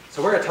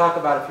 So we're going to talk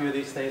about a few of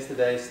these things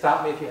today.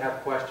 Stop me if you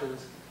have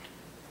questions.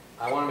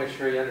 I want to make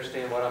sure you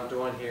understand what I'm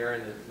doing here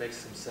and it makes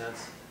some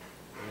sense.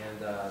 And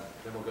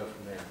then we'll go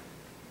from there.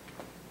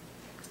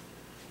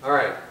 All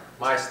right,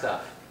 my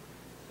stuff.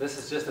 This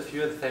is just a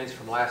few of the things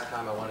from last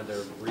time I wanted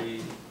to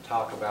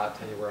re-talk about,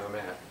 tell you where I'm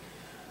at.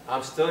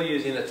 I'm still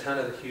using a ton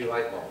of the Hue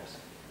light bulbs.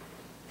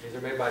 These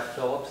are made by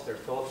Philips. They're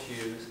Philips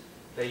Hues.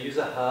 They use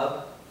a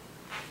hub,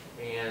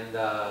 and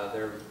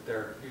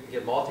you can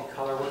get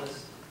multicolor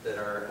ones that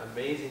are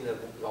amazing,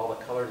 all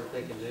the colors that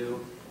they can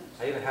do.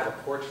 I even have a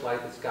porch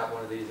light that's got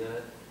one of these in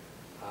it.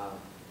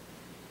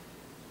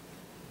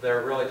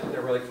 They're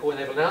really cool, and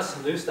they've announced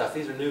some new stuff.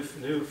 These are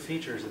new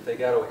features that they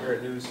got over here.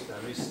 A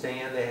new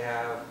stand they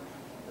have.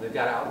 They've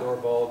got outdoor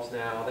bulbs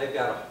now. They've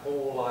got a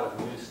whole lot of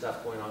new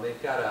stuff going on.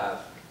 They've got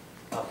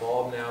a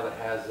bulb now that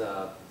has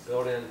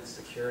built-in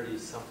security,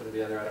 something or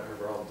the other. I don't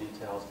remember all the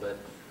details, but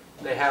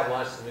they have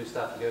launched some new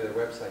stuff. If you go to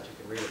their website, you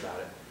can read about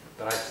it.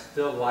 But I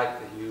still like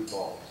the Hue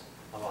bulbs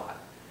a lot.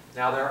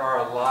 Now, there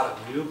are a lot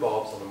of new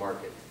bulbs on the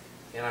market,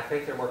 and I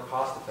think they're more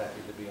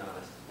cost-effective, to be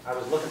honest. I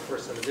was looking for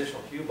some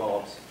additional Hue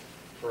bulbs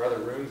for other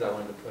rooms I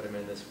wanted to put them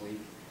in this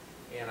week,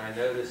 and I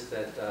noticed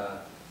that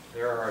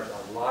there are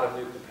a lot of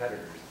new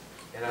competitors.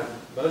 And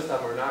most of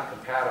them are not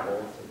compatible,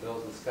 to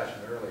Bill's discussion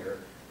earlier,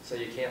 so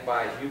you can't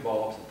buy Hue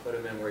bulbs and put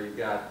them in where you've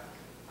got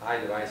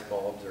iDevice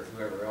bulbs or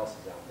whoever else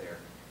is out there.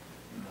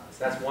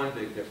 So that's one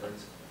big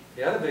difference.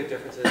 The other big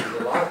difference is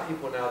a lot of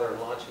people now that are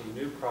launching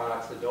new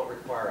products that don't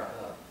require a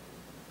hub.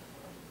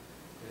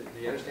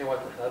 Do you understand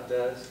what the hub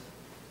does?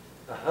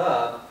 A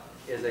hub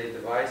is a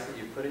device that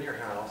you put in your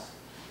house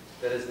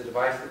that is the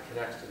device that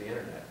connects to the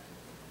internet.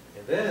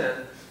 And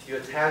then you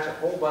attach a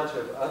whole bunch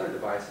of other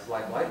devices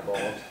like light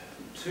bulbs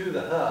to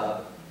the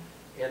hub,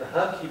 and the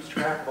hub keeps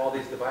track of all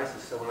these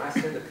devices. So when I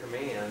send a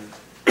command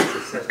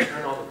that says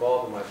turn on the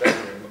bulb in my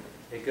bedroom,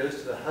 it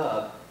goes to the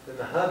hub. Then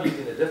the hub,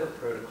 using a different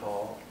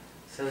protocol,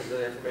 sends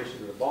the information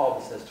to the bulb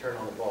and says turn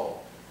on the bulb.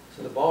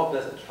 So the bulb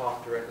doesn't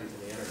talk directly to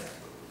the internet.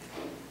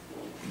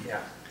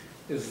 Yeah.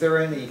 Is there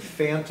any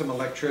phantom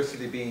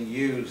electricity being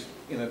used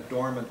in a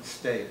dormant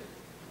state?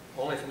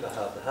 Only from the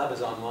hub. The hub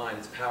is online.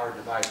 It's a powered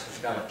device. It's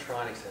got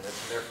electronics in it,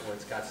 so therefore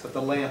it's got some... But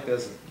the lamp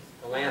isn't?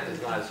 The lamp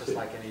is not. It's just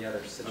like any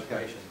other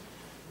situation.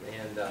 Okay.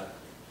 And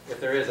if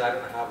there is, I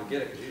don't know how we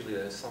get it, because usually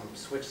there's some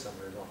switch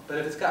somewhere. But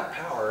if it's got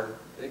power,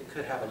 it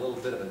could have a little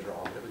bit of a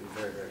draw, but it would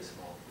be very, very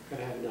small.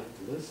 Gotta have enough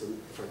to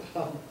listen for the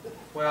hub.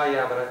 Well,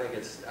 yeah, but I think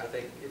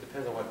it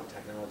depends on what the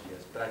technology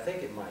is. But I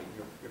think it might.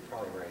 You're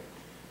probably right.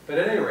 But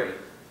at any rate,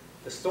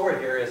 the story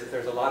here is that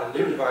there's a lot of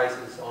new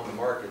devices on the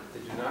market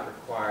that do not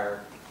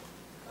require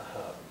a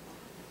hub.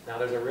 Now,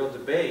 there's a real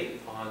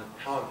debate on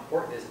how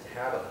important is it to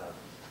have a hub.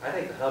 I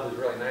think the hub is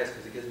really nice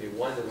because it gives me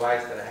one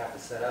device that I have to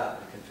set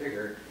up and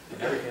configure,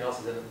 and everything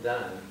else is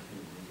done.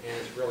 And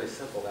it's really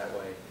simple that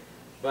way.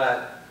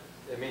 But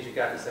it means you've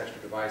got this extra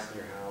device in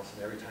your house,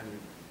 and every time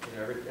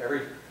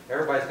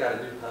everybody's got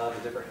a new hub, a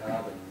different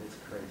hub, and it's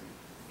crazy.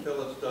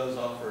 Philips does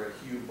offer a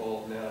Hue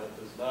bulb now that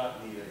does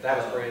not need a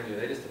That was brand new.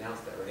 They just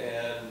announced that, right?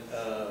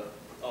 And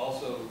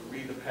also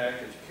read the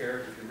package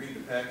carefully. If you read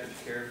the package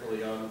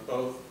carefully on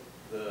both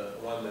the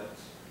one that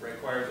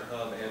requires a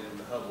hub and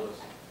the hubless,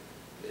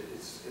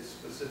 it's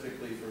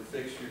specifically for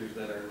fixtures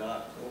that are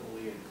not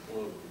totally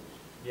enclosed.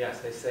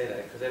 Yes, they say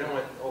that because they don't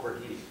want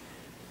overheating.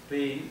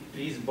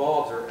 These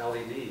bulbs are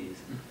LEDs,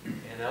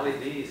 and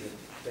LEDs,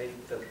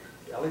 the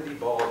LED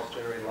bulbs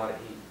generate a lot of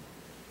heat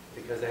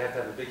because they have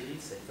to have a big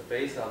heat sink. The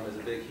base of them is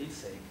a big heat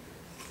sink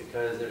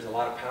because there's a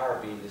lot of power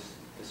being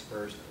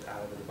dispersed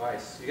out of the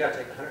device. So you got to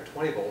take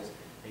 120 volts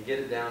and get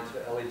it down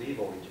to LED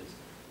voltages,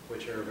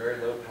 which are very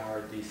low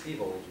powered DC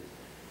voltages.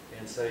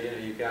 And so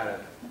you've got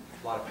a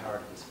lot of power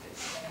to dissipate.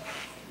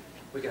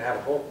 We could have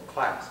a whole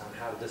class on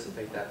how to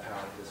dissipate that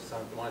power. This is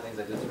one of the things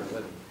I did for a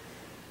living.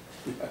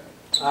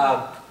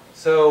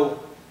 So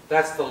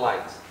that's the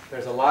lights.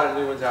 There's a lot of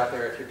new ones out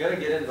there. If you're going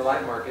to get into the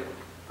light market,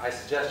 I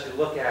suggest you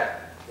look at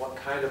what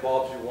kind of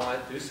bulbs you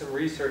want. Do some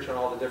research on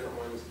all the different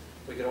ones.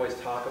 We could always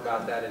talk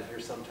about that in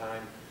here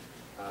sometime.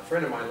 A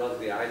friend of mine loves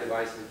the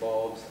iDevices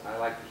bulbs. I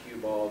like the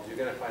Hue bulbs. You're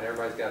going to find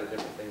everybody's got a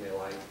different thing they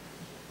like.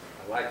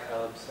 I like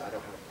hubs. I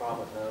don't have a problem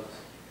with hubs.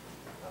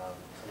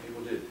 Some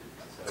people do.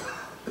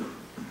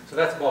 So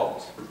that's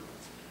bulbs.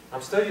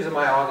 I'm still using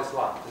my August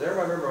lock. Does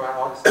everybody remember my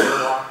August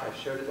lock? I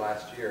showed it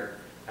last year.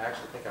 I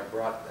actually think I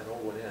brought an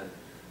old one in.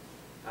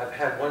 I've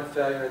had one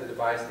failure of the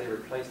device. They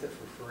replaced it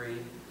for free.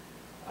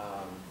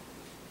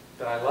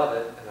 But I love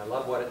it, and I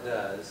love what it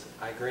does.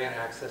 I grant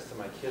access to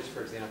my kids,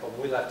 for example.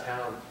 When we left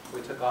town,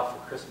 we took off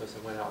for Christmas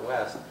and went out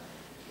west.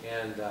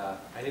 And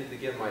I needed to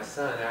give my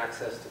son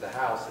access to the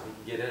house so he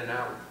could get in and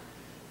out.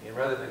 And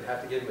rather than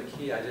have to give him a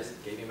key, I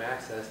just gave him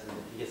access, and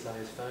he gets on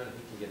his phone and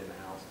he can get in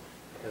the house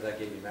because I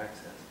gave him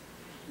access.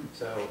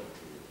 So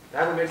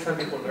that would make some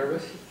people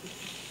nervous,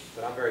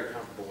 but I'm very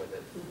comfortable with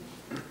it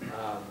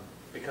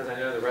because I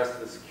know the rest of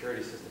the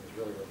security system is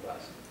really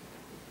robust.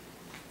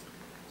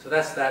 So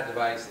that's that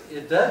device.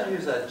 It does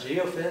use a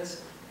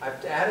geofence.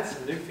 I've added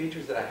some new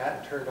features that I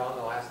hadn't turned on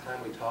the last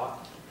time we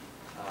talked.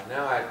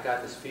 Now I've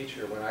got this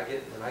feature when I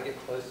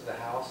get close to the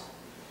house,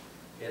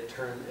 it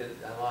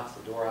unlocks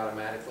the door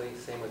automatically.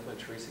 Same with when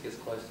Teresa gets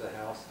close to the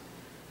house.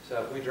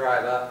 So if we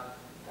drive up,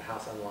 the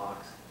house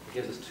unlocks. It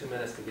gives us 2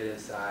 minutes to get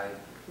inside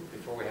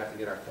before we have to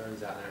get our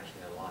phones out and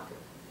actually unlock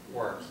it,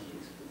 or our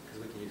keys,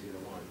 because we can use either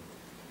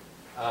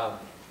one.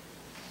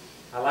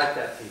 I like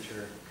that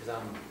feature because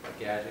I'm a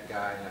gadget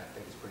guy and I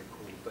think it's pretty cool.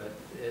 But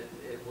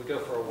we go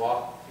for a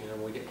walk, you know,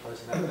 when we get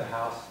close enough to the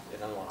house, it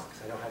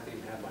unlocks. I don't have to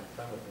even have my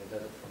phone with me. It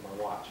does it from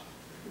my watch.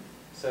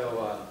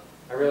 So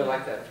I really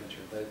like that feature,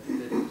 but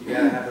you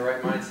got to have the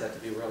right mindset to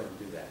be willing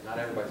to do that. Not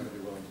everybody's going to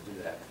be willing to do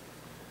that.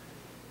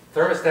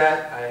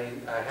 Thermostat,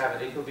 I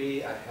have an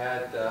Ecobee. I've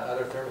had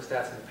other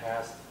thermostats in the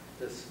past.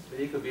 The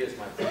Ecobee is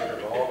my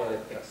favorite of all the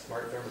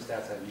smart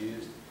thermostats I've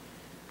used.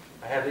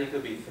 I have the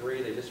Ecobee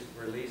 3. They just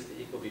released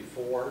the Ecobee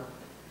 4.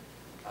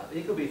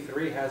 The Ecobee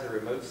 3 has a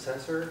remote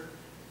sensor.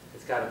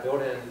 It's got a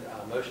built-in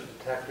motion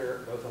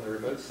detector, both on the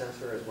remote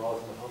sensor as well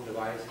as on the home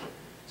device.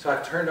 So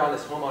I've turned on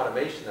this home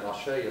automation that I'll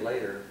show you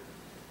later,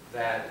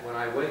 that when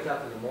I wake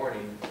up in the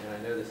morning, and I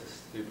know this is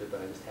stupid,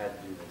 but I just had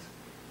to do this.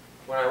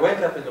 When I wake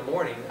up in the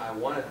morning, I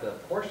wanted the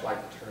porch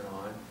light to turn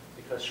on,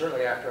 because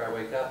shortly after I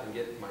wake up and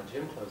get my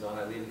gym clothes on,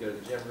 I leave and go to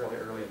the gym really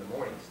early in the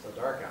morning. It's still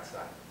dark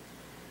outside.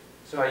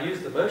 So I use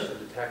the motion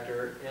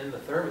detector in the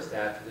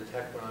thermostat to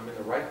detect when I'm in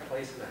the right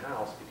place in the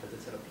house, because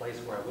it's in a place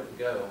where I wouldn't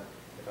go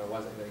if I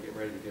wasn't going to get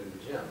ready to go to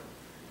the gym.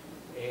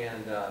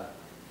 And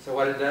so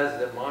what it does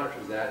is it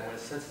monitors that, and when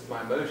it senses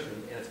my motion,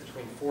 and it's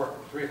between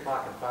 3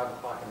 o'clock and 5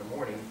 o'clock in the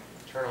morning,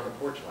 turn on the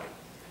porch light.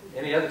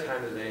 Any other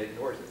time of the day, it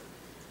ignores it.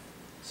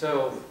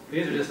 So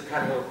these are just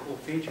kind of little cool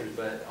features,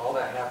 but all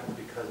that happens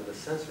because of the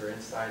sensor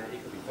inside the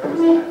Ecobee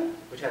thermostat,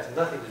 which has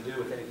nothing to do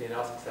with anything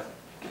else except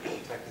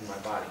detecting my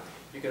body.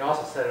 You can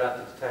also set it up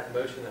to detect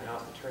motion in the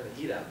house to turn the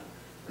heat up,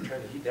 or turn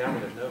the heat down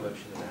when there's no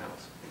motion in the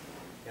house.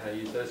 And I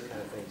use those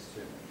kind of things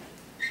too.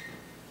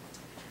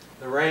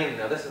 The Ring,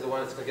 now this is the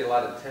one that's going to get a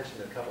lot of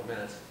attention in a couple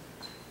minutes.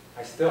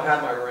 I still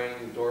have my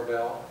Ring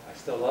doorbell. I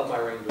still love my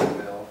Ring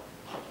doorbell.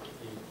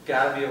 You've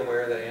got to be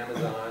aware that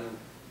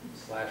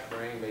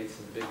Amazon/Ring made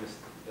some big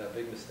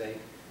mistake.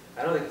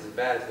 I don't think it's as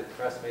bad as the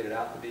press made it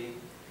out to be.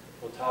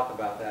 We'll talk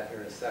about that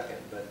here in a second.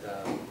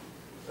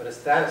 But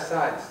as that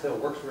aside, it still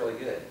works really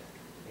good.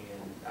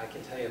 I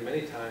can tell you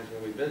many times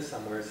when we've been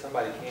somewhere,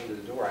 somebody came to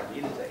the door, I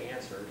needed to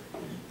answer,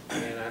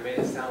 and I made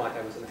it sound like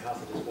I was in the house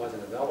that just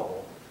wasn't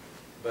available,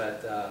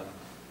 but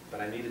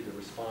I needed to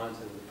respond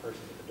to the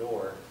person at the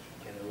door,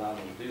 and it allowed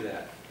me to do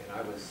that. And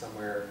I was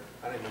somewhere,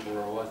 I don't remember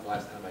where I was the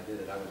last time I did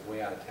it, I was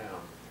way out of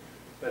town.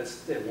 But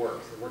it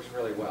works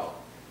really well.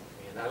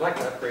 And I'd like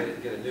to upgrade it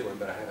and get a new one,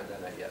 but I haven't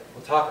done that yet.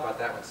 We'll talk about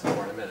that one some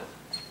more in a minute.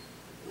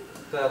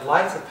 The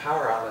lights and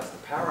power outlets, the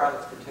power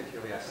outlets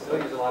particularly, I still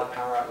use a lot of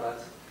power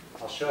outlets.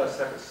 I'll show a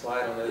separate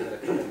slide on those in a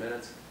couple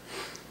minutes.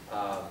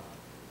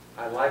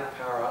 I like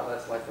power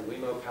outlets, like the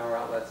Wemo power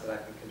outlets that I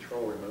can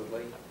control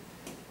remotely.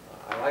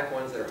 I like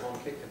ones that are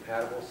HomeKit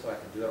compatible, so I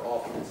can do it all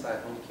from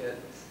inside HomeKit.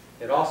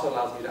 It also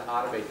allows me to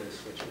automate those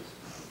switches.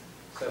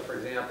 So for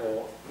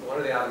example, one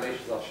of the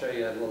automations I'll show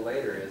you a little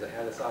later is I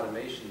have this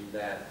automation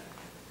that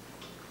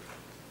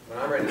when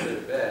I'm ready to go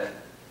to bed,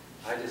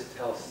 I just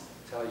tell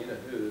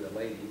you-know-who, the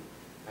lady,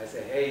 I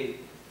say, hey,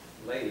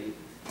 lady,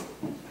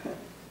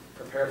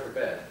 prepare for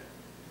bed.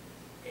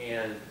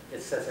 And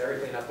it sets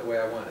everything up the way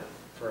I want it.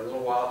 For a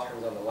little while, it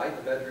turns on the light in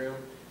the bedroom.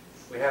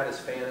 We have this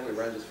fan that we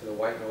run just for the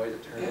white noise.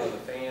 It turns on the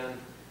fan.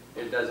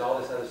 It does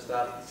all this other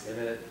stuff, and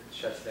then it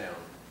shuts down.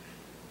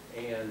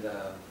 And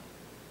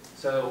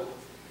so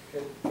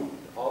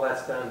all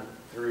that's done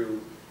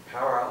through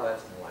power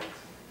outlets and lights.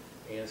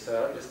 And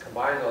so it just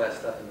combines all that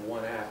stuff into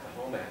one app,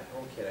 the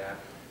HomeKit app,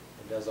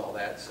 and does all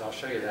that. So I'll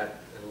show you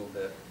that in a little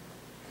bit.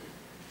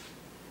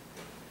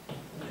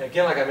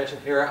 Again, like I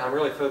mentioned here, I'm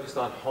really focused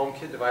on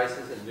HomeKit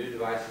devices and new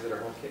devices that are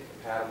HomeKit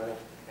compatible.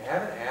 I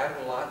haven't added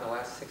a lot in the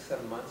last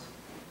 6-7 months.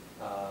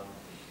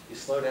 You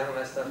slow down on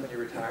that stuff when you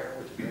retire,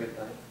 which is a good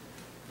thing.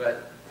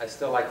 But I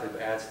still like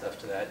to add stuff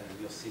to that, and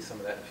you'll see some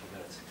of that in a few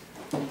minutes.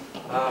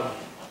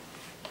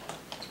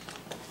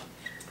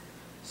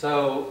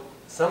 So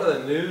some of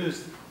the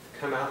news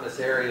come out in this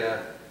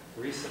area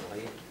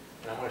recently,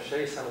 and I want to show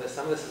you some of this.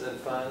 Some of this has been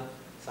fun.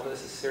 Some of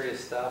this is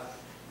serious stuff.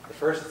 The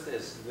first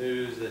is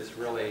news that's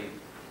really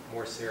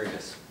more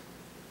serious.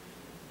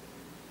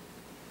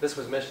 This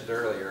was mentioned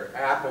earlier.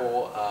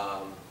 Apple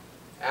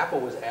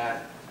was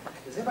at,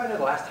 does anybody know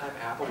the last time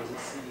Apple was at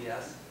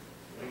CES?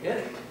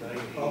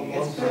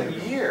 It's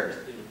been years.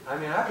 I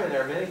mean, I've been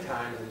there many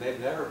times, and they've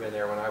never been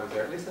there when I was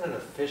there, at least in an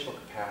official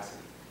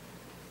capacity.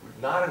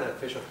 Not in an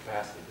official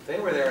capacity, but they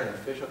were there in an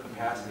official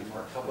capacity for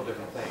a couple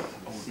different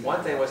things.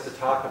 One thing was to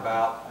talk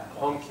about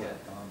HomeKit.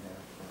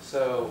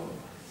 So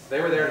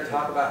they were there to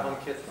talk about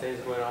HomeKit, the things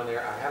going on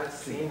there. I haven't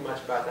seen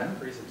much about that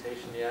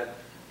presentation yet,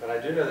 but I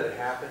do know that it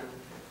happened,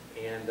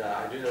 and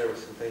I do know there were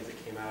some things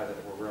that came out of it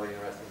that were really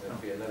interesting. That'll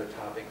be another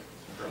topic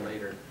for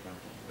later.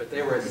 but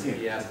they were at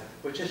CES,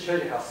 which just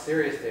shows you how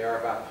serious they are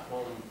about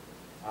home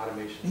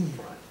automation in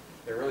front.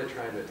 They're really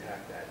trying to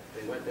attack that.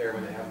 They went there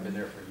when they haven't been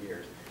there for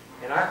years.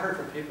 And I heard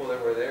from people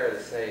that were there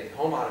that say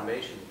home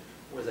automation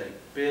was a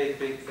big,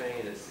 big thing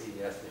at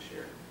CES this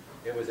year.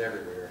 It was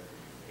everywhere,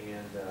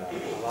 and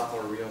a lot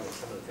more real than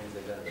some of the things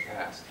they've done in the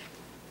past.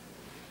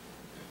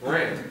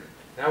 Ring.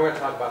 Now we're going to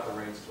talk about the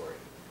Ring story.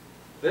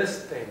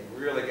 This thing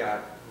really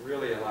got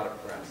a lot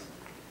of press,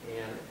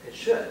 and it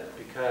should,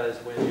 because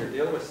when you're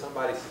dealing with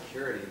somebody's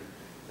security,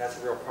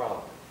 that's a real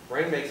problem.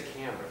 Ring makes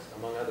cameras,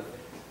 among other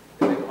things.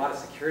 They make a lot of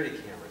security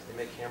cameras. They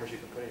make cameras you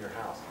can put in your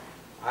house.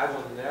 I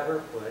will never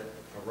put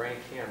a Ring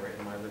camera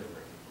in my living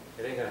room.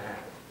 It ain't going to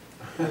happen,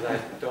 because I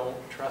don't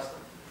trust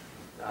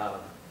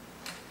them.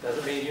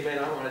 Doesn't mean you may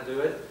not want to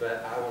do it,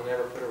 but I will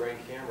never put a Ring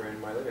camera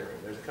in my living room.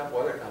 There's a couple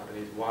other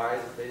companies,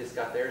 Wise, they just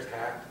got theirs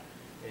hacked,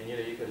 and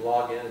you could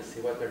log in and see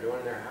what they're doing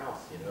in their house.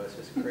 It's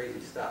just crazy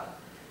stuff.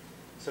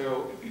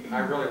 So I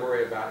really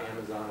worry about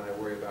Amazon, and I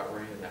worry about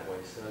Ring in that way.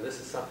 So this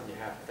is something you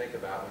have to think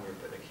about when you're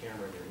putting a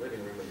camera in your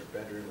living room or your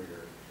bedroom or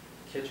your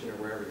kitchen or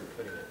wherever you're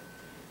putting it.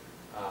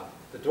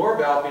 The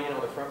doorbell being on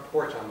the front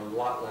porch, I'm a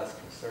lot less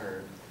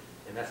concerned,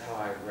 and that's how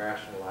I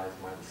rationalize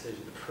my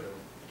decision to put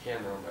a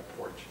camera on my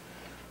porch.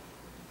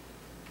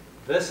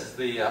 This is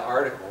the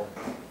article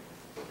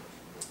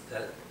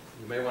that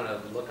you may want to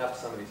look up.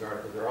 Some of these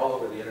articles, they're all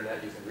over the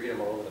internet. You can read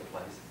them all over the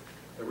place.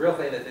 The real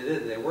thing that they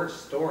did, they weren't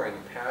storing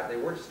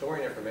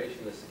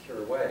information in a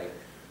secure way.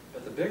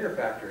 But the bigger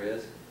factor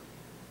is,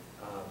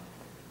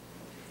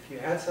 if you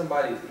had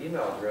somebody's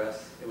email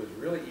address, it was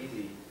really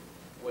easy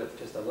with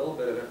just a little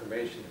bit of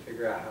information to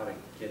figure out how to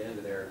get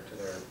into their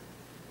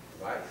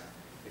device.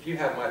 If you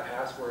have my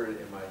password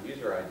and my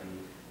user ID,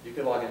 you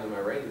can log into my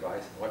Ring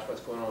device and watch what's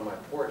going on my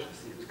porch and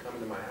see who's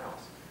coming to my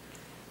house.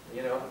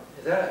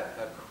 Is that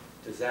a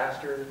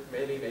disaster?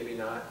 Maybe, maybe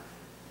not.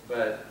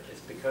 But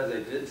it's because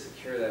they did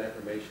secure that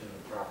information in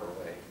the proper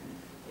way.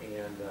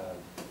 And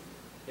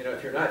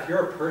if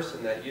you're a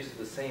person that uses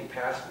the same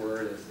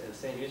password and the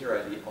same user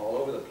ID all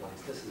over the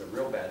place, this is a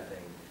real bad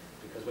thing.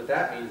 Because what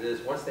that means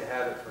is once they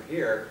have it for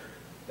here,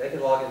 they can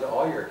log into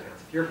all your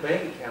accounts. If your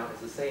bank account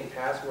is the same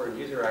password and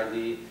user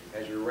ID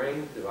as your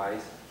Ring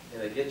device,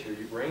 and they get your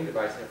Ring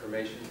device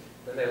information,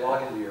 then they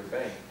log into your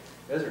bank.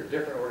 Those are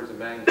different orders of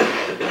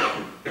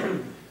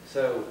magnitude.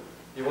 So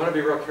you want to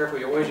be real careful.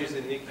 You always use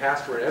a unique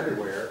password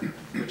everywhere,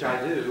 which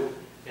I do,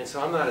 and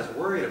so I'm not as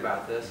worried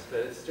about this,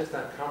 but it's just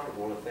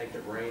uncomfortable to think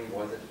that Ring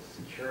wasn't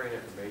securing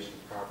information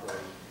properly,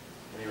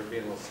 and they were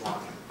being a little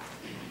sloppy.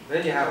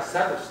 Then you have a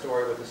separate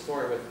story with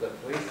the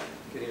police,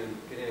 getting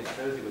in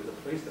cozy with the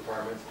police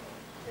departments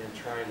and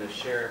trying to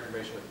share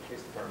information with the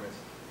police departments.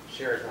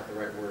 Share is not the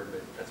right word,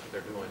 but that's what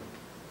they're doing.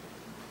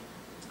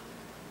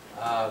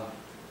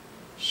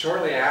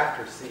 Shortly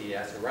after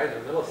CES, or right in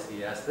the middle of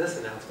CES, this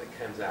announcement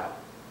comes out.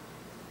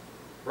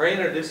 Ring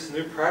introduces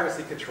new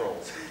privacy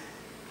controls.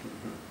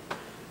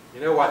 You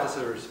know what this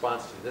is a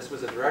response to? This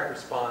was a direct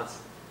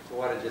response to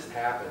what had just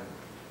happened.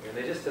 And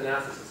they just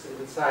announced this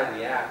inside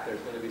the app. There's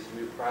going to be some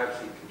new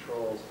privacy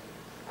controls.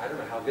 I don't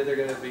know how good they're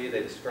going to be.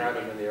 They describe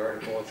them in the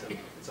article.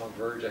 It's on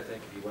Verge, I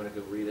think, if you want to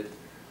go read it.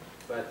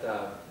 But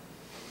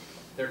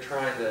they're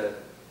trying to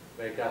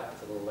make up.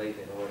 It's a little late.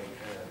 They've already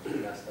kind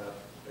of messed up.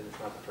 And it's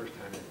not the first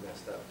time they've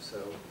messed up.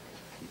 So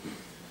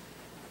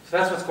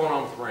that's what's going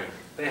on with Ring.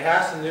 They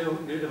have some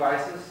new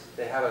devices.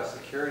 They have a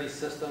security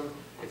system.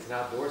 It's an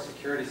outdoor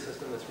security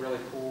system that's really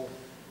cool.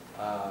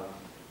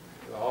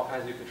 All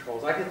kinds of new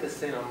controls. I get this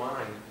thing on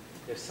mine.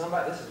 If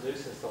somebody, this is new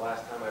since the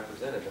last time I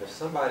presented, but if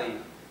somebody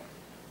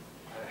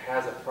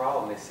has a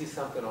problem, they see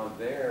something on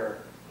their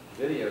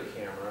video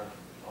camera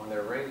on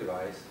their Ring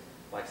device,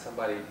 like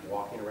somebody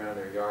walking around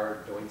their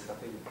yard doing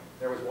something.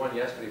 There was one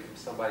yesterday from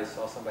somebody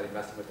saw somebody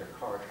messing with their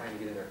car, trying to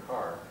get in their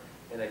car,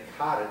 and they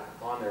caught it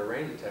on their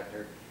Ring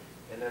detector,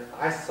 and then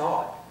I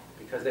saw it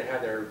because they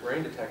have their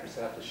Ring detector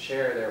set up to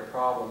share their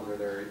problems or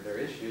their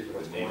issues or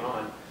what's going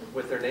on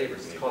with their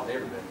neighbors. It's called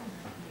Neighborhood.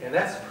 And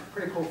that's a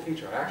pretty cool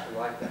feature. I actually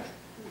like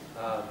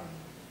that.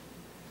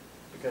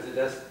 Because it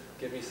does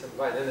give me some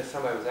advice. Then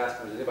somebody was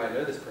asking, does anybody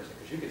know this person?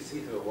 Because you could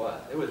see who it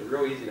was. It was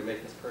real easy to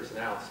make this person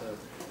out. So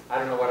I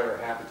don't know whatever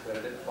happened to it.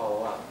 I didn't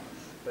follow up.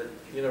 But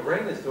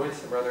Ring is doing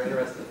some rather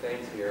interesting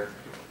things here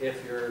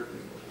if you're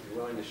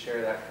willing to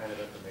share that kind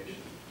of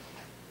information.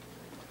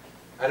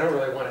 I don't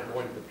really want to go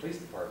into the police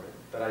department,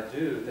 but I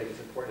do think it's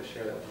important to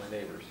share that with my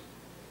neighbors.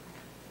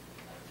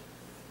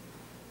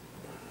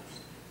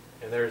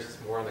 And there's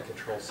more on the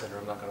control center.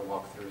 I'm not going to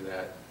walk through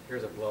that.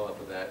 Here's a blow-up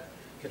of that.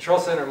 Control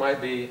center might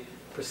be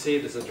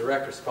perceived as a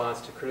direct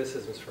response to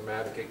criticisms from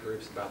advocate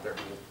groups about their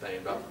whole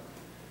thing.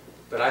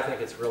 But I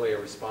think it's really a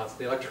response.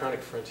 The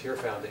Electronic Frontier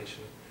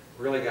Foundation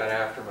really got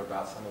after them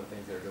about some of the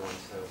things they're doing.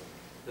 So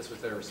this was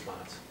their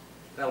response.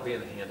 That'll be in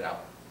the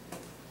handout.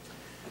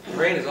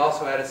 Ring has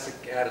also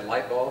added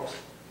light bulbs.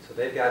 So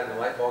they've got in the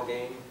light bulb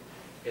game,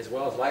 as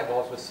well as light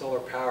bulbs with solar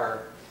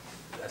power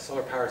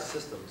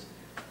systems.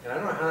 And I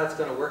don't know how that's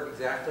going to work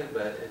exactly,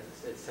 but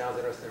it sounds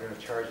interesting. They're going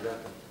to charge it up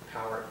and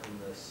power it from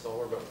the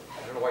solar, but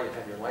I don't know why you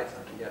have your lights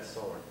on if you got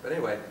solar. But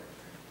anyway,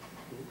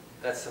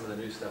 that's some of the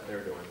new stuff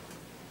they're doing.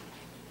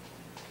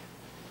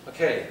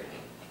 Okay,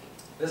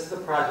 this is the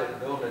project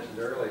Bill mentioned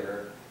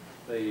earlier.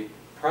 The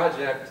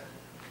project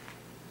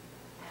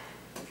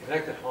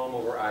Connected Home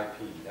over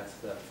IP. That's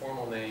the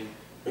formal name.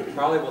 You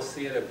probably will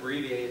see it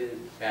abbreviated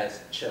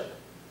as CHIP.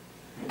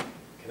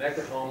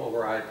 Connected Home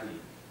over IP.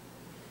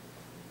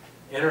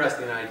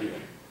 Interesting idea.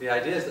 The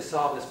idea is to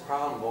solve this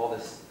problem of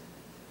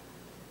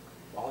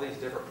all these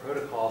different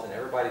protocols, and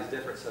everybody's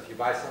different. So if you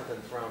buy something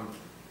from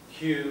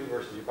Q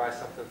versus you buy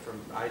something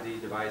from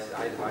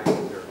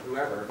iDevices, or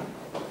whoever,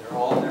 they're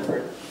all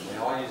different. They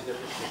all use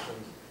different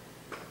systems.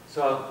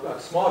 So a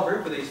small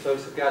group of these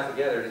folks have got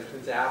together. It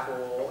includes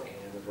Apple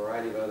and a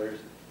variety of others,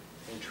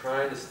 in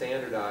trying to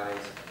standardize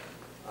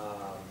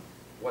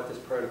what this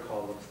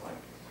protocol looks like.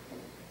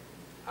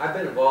 I've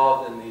been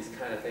involved in these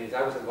kind of things.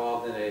 I was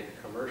involved in a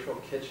commercial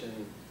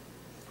kitchen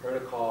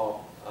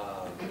protocol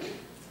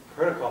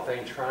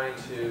thing, trying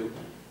to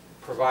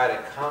provide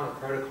a common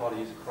protocol to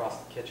use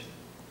across the kitchen.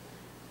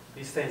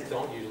 These things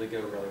don't usually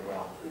go really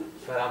well,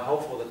 but I'm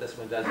hopeful that this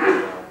one does go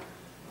well.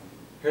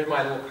 Here's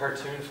my little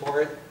cartoon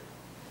for it.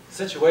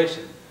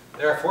 Situation.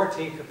 There are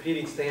 14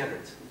 competing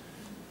standards.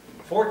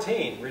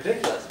 14,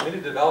 ridiculous. We need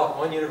to develop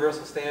one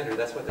universal standard.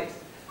 That's what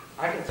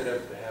I consider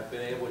to have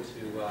been able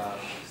to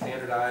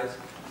standardize.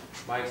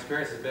 My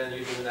experience has been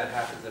usually when that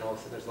happens, then all of a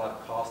sudden there's a lot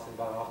of cost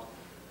involved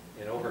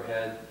and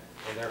overhead,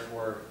 and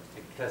therefore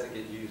it doesn't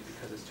get used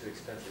because it's too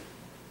expensive.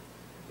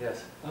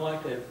 Yes? I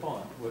like that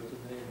font. What's the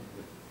name of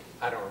it?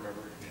 I don't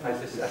remember. I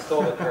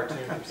stole the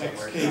cartoon from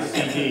somewhere.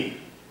 XKCD.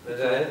 Is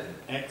that it?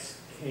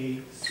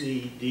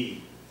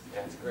 XKCD.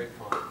 Yeah, it's a great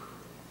font.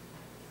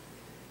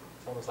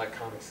 It's almost like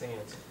Comic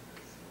Sans.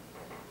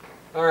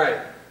 All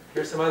right,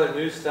 here's some other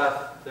new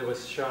stuff that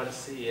was shown at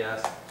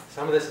CES.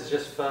 Some of this is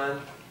just fun.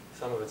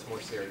 Some of it's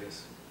more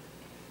serious.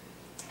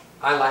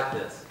 I like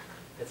this.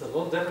 It's a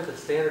little different than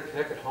standard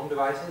connected home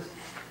devices,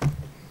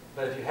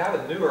 but if you have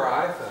a newer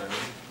iPhone,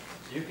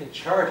 you can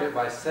charge it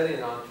by setting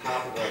it on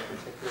top of a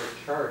particular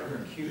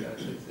charger.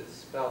 It's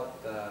spelled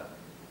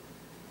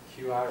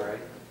QI,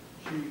 right?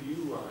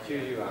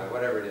 QUI,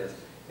 whatever it is.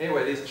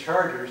 Anyway, these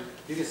chargers,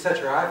 you can set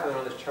your iPhone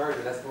on this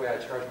charger. That's the way I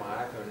charge my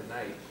iPhone at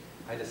night.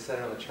 I just set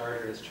it on the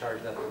charger and it's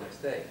charged up the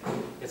next day.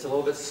 It's a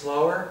little bit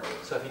slower,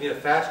 so if you need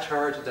a fast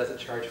charge, it doesn't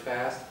charge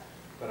fast,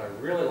 but I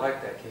really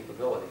like that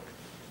capability.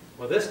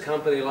 Well, this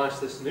company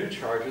launched this new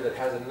charger that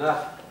has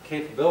enough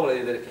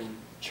capability that it can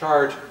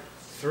charge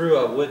through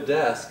a wood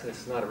desk.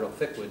 It's not a real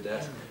thick wood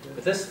desk,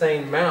 but this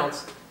thing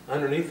mounts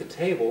underneath the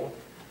table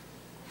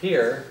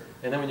here,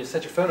 and then when you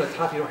set your phone on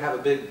top, you don't have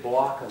a big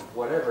block of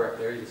whatever up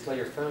there. You just lay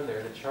your phone there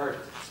and it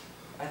charges.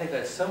 I think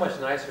that's so much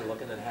nicer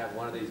looking than have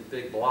one of these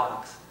big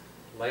blocks,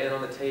 lay it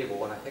on the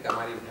table, and I think I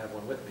might even have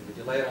one with me, but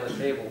you lay it on the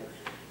table,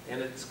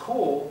 and it's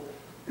cool,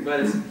 but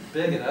it's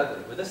big and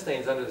ugly. But this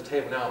thing's under the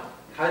table. Now,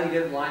 how do you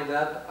get it lined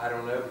up? I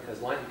don't know,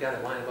 because you've got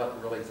to line them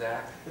up real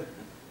exact.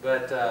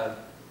 But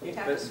You'd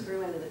have to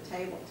screw into the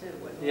table too,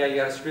 wouldn't you? yeah, you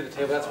got to screw the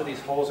table. That's what these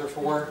holes are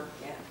for.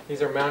 Yeah.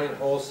 These are mounting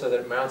holes so that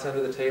it mounts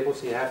under the table,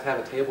 so you have to have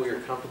a table you're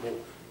comfortable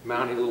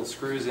mounting little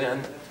screws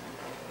in.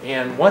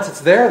 And once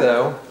it's there,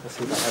 though, let's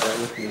see if I have that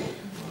with me.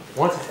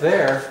 Once it's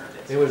there,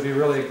 it would be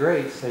really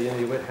great, so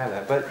you wouldn't have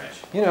that. But,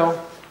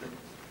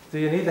 do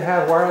you need to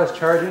have wireless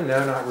charging?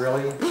 No, not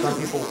really. Some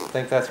people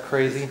think that's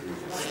crazy.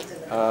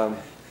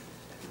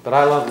 But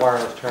I love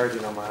wireless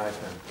charging on my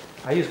iPhone.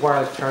 I use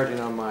wireless charging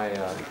on my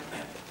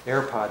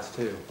AirPods,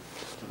 too.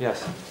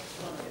 Yes?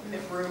 Isn't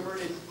it rumored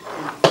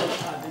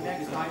the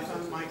next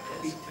iPhone might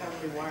be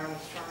totally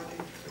wireless charging?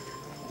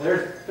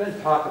 There's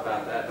been talk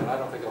about that, but I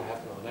don't think it'll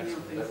happen on the next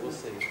one, but we'll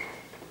see.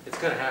 It's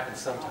going to happen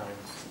sometime.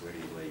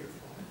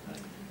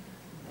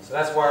 So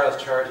that's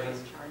wireless charging.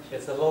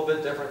 It's a little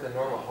bit different than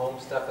normal home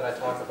stuff that I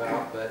talk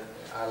about, but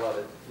I love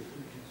it.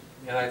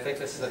 And I think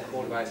this is a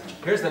cool device.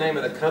 Here's the name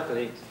of the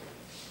company,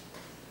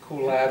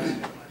 Cool Labs.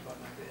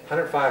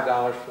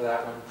 $105 for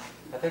that one.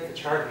 I think the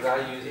chargers I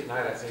use at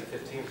night, I pay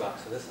 $15,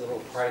 so this is a little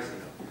pricey,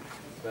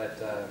 but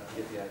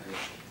you get the idea.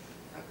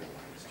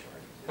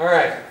 All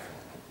right.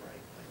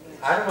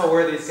 I don't know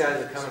where these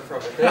guys are coming from,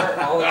 but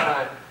they're all the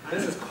time.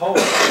 This is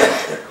Kohler.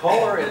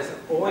 Kohler is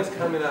always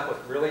coming up with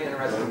really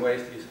interesting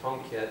ways to use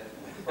HomeKit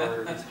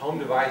or these home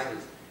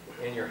devices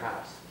in your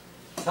house.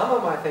 Some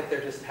of them, I think they're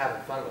just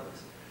having fun with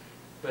us.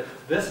 But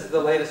this is the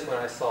latest one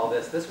I saw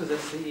this. This was at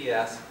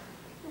CES.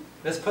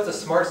 This puts a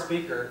smart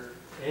speaker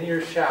in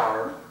your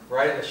shower,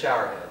 right in the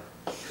shower head.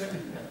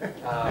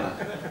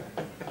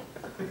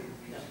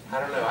 I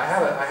don't know. I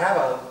have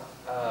a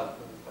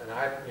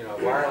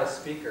wireless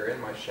speaker in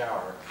my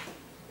shower,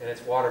 and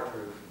it's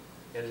waterproof,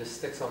 and it just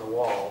sticks on the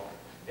wall,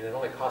 and it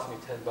only cost me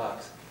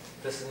 $10.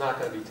 This is not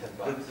going to be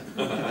 $10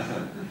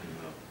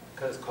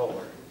 because it's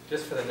Kohler.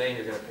 Just for the name,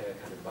 you're going to pay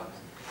 $100.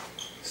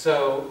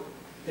 So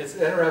it's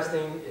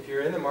interesting if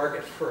you're in the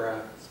market for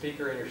a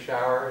speaker in your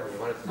shower and you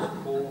want it to look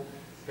cool.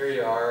 Here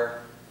you are.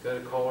 Go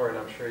to Kohler, and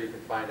I'm sure you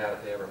can find out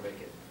if they ever make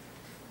it.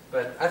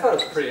 But I thought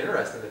it was pretty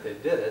interesting that they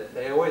did it.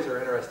 They always are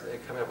interested in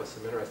coming up with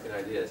some interesting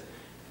ideas.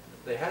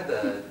 They had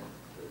the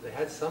They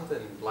had something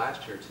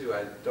last year too.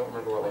 I don't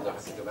remember what it was. I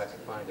have to go back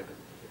and find it. But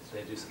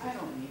they do something. I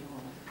don't need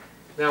one.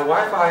 Now,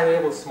 Wi-Fi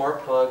enabled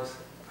smart plugs.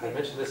 I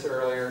mentioned this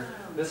earlier.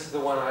 This is the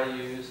one I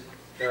use.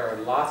 There are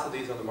lots of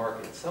these on the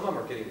market. Some of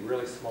them are getting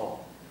really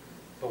small.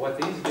 But what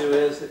these do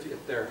is,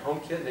 if they're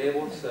HomeKit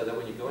enabled, so that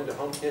when you go into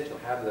HomeKit, you'll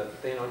have the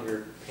thing on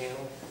your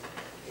panel,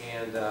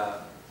 and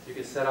you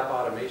can set up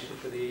automation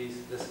for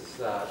these. This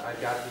is, I've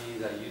got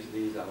these, I use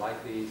these, I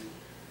like these.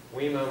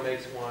 Wemo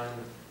makes one.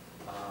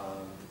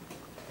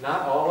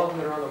 Not all of them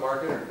that are on the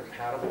market are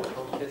compatible with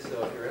HomeKit,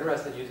 so if you're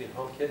interested in using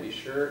HomeKit, be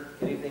sure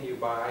anything you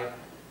buy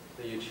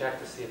that you check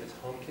to see if it's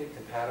HomeKit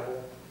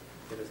compatible.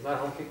 If it's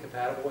not HomeKit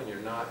compatible and you're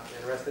not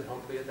interested in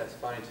HomeKit, that's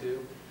fine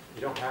too.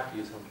 You don't have to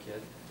use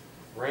HomeKit.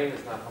 Rain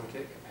is not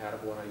HomeKit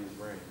compatible, and I use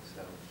Rain.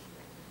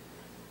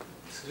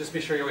 So just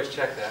be sure you always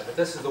check that. But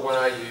this is the one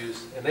I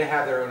use, and they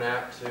have their own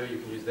app too. You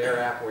can use their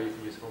app or you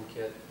can use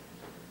HomeKit,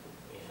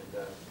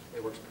 and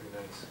it works pretty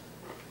nice.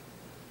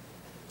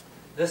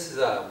 This is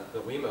the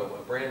Wemo,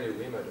 a brand new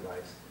Wemo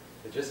device.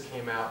 It just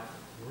came out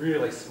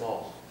really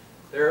small.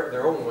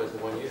 Their old one was the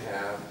one you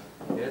have,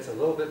 and it's a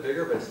little bit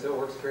bigger, but it still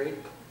works great.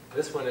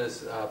 This one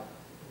is,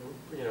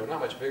 not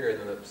much bigger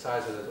than the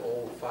size of those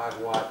old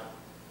 5-watt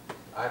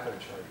iPhone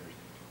chargers.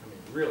 I mean,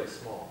 really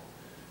small,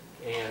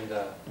 and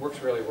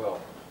works really well.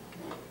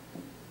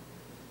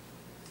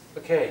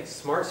 Okay,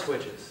 smart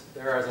switches.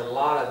 There is a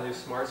lot of new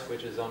smart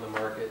switches on the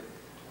market.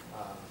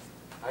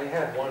 I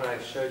had one I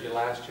showed you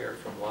last year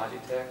from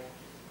Logitech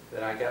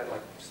that I got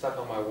like stuck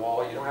on my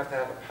wall. You don't have to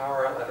have a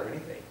power outlet or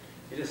anything.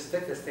 You just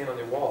stick this thing on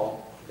your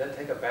wall. It doesn't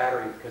take a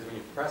battery, because when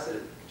you press it,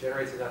 it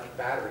generates enough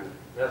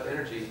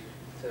energy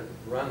to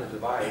run the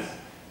device,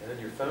 and then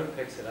your phone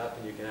picks it up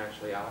and you can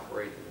actually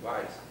operate the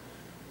device.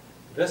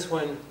 This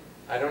one,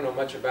 I don't know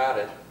much about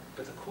it,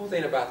 but the cool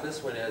thing about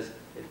this one is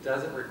it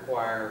doesn't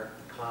require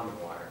common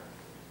wire.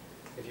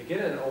 If you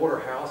get in older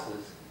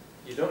houses,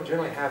 you don't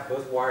generally have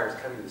both wires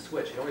coming to the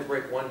switch. You only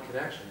break one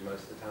connection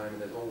most of the time in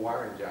those old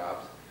wiring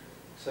jobs.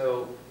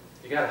 So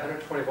you got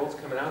 120 volts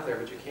coming out there,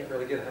 but you can't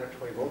really get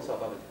 120 volts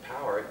off of it to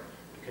power it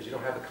because you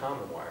don't have the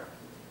common wire,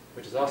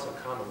 which is also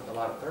common with a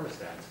lot of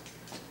thermostats.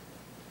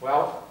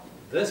 Well,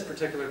 this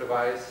particular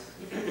device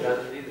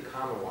doesn't need the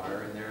common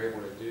wire, and they're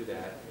able to do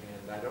that.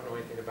 And I don't know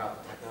anything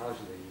about the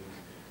technology they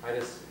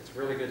use. It's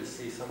really good to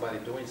see somebody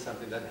doing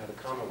something that doesn't have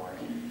a common wire.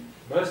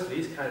 Most of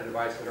these kind of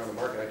devices that are on the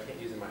market, I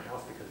can't use in my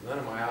house because none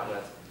of my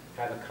outlets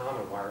have a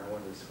common wire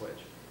going to the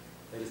switch.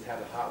 They just have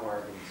the hot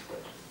wire being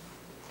switched.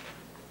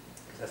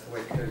 Because that's the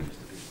way the code used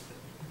to be.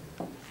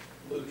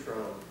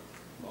 Lutron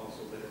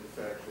also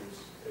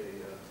manufactures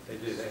They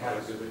do. They have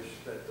a good switch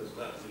that does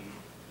not need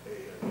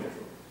a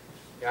neutral.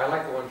 Yeah, I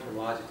like the one from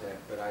Logitech,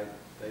 but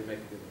they make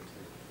a good one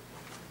too.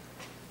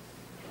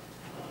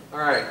 All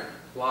right,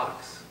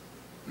 locks.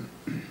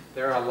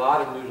 There are a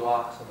lot of new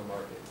locks on the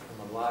market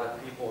from a lot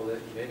of people that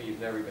maybe you've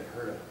never even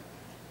heard of.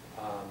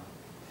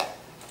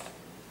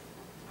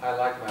 I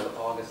like my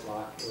August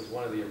lock. It was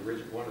one of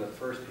the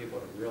first people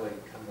to really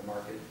come to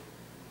market.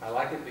 I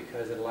like it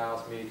because it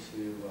allows me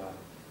to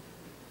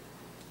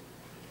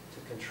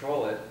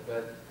control it,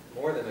 but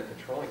more than the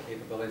controlling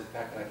capability is the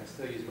fact that I can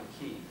still use my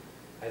key.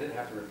 I didn't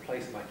have to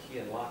replace my key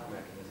and lock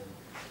mechanism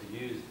to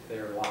use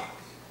their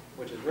locks,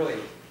 which is really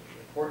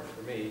important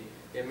for me.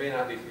 It may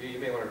not be for you. You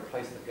may want to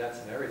replace the guts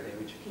and everything,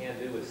 which you can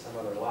do with some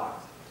other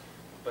locks.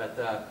 But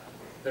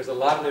there's a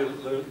lot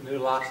of new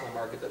locks on the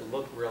market that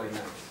look really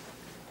nice.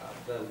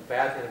 The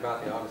bad thing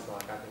about the August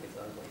lock, I think it's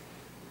ugly.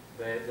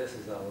 This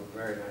is a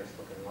very nice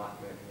looking lock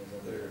mechanism.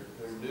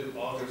 Their new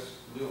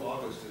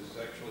August is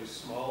actually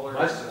smaller.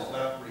 Much and does smaller.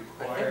 not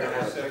require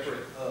a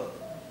separate hub.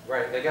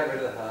 Right, they got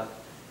rid of the hub.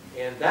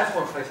 And that's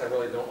one place I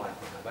really don't like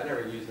the hub. I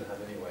never use the hub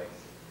anyway.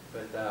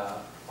 But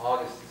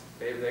August,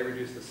 they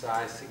reduced the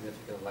size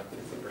significantly, like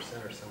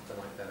 50% or something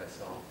like that I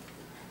saw.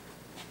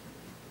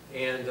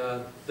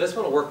 And this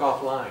one will work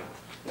offline.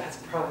 That's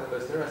probably the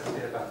most interesting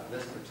thing about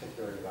this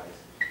particular device.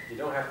 You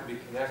don't have to be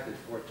connected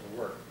for it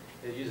to work.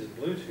 It uses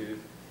Bluetooth,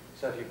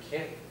 so if you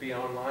can't be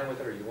online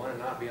with it or you want to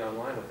not be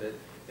online with it,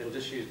 it'll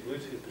just use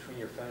Bluetooth between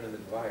your phone and the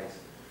device,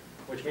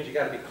 which means you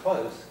got to be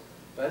close.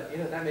 But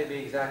that may be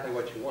exactly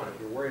what you want.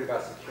 If you're worried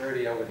about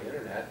security over the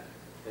internet,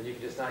 then you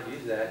can just not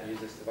use that and use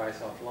this device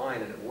offline,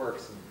 and it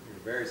works, and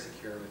you're very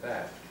secure with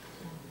that,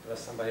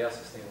 unless somebody else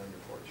is standing on your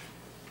porch.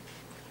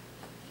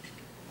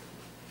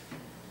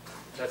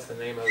 That's the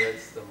name of it.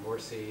 It's the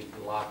Morsi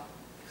lock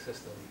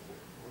system.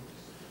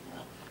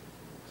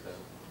 So,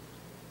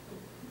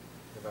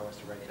 if I was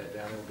to write that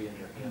down, it will be in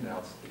your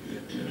handouts.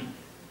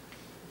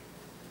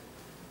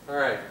 All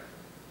right.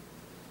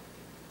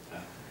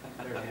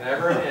 There's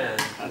never an end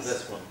to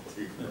this one.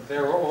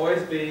 There will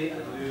always be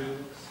a new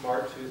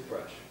smart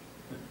toothbrush.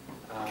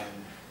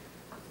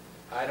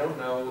 I don't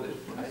know,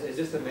 it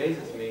just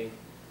amazes me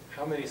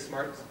how many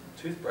smart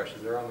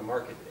toothbrushes are on the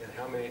market and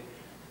how many,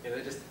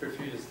 it just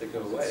refuses to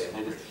go away.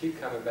 They just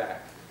keep coming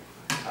back.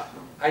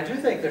 I do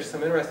think there's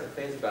some interesting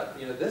things about,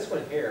 this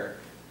one here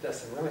does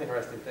some really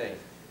interesting things.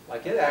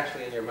 Like it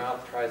actually in your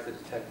mouth tries to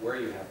detect where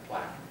you have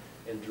plaque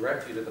and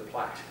direct you to the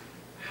plaque.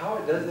 How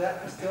it does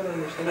that, I still don't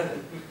understand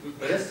it.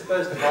 But it's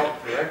supposed to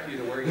help direct you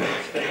to where you need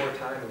to spend more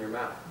time in your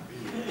mouth.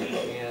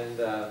 And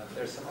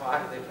there's some,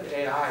 they put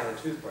AI in a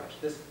toothbrush.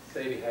 This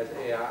baby has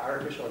AI,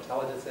 artificial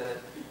intelligence in it.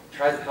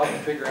 Tries to help you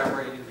figure out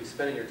where you need to be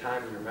spending your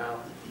time in your mouth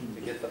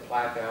to get the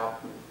plaque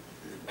out.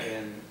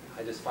 And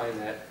I just find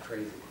that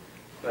crazy.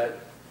 But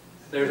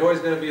there's always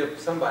going to be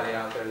somebody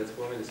out there that's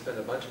willing to spend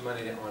a bunch of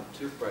money on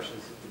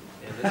toothbrushes.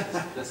 And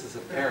this is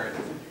apparent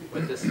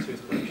with this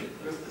toothbrush.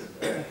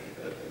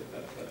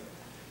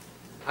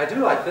 I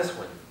do like this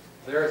one.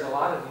 There's a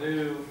lot of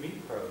new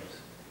meat probes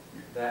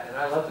that, and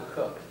I love to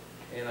cook,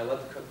 and I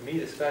love to cook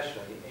meat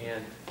especially.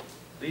 And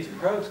these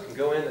probes can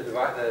go in to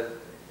divide the,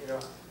 you know,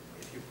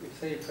 if you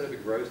say you put a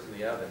big roast in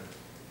the oven,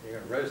 you're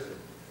going to roast it.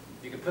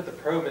 You can put the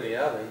probe in the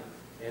oven,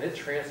 and it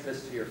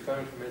transmits to your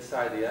phone from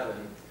inside the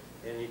oven,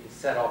 and you can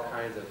set all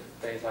kinds of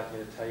things like, you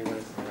know, tell you when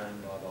it's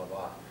done, blah blah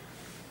blah.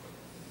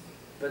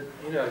 But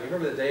you know, you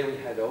remember the day when you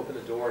had to open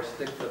the door,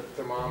 stick the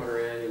thermometer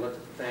in, you looked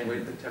at the thing,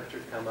 waited for the temperature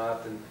to come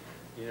up, and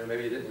you know,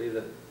 maybe you didn't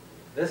leave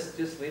just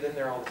leave it in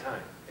there all the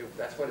time.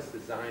 That's what it's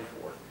designed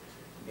for.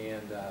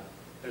 And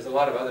there's a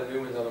lot of other new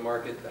ones on the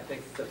market. I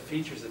think the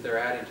features that they're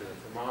adding to the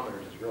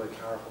thermometers is really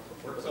powerful.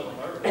 Works on the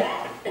barbecue.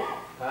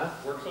 Huh?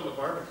 Works on the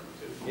barbecue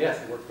too. Yes,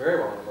 they work very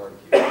well on the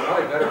barbecue.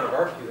 Probably better on the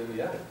barbecue than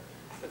the oven.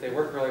 But they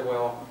work really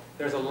well.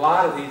 There's a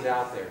lot of these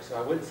out there, so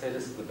I wouldn't say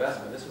this is the best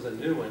one. This was a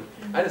new one.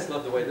 I just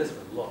love the way this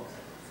one looks.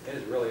 It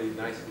is really a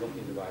nice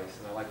looking device,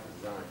 and I like the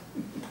design.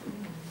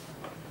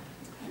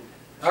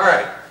 All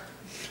right.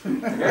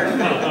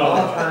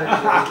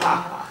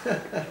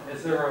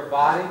 It's a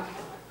robotic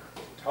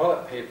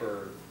toilet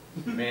paper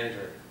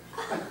manager.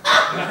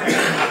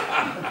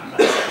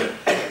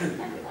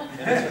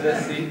 And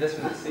this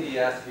was at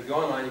CES. If you go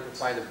online, you can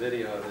find a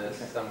video of this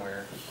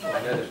somewhere.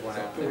 I know there's one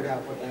out there.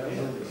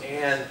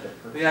 And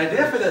the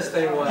idea for this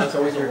thing was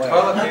when your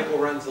toilet paper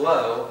runs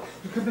low,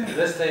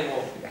 this thing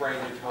will bring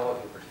you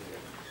toilet paper to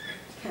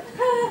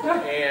you.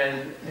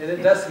 And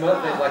it does some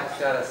other things, like it's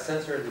got a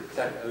sensor to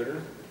detect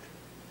odor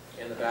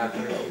in the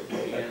bathroom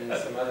and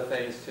some other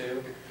things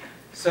too.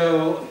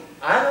 So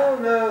I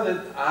don't know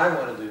that I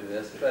want to do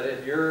this, but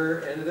if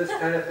you're into this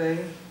kind of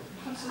thing,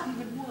 how does it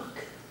even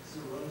work?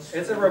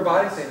 It's a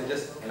robotic thing that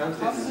just comes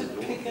in. How does it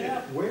pick it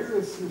up? Where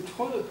is the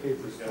toilet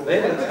paper stored?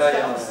 They didn't tell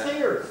you all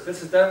downstairs.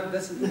 This is done.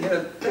 This is, you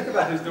know, think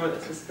about who's doing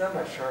this. This is done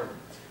by Sherman.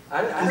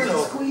 I don't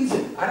know. Squeeze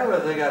it. I don't know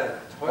if they got a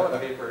toilet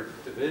paper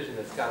division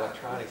that's got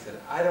electronics in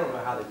it. I don't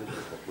know how they did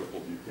this,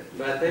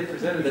 but they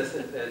presented this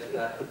at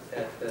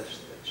the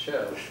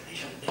show.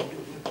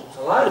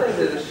 A lot of things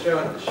that are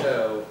shown at the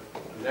show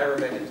never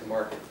make it to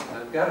market. And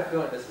I've got a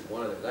feeling this is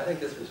one of them. I think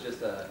this was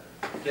just a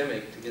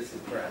gimmick to get some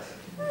press,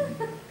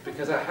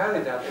 because I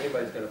highly doubt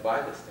anybody's going to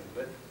buy this thing.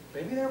 But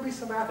maybe there'll be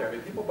some out there. I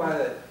mean, people buy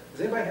that.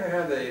 Does anybody here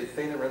have the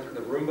thing that runs,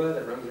 the Roomba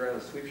that runs around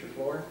and sweeps your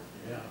floor?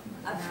 Yeah.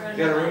 You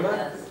got a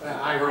Roomba?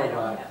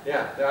 iRobot.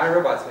 Yeah, the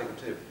iRobots make them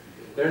too.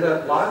 There's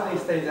a lot of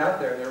these things out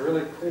there, and they're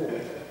really cool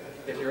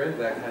if you're into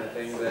that kind of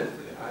thing.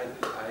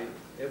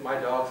 That my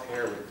dog's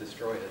hair would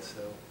destroy it.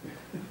 So.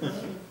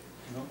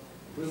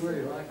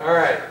 All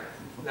right,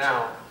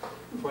 now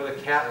for the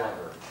cat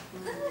lover.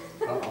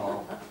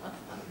 Uh-oh.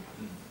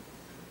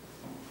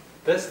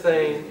 This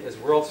thing is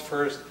world's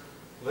first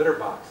litter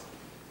box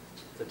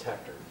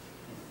detector.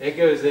 It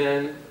goes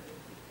in.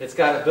 It's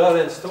got a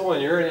built-in stool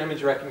in your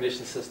image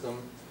recognition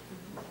system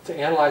to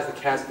analyze the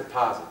cat's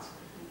deposits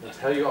and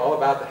tell you all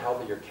about the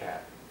health of your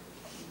cat.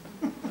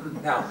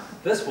 Now,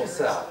 this will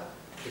sell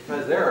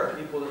because there are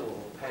people that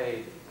will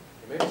pay,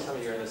 and maybe some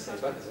of you are in the same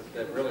bucket,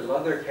 that really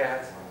love their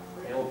cats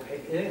and will pay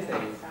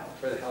anything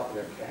for the health of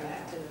their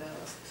cat.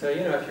 So,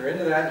 you know, if you're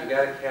into that, you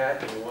got a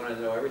cat and you want to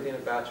know everything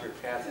about your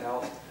cat's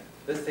health,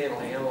 this thing will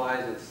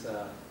analyze its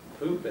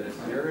poop and its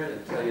urine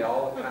and tell you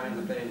all kinds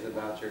of things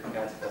about your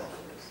cat's health.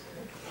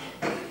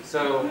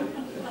 So,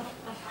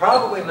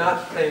 probably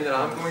not the thing that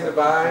I'm going to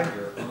buy,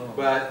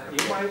 but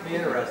you might be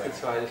interested,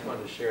 so I just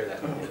wanted to share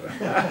that with you.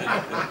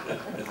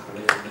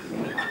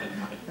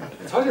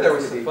 I told you there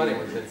was some funny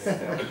ones in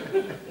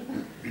here.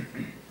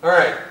 All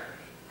right.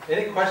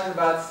 Any questions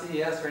about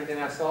CES or anything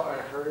I saw or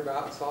heard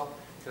about and saw?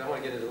 Because I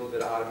want to get into a little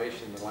bit of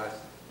automation in the last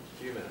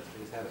few minutes.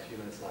 We just have a few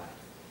minutes left.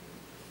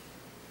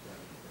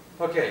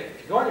 Okay,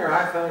 if you go on your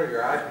iPhone or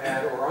your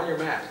iPad or on your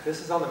Mac, this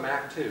is on the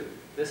Mac too.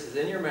 This is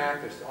in your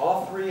Mac. There's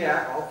all three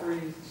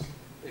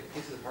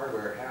pieces of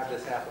hardware have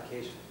this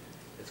application.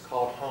 It's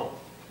called Home,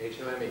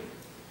 H-O-M-E.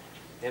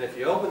 And if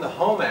you open the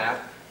Home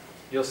app,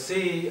 you'll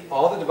see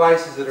all the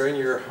devices that are in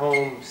your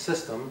home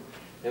system.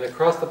 And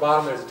across the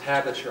bottom, there's a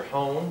tab that's your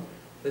home.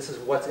 This is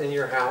what's in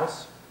your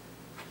house.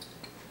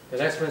 The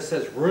next one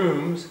says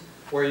Rooms,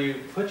 where you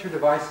put your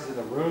devices in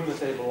the room that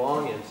they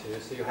belong into.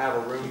 So you have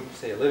a room,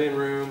 say a living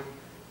room,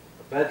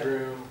 a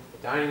bedroom,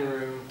 a dining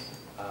room,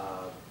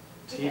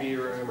 TV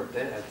room, or a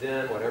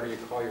den, whatever you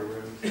call your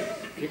rooms.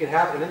 You can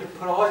have, and then you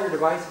put all your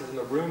devices in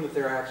the room that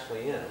they're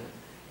actually in.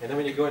 And then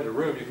when you go into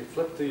room, you can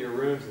flip through your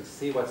rooms and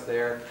see what's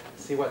there,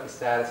 see what the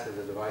status of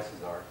the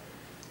devices are.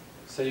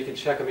 So you can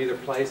check them either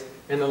place.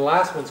 And the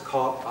last one's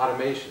called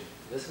automation.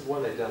 This is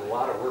one they've done a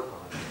lot of work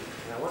on.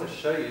 And I want to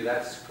show you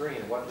that screen,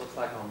 what it looks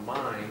like on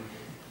mine,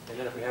 and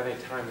then if we have any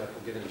time left,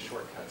 we'll get into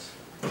shortcuts.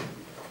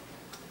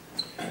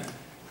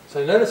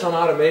 So notice on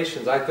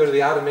automations, I go to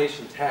the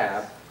automation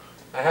tab.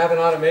 I have an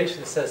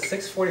automation that says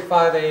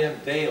 6:45 a.m.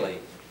 daily,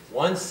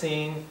 1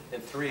 scene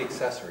and 3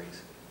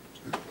 accessories.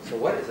 So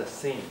what is a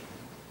scene?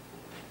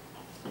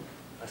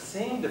 A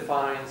scene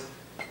defines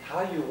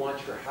how you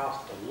want your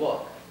house to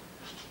look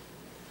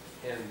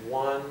in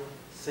one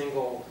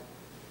single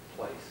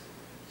place.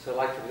 So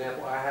like, for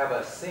example, I have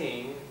a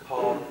scene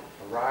called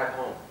Arrive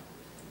Home.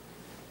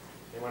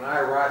 And when I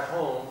arrive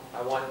home,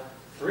 I want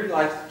 3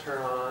 lights to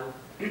turn on.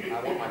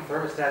 I want my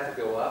thermostat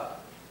to go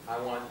up. I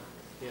want,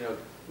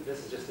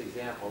 this is just an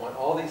example. I want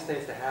all these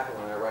things to happen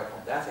when I arrive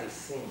home. That's a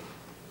scene.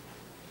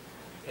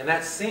 And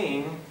that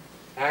scene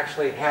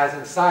actually has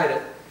inside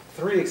it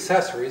 3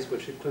 accessories,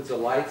 which includes the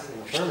lights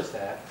and the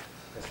thermostat,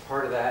 as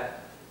part of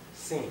that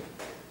scene.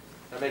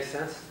 That makes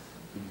sense?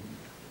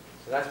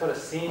 So that's what a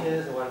scene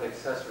is and what an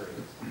accessory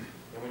is.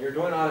 And when you're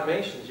doing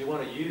automations, you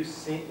want to use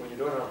scene, when you're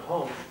doing it on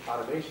home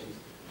automations,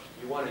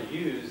 you want to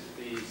use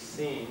these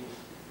scenes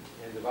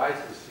and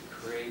devices to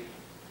create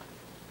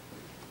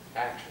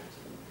actions,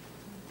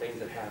 things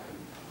that happen.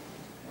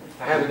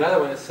 I have another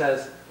one that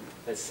says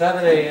at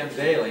 7 a.m.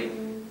 daily,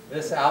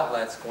 this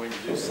outlet's going to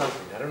do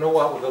something. I don't know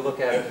what, we'll go look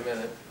at it in a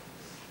minute.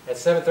 At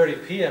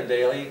 7:30 p.m.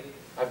 daily,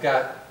 I've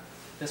got,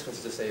 this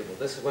one's disabled.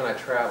 This is when I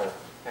travel.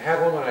 I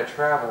have one when I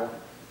travel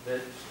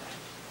that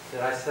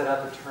I set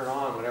up to turn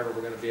on whenever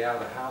we're going to be out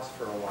of the house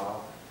for a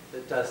while.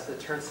 That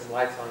turns some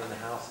lights on in the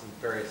house in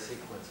various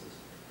sequences.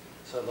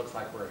 So it looks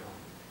like we're at home.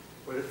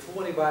 Would it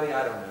fool anybody?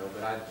 I don't know,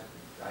 but I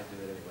do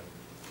it anyway.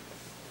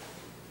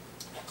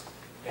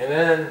 And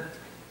then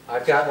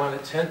I've got one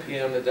at 10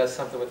 p.m. that does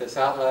something with this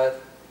outlet.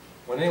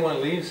 When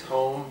anyone leaves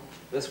home,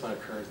 this one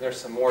occurs. There's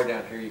some more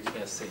down here you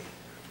can't see.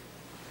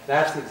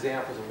 That's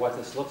examples of what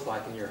this looks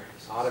like in your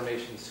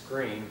automation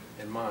screen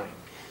and mine.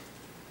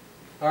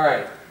 All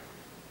right.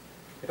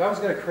 If I was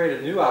going to create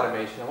a new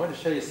automation, I wanted to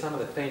show you some of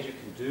the things you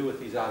can do with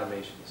these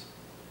automations.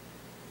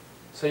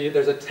 So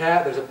there's a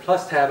tab, there's a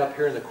plus tab up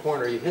here in the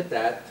corner. You hit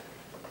that.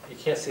 You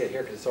can't see it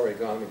here because it's already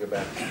gone. Let me go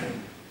back to the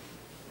screen.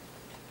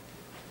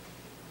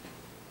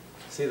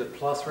 See the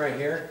plus right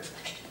here?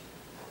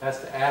 That's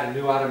to add a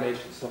new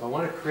automation. So if I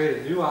want to create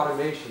a new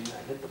automation,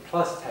 I hit the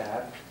plus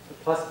tab, the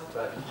plus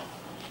button,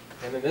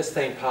 and then this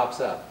thing pops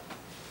up.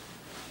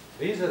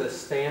 These are the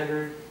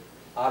standard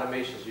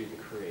automations you can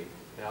create.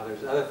 Now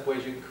there's other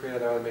ways you can create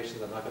other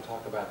automations. I'm not going to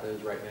talk about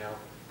those right now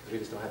because we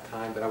just don't have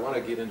time, but I want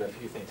to get into a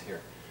few things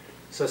here.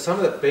 So some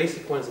of the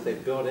basic ones that they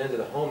built into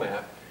the Home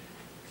app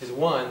is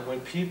one,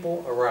 when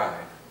people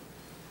arrive.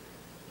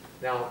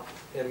 Now,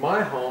 in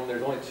my home,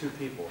 there's only 2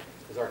 people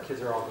because our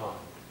kids are all gone.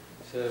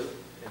 So,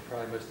 and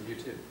probably most of you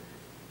too.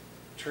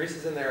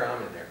 Teresa's in there,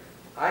 I'm in there.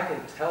 I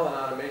can tell an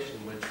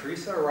automation when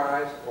Teresa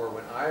arrives or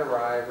when I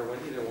arrive or when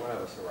either one of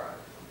us arrive.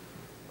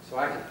 So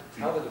I can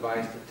tell the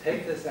device to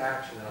take this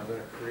action that I'm going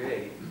to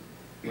create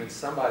when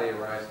somebody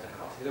arrives at the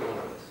house, either one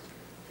of us.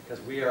 Because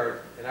we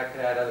are, and I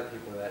could add other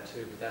people to that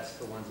too, but that's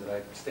the ones that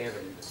I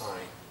standardly define.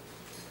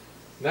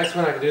 Next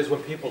one I can do is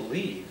when people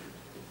leave,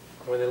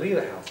 when they leave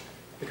the house.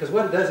 Because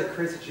what it does, it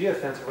creates a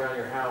geofence around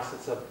your house.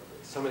 It's up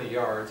so many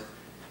yards.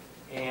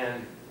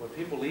 And when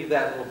people leave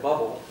that little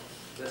bubble,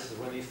 this is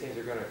when these things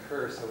are going to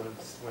occur. So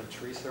when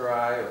Teresa or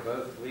I or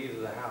both leave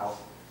the house,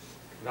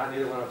 not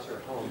neither one of us are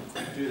at home,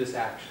 do this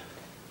action.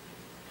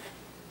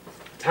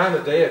 Time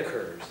of day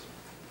occurs.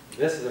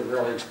 This is a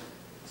really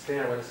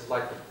standard one. This is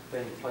like the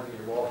thing you plug in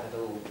your wall that had the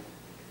little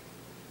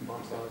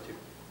bumps on it you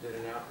did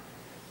it out.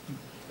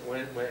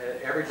 When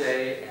every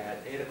day at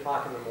 8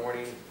 o'clock in the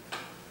morning,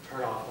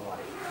 turn off the light.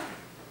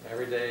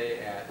 Every day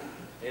at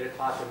 8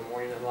 o'clock in the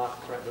morning, unlock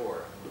the front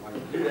door. I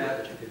can do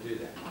that, but you could do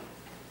that.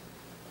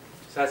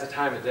 So that's the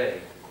time of day.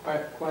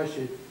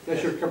 Question,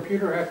 does your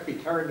computer have to be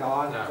turned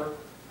on? No.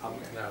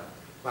 No.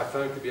 My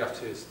phone could be off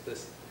too.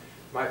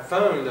 My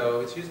phone, though,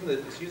 it's using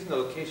the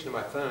location of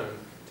my phone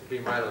to be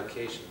my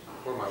location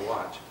or my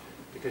watch.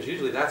 Because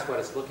usually that's what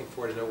it's looking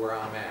for to know where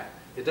I'm at.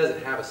 It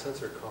doesn't have a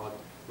sensor called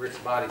Rick's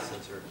body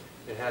sensor.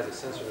 It has a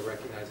sensor that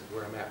recognizes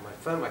where I'm at.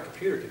 My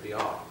computer could be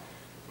off.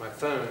 My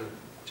phone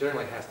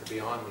generally has to be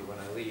on me when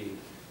I leave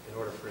in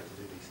order for it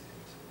to do these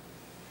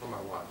things. Or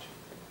my watch.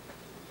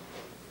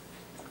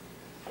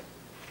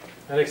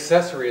 An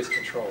accessory is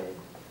controlled.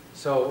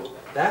 So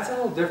that's a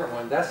little different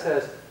one. That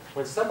says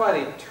when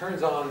somebody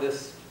turns on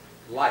this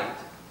light,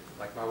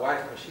 like my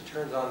wife, when she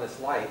turns on this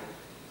light,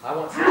 I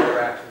want some other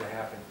action to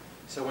happen.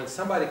 So when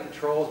somebody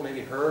controls,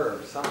 maybe her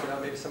or something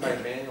else, maybe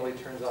somebody manually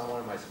turns on one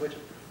of my switches,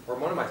 or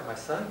one of my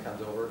son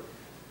comes over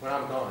when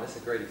I'm gone. This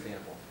is a great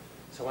example.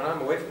 So when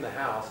I'm away from the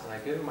house and I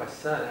give my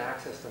son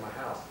access to my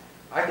house,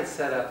 I could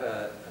set up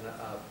a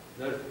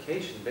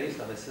notification based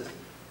on this system.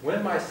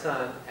 When my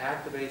son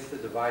activates the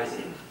device,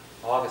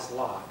 August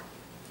lock,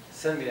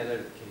 send me a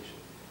notification.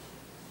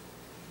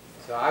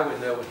 So I would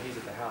know when he's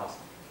at the house.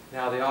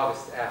 Now the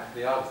August app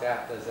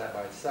does that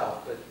by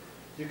itself, but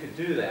you could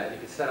do that. You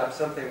could set up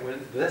something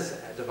when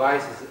this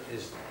device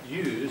is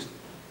used,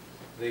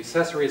 the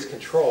accessory is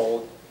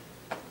controlled,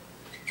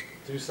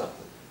 do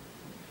something.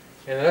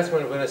 And that's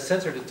when a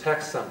sensor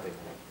detects something.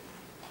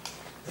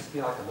 This would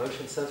be like a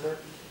motion sensor.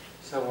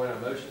 So when a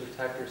motion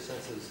detector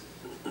senses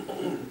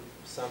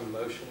some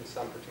motion,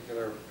 some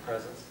particular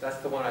presence, that's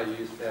the one I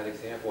used for that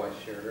example I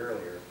shared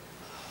earlier.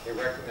 It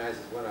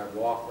recognizes when I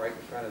walk right in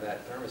front of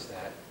that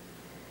thermostat.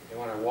 And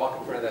when I walk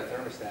in front of that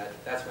thermostat,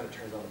 that's when it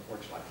turns on the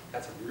porch light.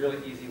 That's a really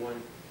easy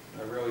one,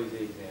 a real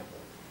easy example.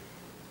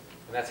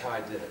 And that's how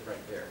I did it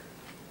right there.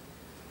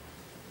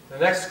 The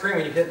next screen,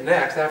 when you hit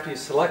next, after you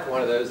select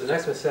one of those, the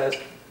next one says,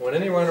 when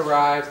anyone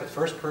arrives, the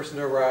first person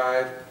to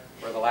arrive,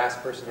 or the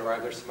last person to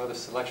arrive, there's some other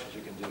selections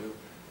you can do.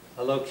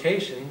 A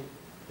location,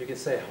 you can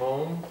say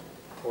home,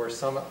 or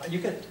some, you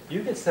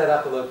can set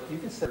up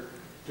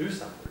do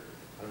something.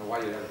 I don't know why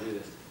you'd ever do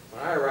this.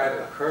 When I arrive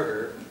at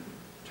Kroger,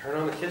 turn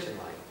on the kitchen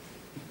light.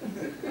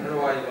 I don't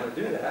know why you want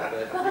to do that,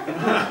 but you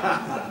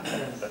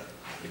can do it.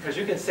 Because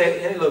you can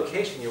say any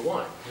location you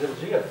want. You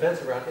can a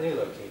fence around any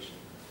location.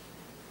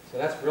 So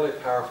that's really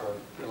powerful.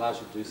 It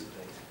allows you to do some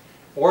things.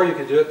 Or you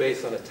can do it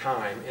based on a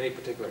time, any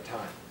particular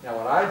time. Now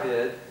what I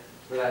did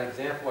for that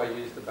example I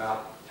used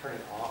about turning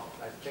off,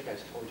 I think I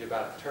told you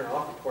about turn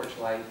off the porch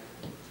light.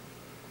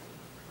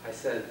 I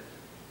said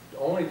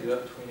only do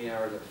it between the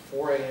hours of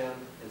 4 a.m.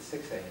 and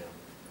 6 a.m.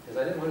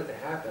 because I didn't want it to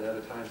happen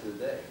other times of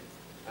the day.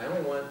 I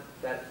only want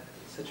that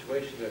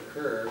situation to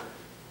occur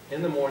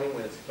in the morning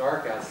when it's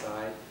dark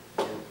outside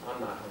and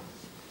I'm not home.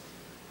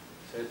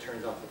 So it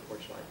turns off the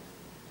porch light.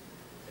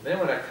 And then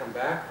when I come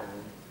back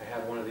home, I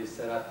have one of these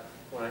set up.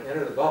 When I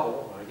enter the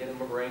bubble, when I get in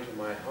range of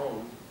my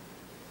home,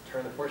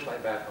 turn the porch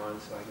light back on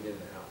so I can get in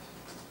the house.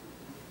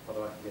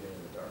 Although I can get in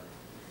the dark.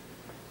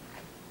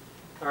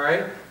 All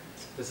right?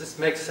 Does this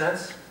make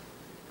sense?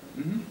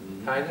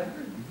 Mm-hmm. Kind of?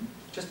 Mm-hmm.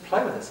 Just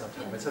play with it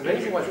sometime. It's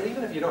amazing what,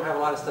 even if you don't have a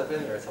lot of stuff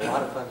in there, it's a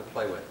lot of fun to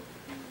play with.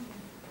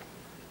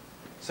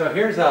 So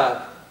here's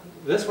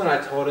this one I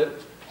told it,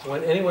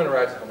 when anyone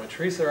arrives at home. When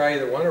Teresa or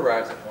either one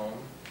arrives at home,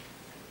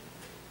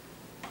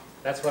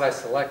 that's what I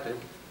selected.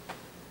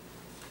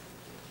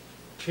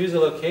 Choose a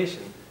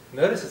location.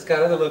 Notice it's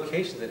got other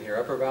locations in here.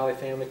 Upper Valley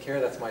Family Care,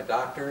 that's my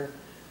doctor.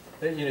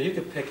 You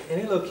could pick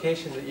any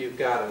location that you've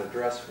got an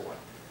address for.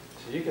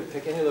 So you can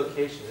pick any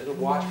location. It'll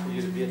watch for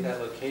you to be at that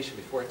location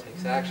before it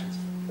takes actions.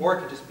 Or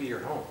it could just be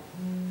your home.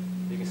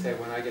 You can say,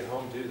 when I get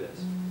home, do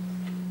this.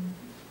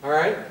 All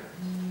right?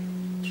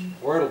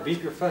 Or it'll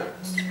beep your phone.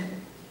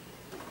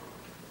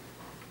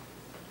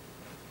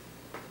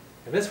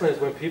 And this one is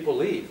when people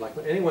leave. Like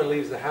when anyone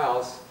leaves the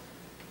house,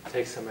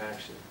 take some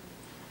action.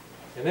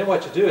 And then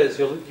what you do is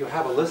you'll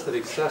have a list of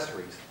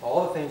accessories,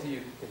 all the things that you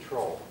can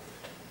control.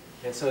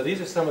 And so these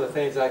are some of the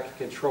things I can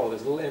control.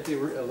 There's a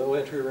little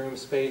entry room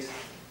space.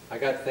 I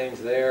got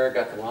things there. I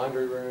got the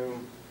laundry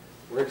room,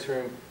 Rick's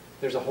room.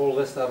 There's a whole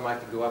list of them I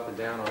could go up and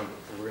down on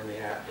because we're in the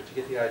app, but you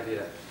get the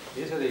idea.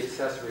 These are the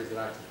accessories that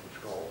I can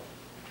control.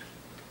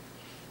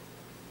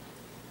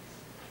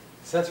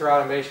 Sensor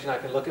automation, I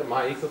can look at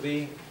my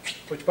ecobee,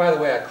 which by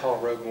the way I call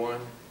Rogue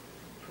One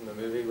from the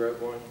movie Rogue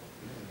One.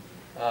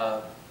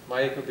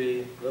 My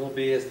ecobee, little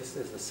b is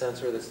the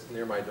sensor that's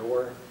near my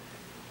door.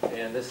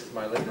 And this is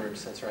my living room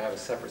sensor. I have a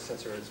separate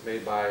sensor that's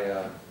made by,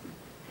 I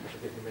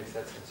forget who makes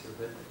that sensor,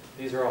 but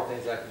these are all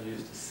things I can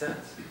use to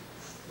sense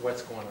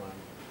what's going on.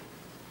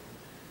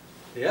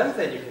 The other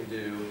thing you can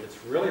do that's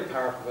really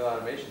powerful with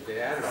automation, they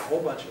added a whole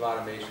bunch of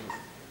automations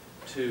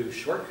to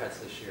shortcuts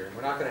this year. And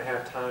we're not going to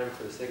have time,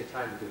 for the sake of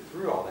time, to go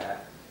through all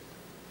that.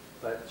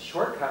 But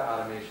shortcut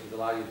automations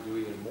allow you to do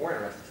even more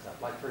interesting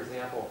stuff. Like, for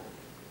example,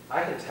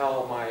 I can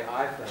tell my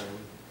iPhone,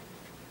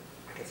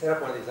 I can set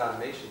up one of these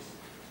automations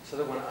so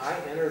that when I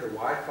enter the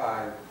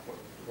Wi-Fi,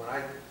 when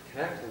I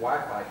connect to the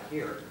Wi-Fi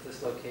here at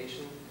this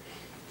location,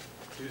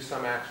 do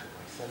some action,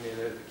 like send me a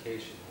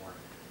notification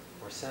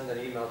or send an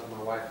email to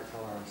my wife to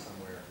tell her I'm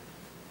somewhere.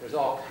 There's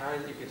all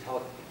kinds, you can tell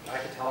it, I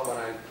can tell it when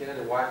I get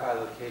into the Wi-Fi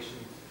location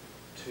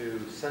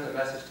to send a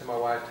message to my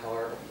wife, tell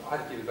her, I'll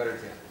give you a better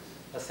example.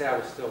 Let's say I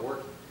was still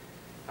working.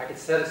 I could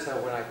set it so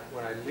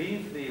when I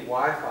leave the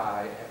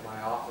Wi-Fi at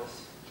my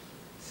office,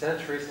 send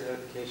Teresa a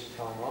notification,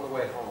 tell them I'm on the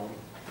way home,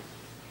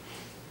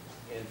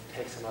 and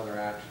take some other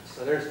actions.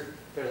 So there's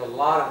a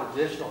lot of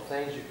additional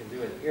things you can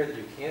do in here that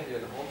you can't do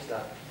in the home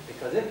stuff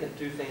because it can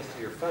do things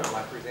to your phone.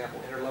 Like, for example,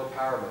 enter low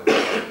power mode.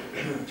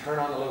 Turn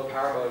on the low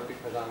power mode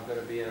because I'm going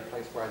to be in a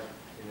place where I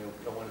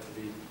don't want it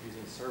to be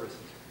using services.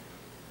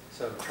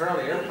 So turn on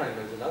the airplane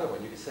mode is another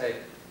one. You can say,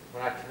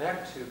 when I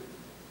connect to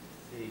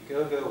the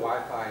go-go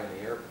Wi-Fi in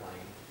the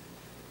airplane,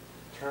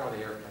 turn on the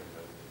airplane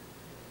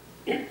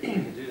mode. You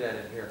can do that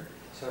in here.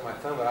 So my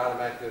phone would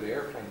automatically go to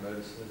airplane mode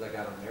as soon as I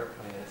got on the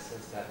airplane and it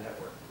sensed that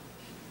network.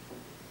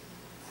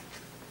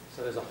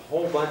 So there's a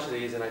whole bunch of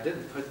these, and I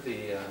didn't put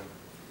the,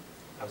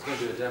 I was going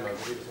to do a demo,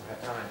 but we just don't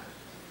have time.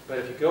 But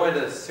if you go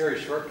into Siri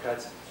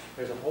shortcuts,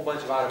 there's a whole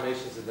bunch of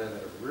automations in there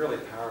that are really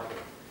powerful.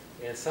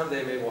 And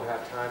someday maybe we'll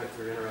have time if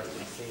you're interested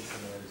in seeing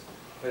some of those.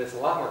 But it's a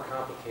lot more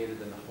complicated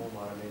than the home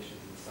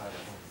automations inside the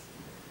home.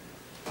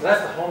 So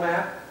that's the home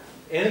app.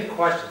 Any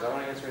questions? I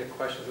want to answer any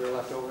questions that are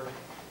left over.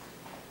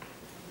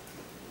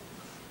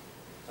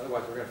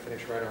 Otherwise, we're gonna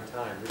finish right on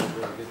time. This is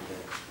really good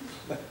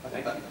today.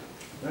 Thank you.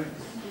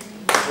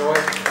 Roy,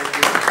 thank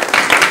you.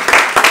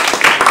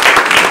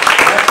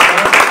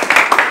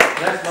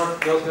 Next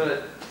month, Bill's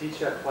gonna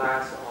teach a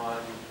class on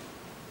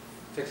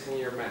fixing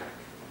your Mac,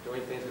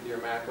 doing things with your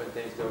Mac when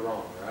things go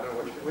wrong. Or I don't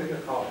know what you're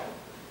gonna call it.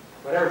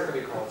 Whatever it's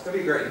gonna be called. It's gonna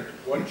be great.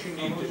 What you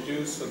need to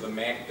do so the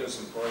Mac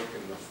doesn't break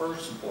in the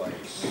first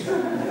place.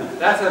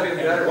 That's gonna be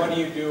better. And what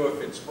do you do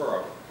if it's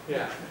broke?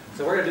 Yeah.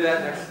 So we're gonna do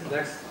that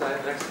next time.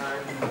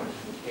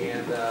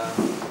 And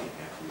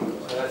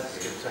so that's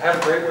good. So have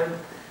a great one.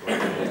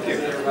 Thank you,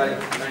 everybody.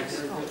 Thanks.